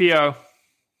for EPO.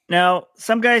 Now,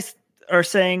 some guys are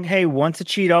saying, hey, once a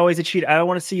cheat, always a cheat. I don't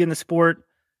want to see you in the sport.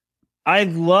 I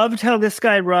loved how this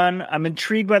guy run. I'm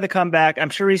intrigued by the comeback. I'm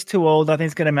sure he's too old.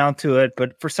 Nothing's going to amount to it.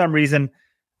 But for some reason,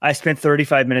 I spent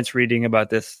 35 minutes reading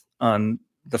about this on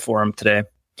the forum today.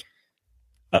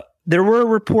 There were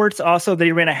reports also that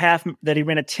he ran a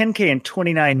 10K in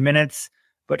 29 minutes.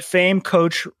 But famed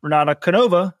coach Renata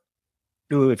Canova,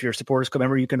 who, if you're a Supporters Club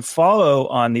member, you can follow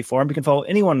on the forum. You can follow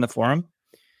anyone in the forum.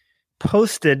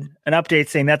 Posted an update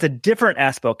saying that's a different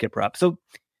Asbel Kiprop. So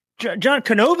John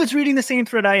Canova's reading the same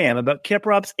thread I am about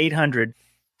Kiprop's 800.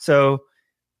 So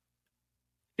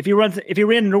if he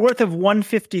ran north of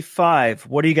 155,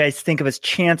 what do you guys think of his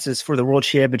chances for the World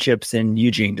Championships in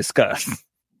Eugene? Discuss.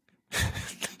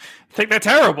 I think they're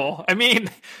terrible. I mean,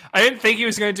 I didn't think he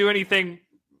was going to do anything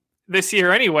this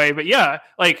year anyway, but yeah,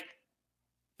 like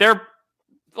they're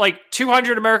like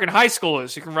 200 American high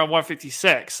schoolers who can run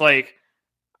 156. Like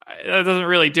that doesn't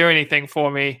really do anything for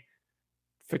me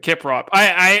for Kiprop.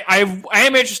 I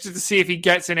am interested to see if he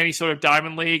gets in any sort of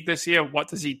Diamond League this year. What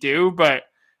does he do? But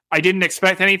I didn't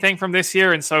expect anything from this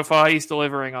year, and so far he's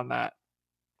delivering on that.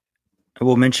 I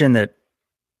will mention that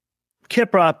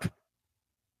Kiprop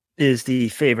is the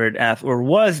favorite or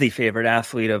was the favorite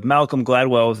athlete of Malcolm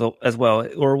Gladwell as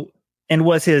well, and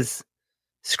was his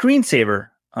screensaver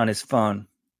on his phone.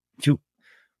 If you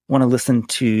want to listen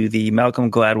to the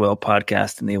Malcolm Gladwell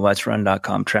podcast in the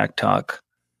LetsRun.com Track Talk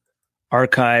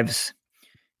archives,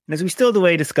 and as we still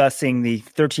delay discussing the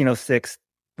 1306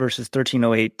 versus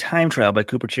 1308 time trial by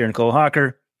Cooper Cheer and Cole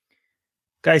Hawker,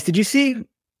 guys, did you see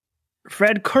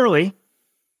Fred Curley,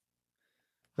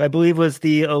 who I believe was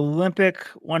the Olympic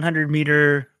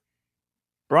 100-meter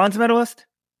bronze medalist?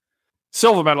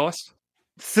 Silver medalist.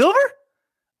 Silver?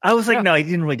 I was like, no, he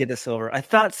didn't really get the silver. I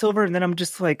thought silver, and then I'm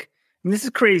just like, I mean, this is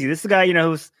crazy. This is a guy,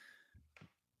 who's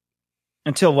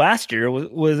until last year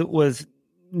was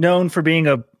known for being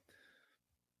a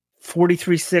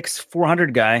 43.6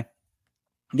 400 guy.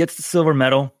 Gets the silver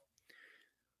medal.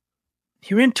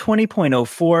 He ran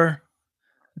 20.04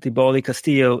 at the Baldy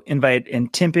Castillo Invite in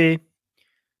Tempe.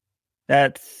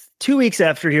 That's 2 weeks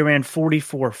after he ran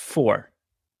 44.4.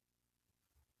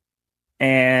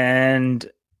 And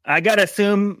I got to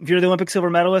assume if you're the Olympic silver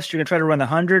medalist, you're going to try to run the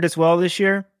 100 as well this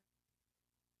year.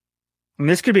 I mean,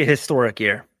 this could be a historic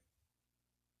year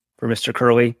for Mr.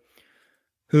 Curley,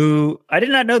 who, I did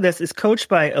not know this, is coached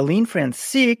by Aline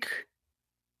Francique,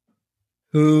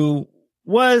 who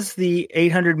was the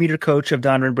 800-meter coach of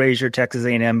Donovan Brazier, Texas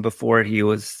A&M, before he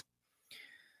was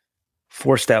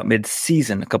forced out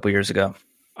mid-season a couple years ago.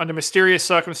 Under mysterious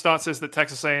circumstances that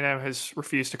Texas A&M has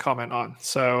refused to comment on.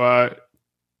 So,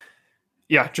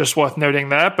 yeah, just worth noting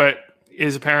there. But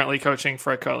is apparently coaching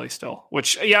Fred Curley still,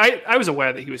 which, I was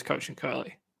aware that he was coaching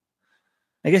Curley.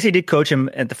 I guess he did coach him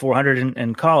at the 400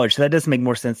 in college, so that does make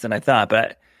more sense than I thought.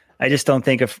 But I just don't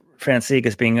think of Francique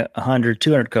as being a 100,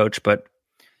 200 coach. But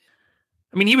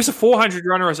I mean, he was a 400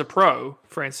 runner as a pro,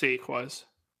 Francique was.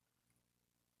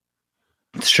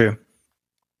 It's true.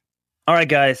 All right,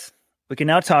 guys, we can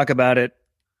now talk about it.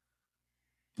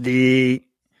 The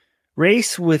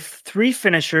race with 3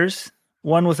 finishers.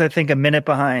 One was, I think, a minute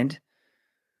behind.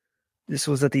 This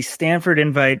was at the Stanford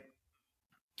Invite,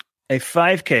 a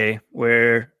 5K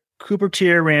where Cooper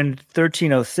Teare ran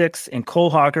 13:06 and Cole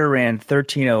Hawker ran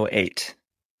 13:08.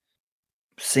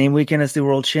 Same weekend as the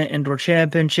World Indoor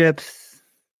Championships.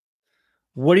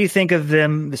 What do you think of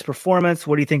this performance?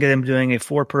 What do you think of them doing a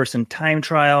 4-person time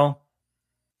trial?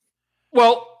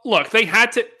 Well, look, they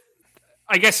had to.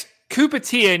 I guess Cooper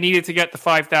Teare needed to get the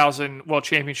 5,000 World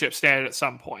Championship standard at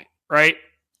some point, right?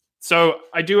 So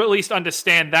I do at least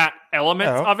understand that element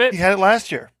of it. He had it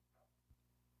last year.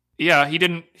 Yeah, he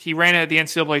didn't. He ran it at the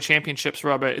NCAA Championships,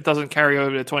 Robert. It doesn't carry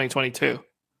over to 2022.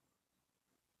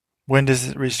 When does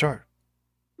it restart?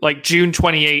 Like June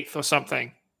 28th or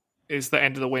something is the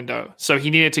end of the window. So he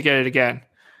needed to get it again.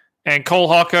 And Cole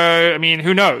Hawker, I mean,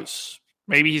 who knows?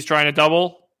 Maybe he's trying to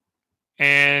double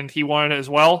and he wanted it as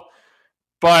well.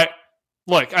 But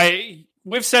look,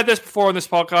 we've said this before on this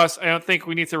podcast. I don't think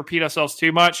we need to repeat ourselves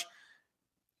too much.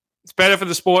 It's better for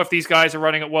the sport if these guys are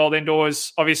running at World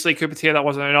Indoors. Obviously, Cooper Teare, that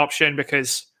wasn't an option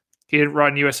because he didn't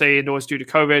run USA Indoors due to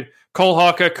COVID. Cole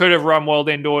Hawker could have run World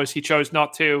Indoors. He chose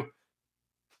not to.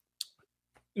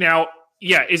 Now,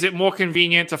 yeah, is it more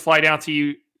convenient to fly down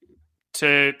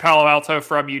to Palo Alto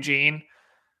from Eugene?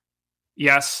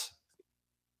 Yes.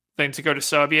 Than to go to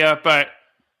Serbia. But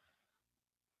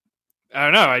I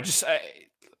don't know.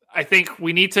 I think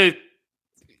you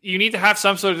need to have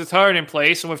some sort of deterrent in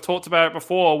place, and we've talked about it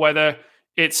before, whether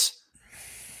it's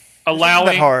allowing...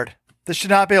 This isn't that hard. This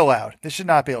should not be allowed. This should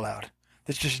not be allowed.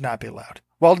 This just should not be allowed.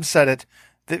 Weldon said it.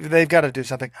 They've got to do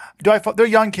something. They're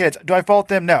young kids. Do I fault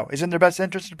them? No. Is it in their best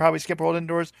interest to probably skip World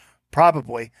Indoors?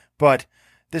 Probably. But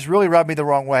this really rubbed me the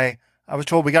wrong way. I was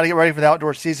told we got to get ready for the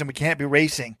outdoor season. We can't be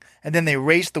racing. And then they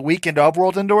raced the weekend of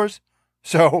World Indoors.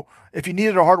 So if you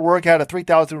needed a hard workout, a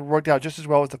 3,000 worked out just as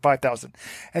well as the 5,000.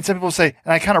 And some people say,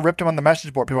 and I kind of ripped him on the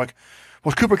message board. People are like,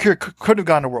 well, Cooper Teare could have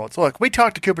gone to Worlds. Look, we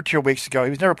talked to Cooper Teare weeks ago. He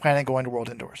was never planning on going to World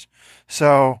Indoors.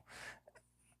 So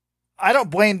I don't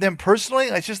blame them personally.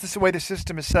 It's just the way the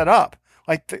system is set up.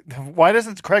 Like, why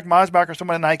doesn't Craig Mosbach or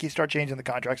someone at Nike start changing the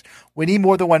contracts? We need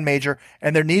more than one major,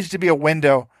 and there needs to be a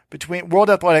window between World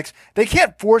Athletics. They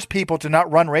can't force people to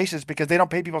not run races because they don't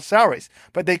pay people's salaries,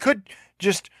 but they could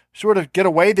just sort of get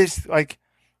away this like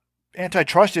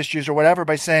antitrust issues or whatever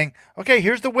by saying, okay,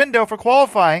 here's the window for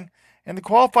qualifying, and the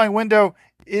qualifying window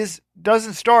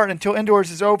doesn't start until indoors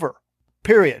is over,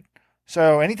 period.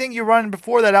 So anything you run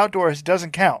before that outdoors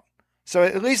doesn't count. So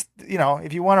at least,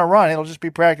 if you want to run, it'll just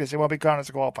be practice. It won't be counted as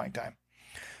a qualifying time.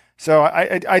 So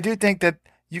I do think that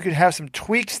you could have some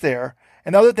tweaks there.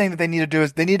 And the other thing that they need to do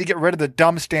is they need to get rid of the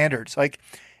dumb standards. Like,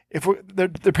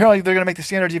 apparently they're going to make the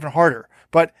standards even harder,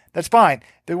 but that's fine.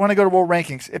 They want to go to world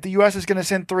rankings. If the U.S. is going to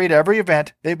send 3 to every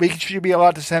event, we should be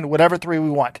allowed to send whatever 3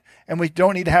 we want. And we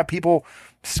don't need to have people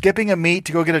skipping a meet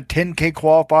to go get a 10K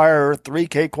qualifier or a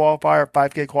 3K qualifier or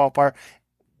 5K qualifier.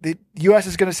 The U.S.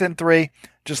 is going to send 3.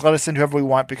 Just let us send whoever we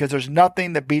want because there's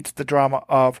nothing that beats the drama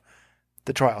of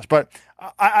the trials. But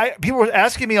people were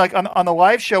asking me, like, on the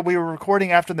live show we were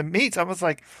recording after the meets, I was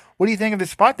like, what do you think of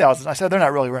this 5,000? I said, they're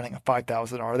not really running a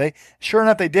 5,000, are they? Sure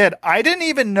enough, they did. I didn't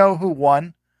even know who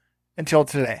won until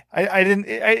today.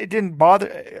 It didn't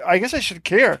bother. I guess I should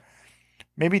care.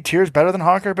 Maybe Teare's better than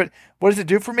Hawker, but what does it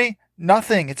do for me?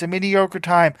 Nothing. It's a mediocre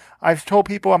time. I've told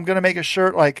people I'm going to make a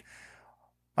shirt like,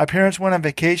 my parents went on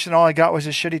vacation. All I got was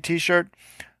a shitty T-shirt.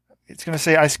 It's going to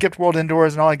say I skipped World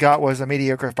Indoors, and all I got was a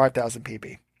mediocre 5,000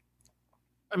 PB.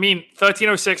 I mean,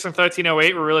 13:06 and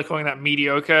 13:08, we're really calling that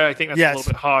mediocre. I think that's a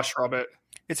little bit harsh, Robert.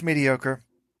 It's mediocre.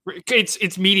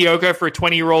 It's mediocre for a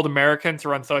 20-year-old American to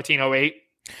run 13:08.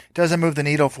 Doesn't move the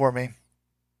needle for me.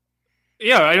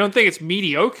 Yeah, I don't think it's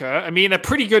mediocre. I mean, they're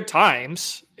pretty good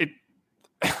times.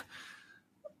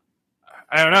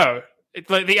 I don't know. It's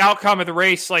like the outcome of the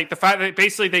race, like the fact that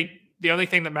basically the only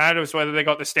thing that mattered was whether they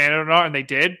got the standard or not, and they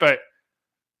did. But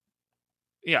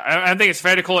yeah, I don't think it's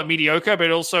fair to call it mediocre.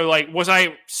 But also, like, was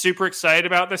I super excited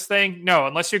about this thing? No,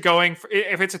 unless you're going for,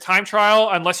 if it's a time trial,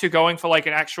 unless you're going for like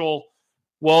an actual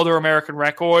world or American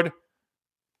record,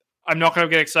 I'm not going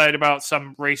to get excited about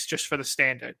some race just for the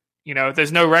standard.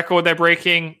 There's no record they're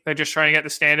breaking. They're just trying to get the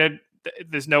standard.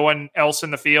 There's no one else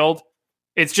in the field.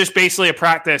 It's just basically a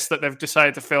practice that they've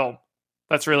decided to film.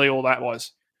 That's really all that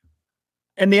was.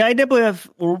 And the IWF,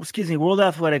 or excuse me, World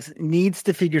Athletics needs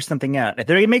to figure something out. If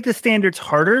they're going to make the standards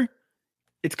harder,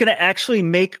 it's going to actually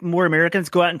make more Americans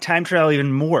go out and time trial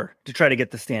even more to try to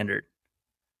get the standard.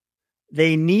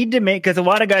 They need to make, because a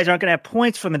lot of guys aren't going to have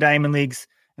points from the Diamond Leagues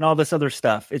and all this other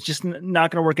stuff. It's just not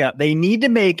going to work out. They need to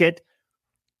make it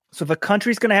so if a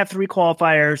country's going to have 3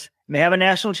 qualifiers and they have a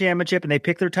national championship and they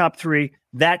pick their top 3,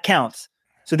 that counts.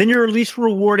 So then you're at least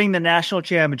rewarding the national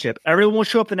championship. Everyone will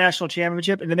show up the national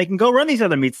championship, and then they can go run these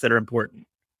other meets that are important.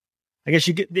 I guess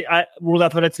you get the World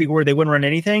Athletics League where they wouldn't run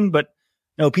anything, but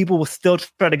no, people will still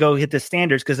try to go hit the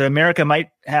standards because America might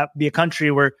be a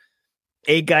country where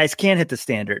 8 guys can't hit the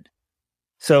standard.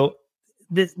 So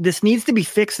this needs to be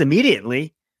fixed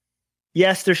immediately.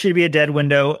 Yes, there should be a dead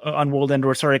window on World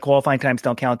Indoor. Sorry, qualifying times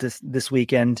don't count this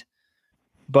weekend.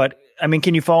 But, I mean,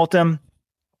 can you fault them?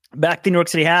 Back to New York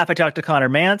City half, I talked to Connor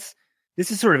Mance. This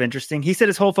is sort of interesting. He said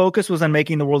his whole focus was on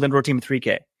making the World Indoor Team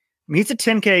 3K. I mean, he's a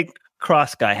 10K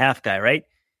cross guy, half guy, right?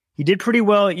 He did pretty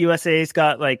well at USA. He's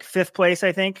got like 5th place,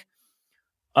 I think.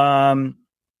 So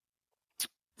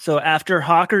after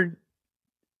Hawker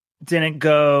didn't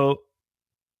go,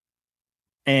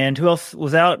 and who else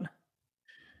was out?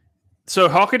 So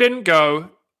Hawker didn't go.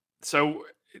 So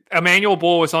Emmanuel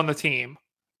Bohr was on the team.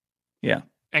 Yeah.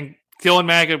 And Dylan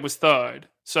Maggard was 3rd.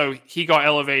 So he got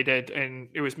elevated, and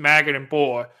it was Maggard and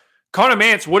Bohr. Connor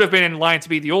Mance would have been in line to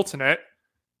be the alternate,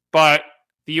 but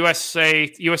the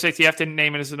USATF didn't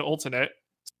name it as an alternate.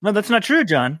 No, that's not true,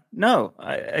 John. No,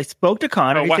 I spoke to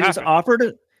Connor.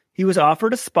 He was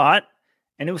offered a spot,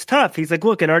 and it was tough. He's like,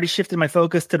 look, I'd already shifted my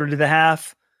focus to the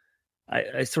half.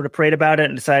 I sort of prayed about it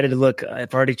and decided to look,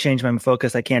 I've already changed my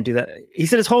focus. I can't do that. He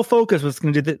said his whole focus was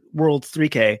going to do the World's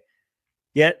 3K.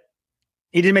 Yet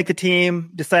he didn't make the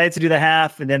team, decided to do the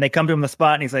half, and then they come to him on the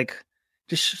spot, and he's like,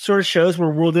 just sort of shows where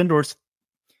World Indoors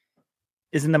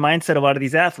is in the mindset of a lot of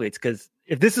these athletes. Because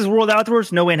if this is World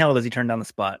Outdoors, no way in hell does he turn down the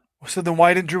spot. So then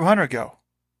why didn't Drew Hunter go?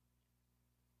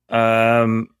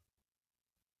 I'm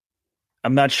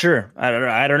not sure.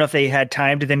 I don't know if they had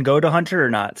time to then go to Hunter or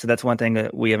not. So that's one thing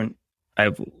that I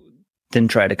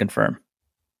didn't try to confirm.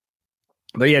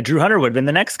 But yeah, Drew Hunter would have been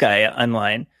the next guy on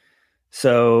line.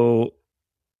 So,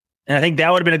 and I think that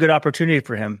would have been a good opportunity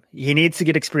for him. He needs to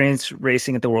get experience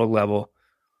racing at the world level.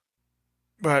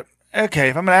 But okay,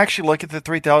 if I'm going to actually look at the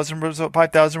 3,000 result,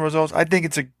 5,000 results, I think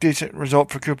it's a decent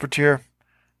result for Cooper Tier.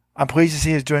 I'm pleased to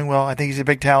see he's doing well. I think he's a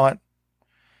big talent.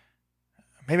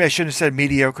 Maybe I shouldn't have said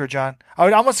mediocre, John. I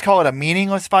would almost call it a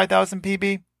meaningless 5,000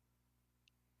 PB.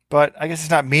 But I guess it's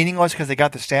not meaningless because they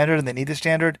got the standard and they need the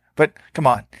standard. But come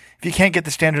on, if you can't get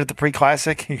the standard at the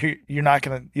pre-classic, you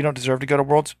don't deserve to go to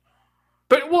Worlds.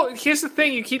 But well, here's the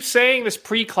thing: you keep saying this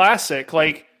pre-classic.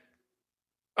 Like,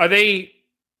 are they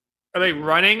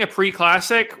running a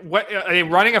pre-classic? What are they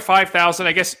running a 5,000?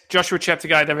 I guess Joshua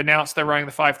Cheptegei have announced they're running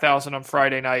the 5,000 on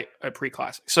Friday night at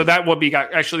pre-classic. So that will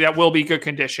be good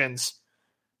conditions.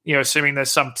 You know, assuming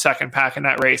there's some second pack in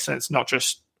that race and it's not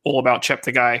just all about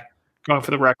Cheptegei going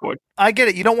for the record. I get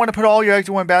it. You don't want to put all your eggs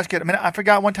in one basket. I mean, I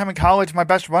forgot one time in college, my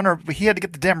best runner, he had to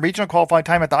get the damn regional qualifying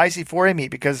time at the IC4A meet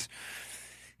because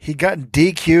he got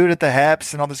DQ'd at the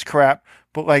HEPs and all this crap.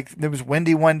 But like, it was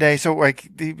windy one day, so like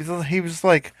he was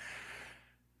like,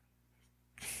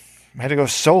 had to go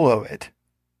solo it.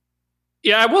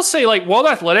 Yeah, I will say, like, World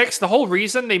Athletics, the whole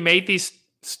reason they made these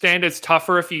standards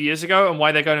tougher a few years ago and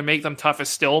why they're going to make them tougher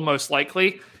still, most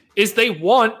likely, is they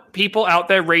want people out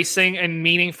there racing in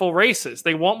meaningful races.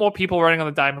 They want more people running on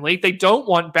the Diamond League. They don't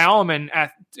want they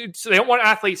don't want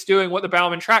athletes doing what the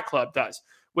Bowerman Track Club does,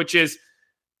 which is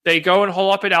they go and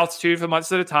hole up at altitude for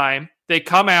months at a time. They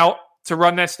come out to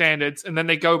run their standards, and then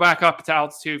they go back up to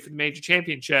altitude for the major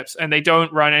championships, and they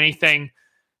don't run anything.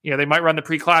 You know, they might run the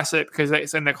pre-classic because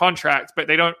it's in their contract, but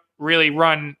they don't really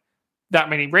run that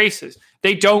many races.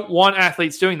 They don't want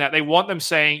athletes doing that. They want them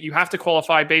saying you have to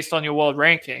qualify based on your world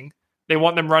ranking. They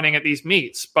want them running at these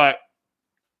meets. But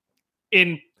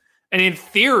in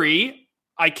theory,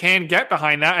 I can get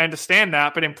behind that. I understand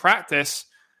that. But in practice,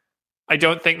 I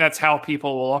don't think that's how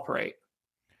people will operate.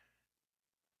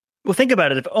 Well, think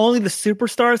about it. If only the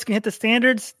superstars can hit the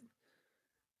standards,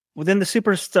 well, then the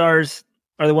superstars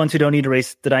are the ones who don't need to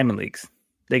race the Diamond Leagues.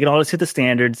 They can always hit the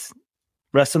standards,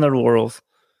 rest on their laurels.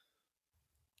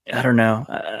 I don't know.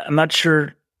 I'm not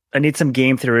sure. I need some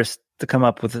game theorists to come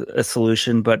up with a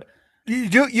solution, but you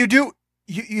do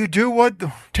what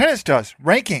the tennis does,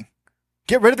 ranking.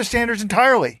 Get rid of the standards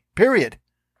entirely, period.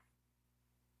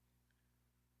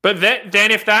 But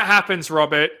then if that happens,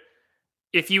 Robert,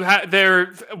 if you have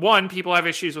people have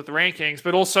issues with the rankings,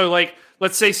 but also, like,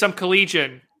 let's say some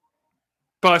collegian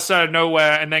bursts out of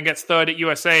nowhere and then gets third at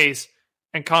USA's,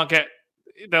 and can't get,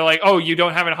 they're like, oh, you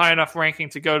don't have a high enough ranking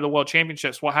to go to the World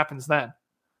Championships. What happens then?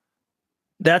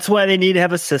 That's why they need to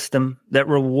have a system that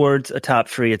rewards a top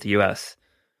 3 at the U.S.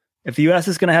 If the U.S.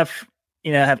 is going to have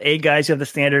 8 guys who have the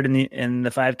standard in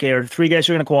the 5K, or 3 guys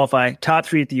who are going to qualify, top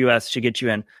 3 at the U.S. should get you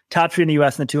in. Top 3 in the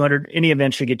U.S. in the 200, any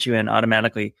event should get you in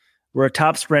automatically. We're a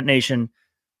top sprint nation.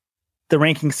 The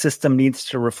ranking system needs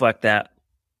to reflect that.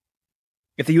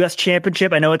 If the U.S.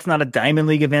 Championship, I know it's not a Diamond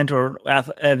League event or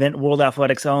event World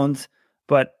Athletics owns,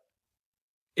 but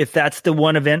if that's the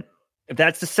one event, if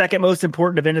that's the second most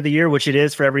important event of the year, which it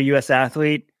is for every U.S.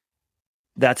 athlete,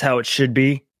 that's how it should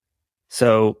be.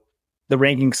 So the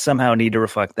rankings somehow need to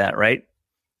reflect that, right?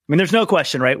 I mean, there's no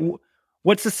question, right?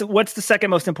 What's the second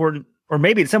most important, or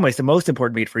maybe in some ways the most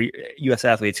important meet for U.S.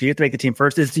 athletes? You have to make the team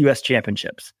first is the U.S.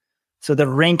 Championships. So the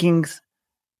rankings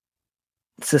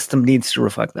system needs to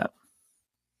reflect that.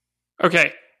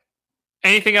 Okay.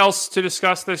 Anything else to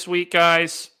discuss this week,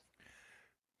 guys?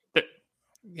 I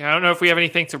don't know if we have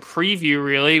anything to preview,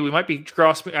 really. We might be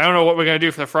grasping. I don't know what we're going to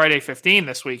do for the Friday 15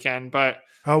 this weekend, but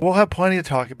we'll have plenty to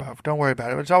talk about. Don't worry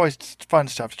about it. It's always fun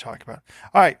stuff to talk about.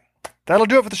 All right. That'll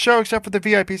do it for the show, except for the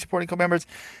VIP supporting club members.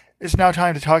 It's now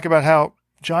time to talk about how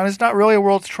John is not really a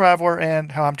world traveler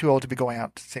and how I'm too old to be going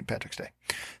out to St. Patrick's Day.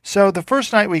 So the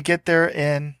first night we get there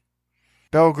in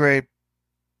Belgrade,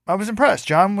 I was impressed.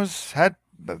 John had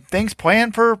things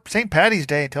planned for St. Paddy's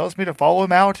Day and tells me to follow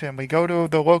him out, and we go to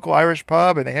the local Irish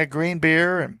pub, and they had green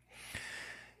beer and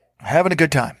having a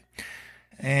good time.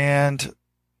 And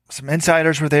some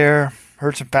insiders were there,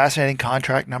 heard some fascinating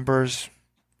contract numbers.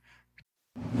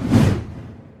 All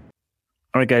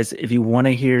right, guys, if you want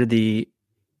to hear the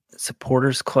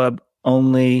Supporters Club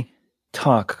only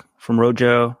talk from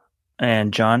Rojo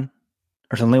and John,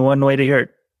 there's only one way to hear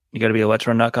it. You got to be a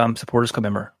Let'sRun.com Supporters Club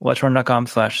member.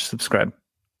 Let'sRun.com/subscribe.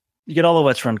 You get all the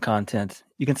Let's Run content.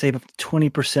 You can save up to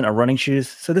 20% on running shoes.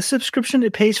 So the subscription,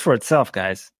 it pays for itself,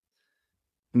 guys.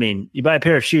 I mean, you buy a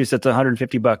pair of shoes, that's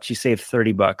 $150. You save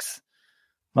 $30.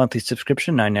 Monthly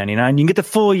subscription, $9.99. You can get the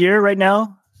full year right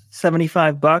now,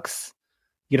 $75.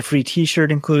 You get a free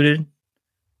t-shirt included.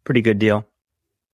 Pretty good deal.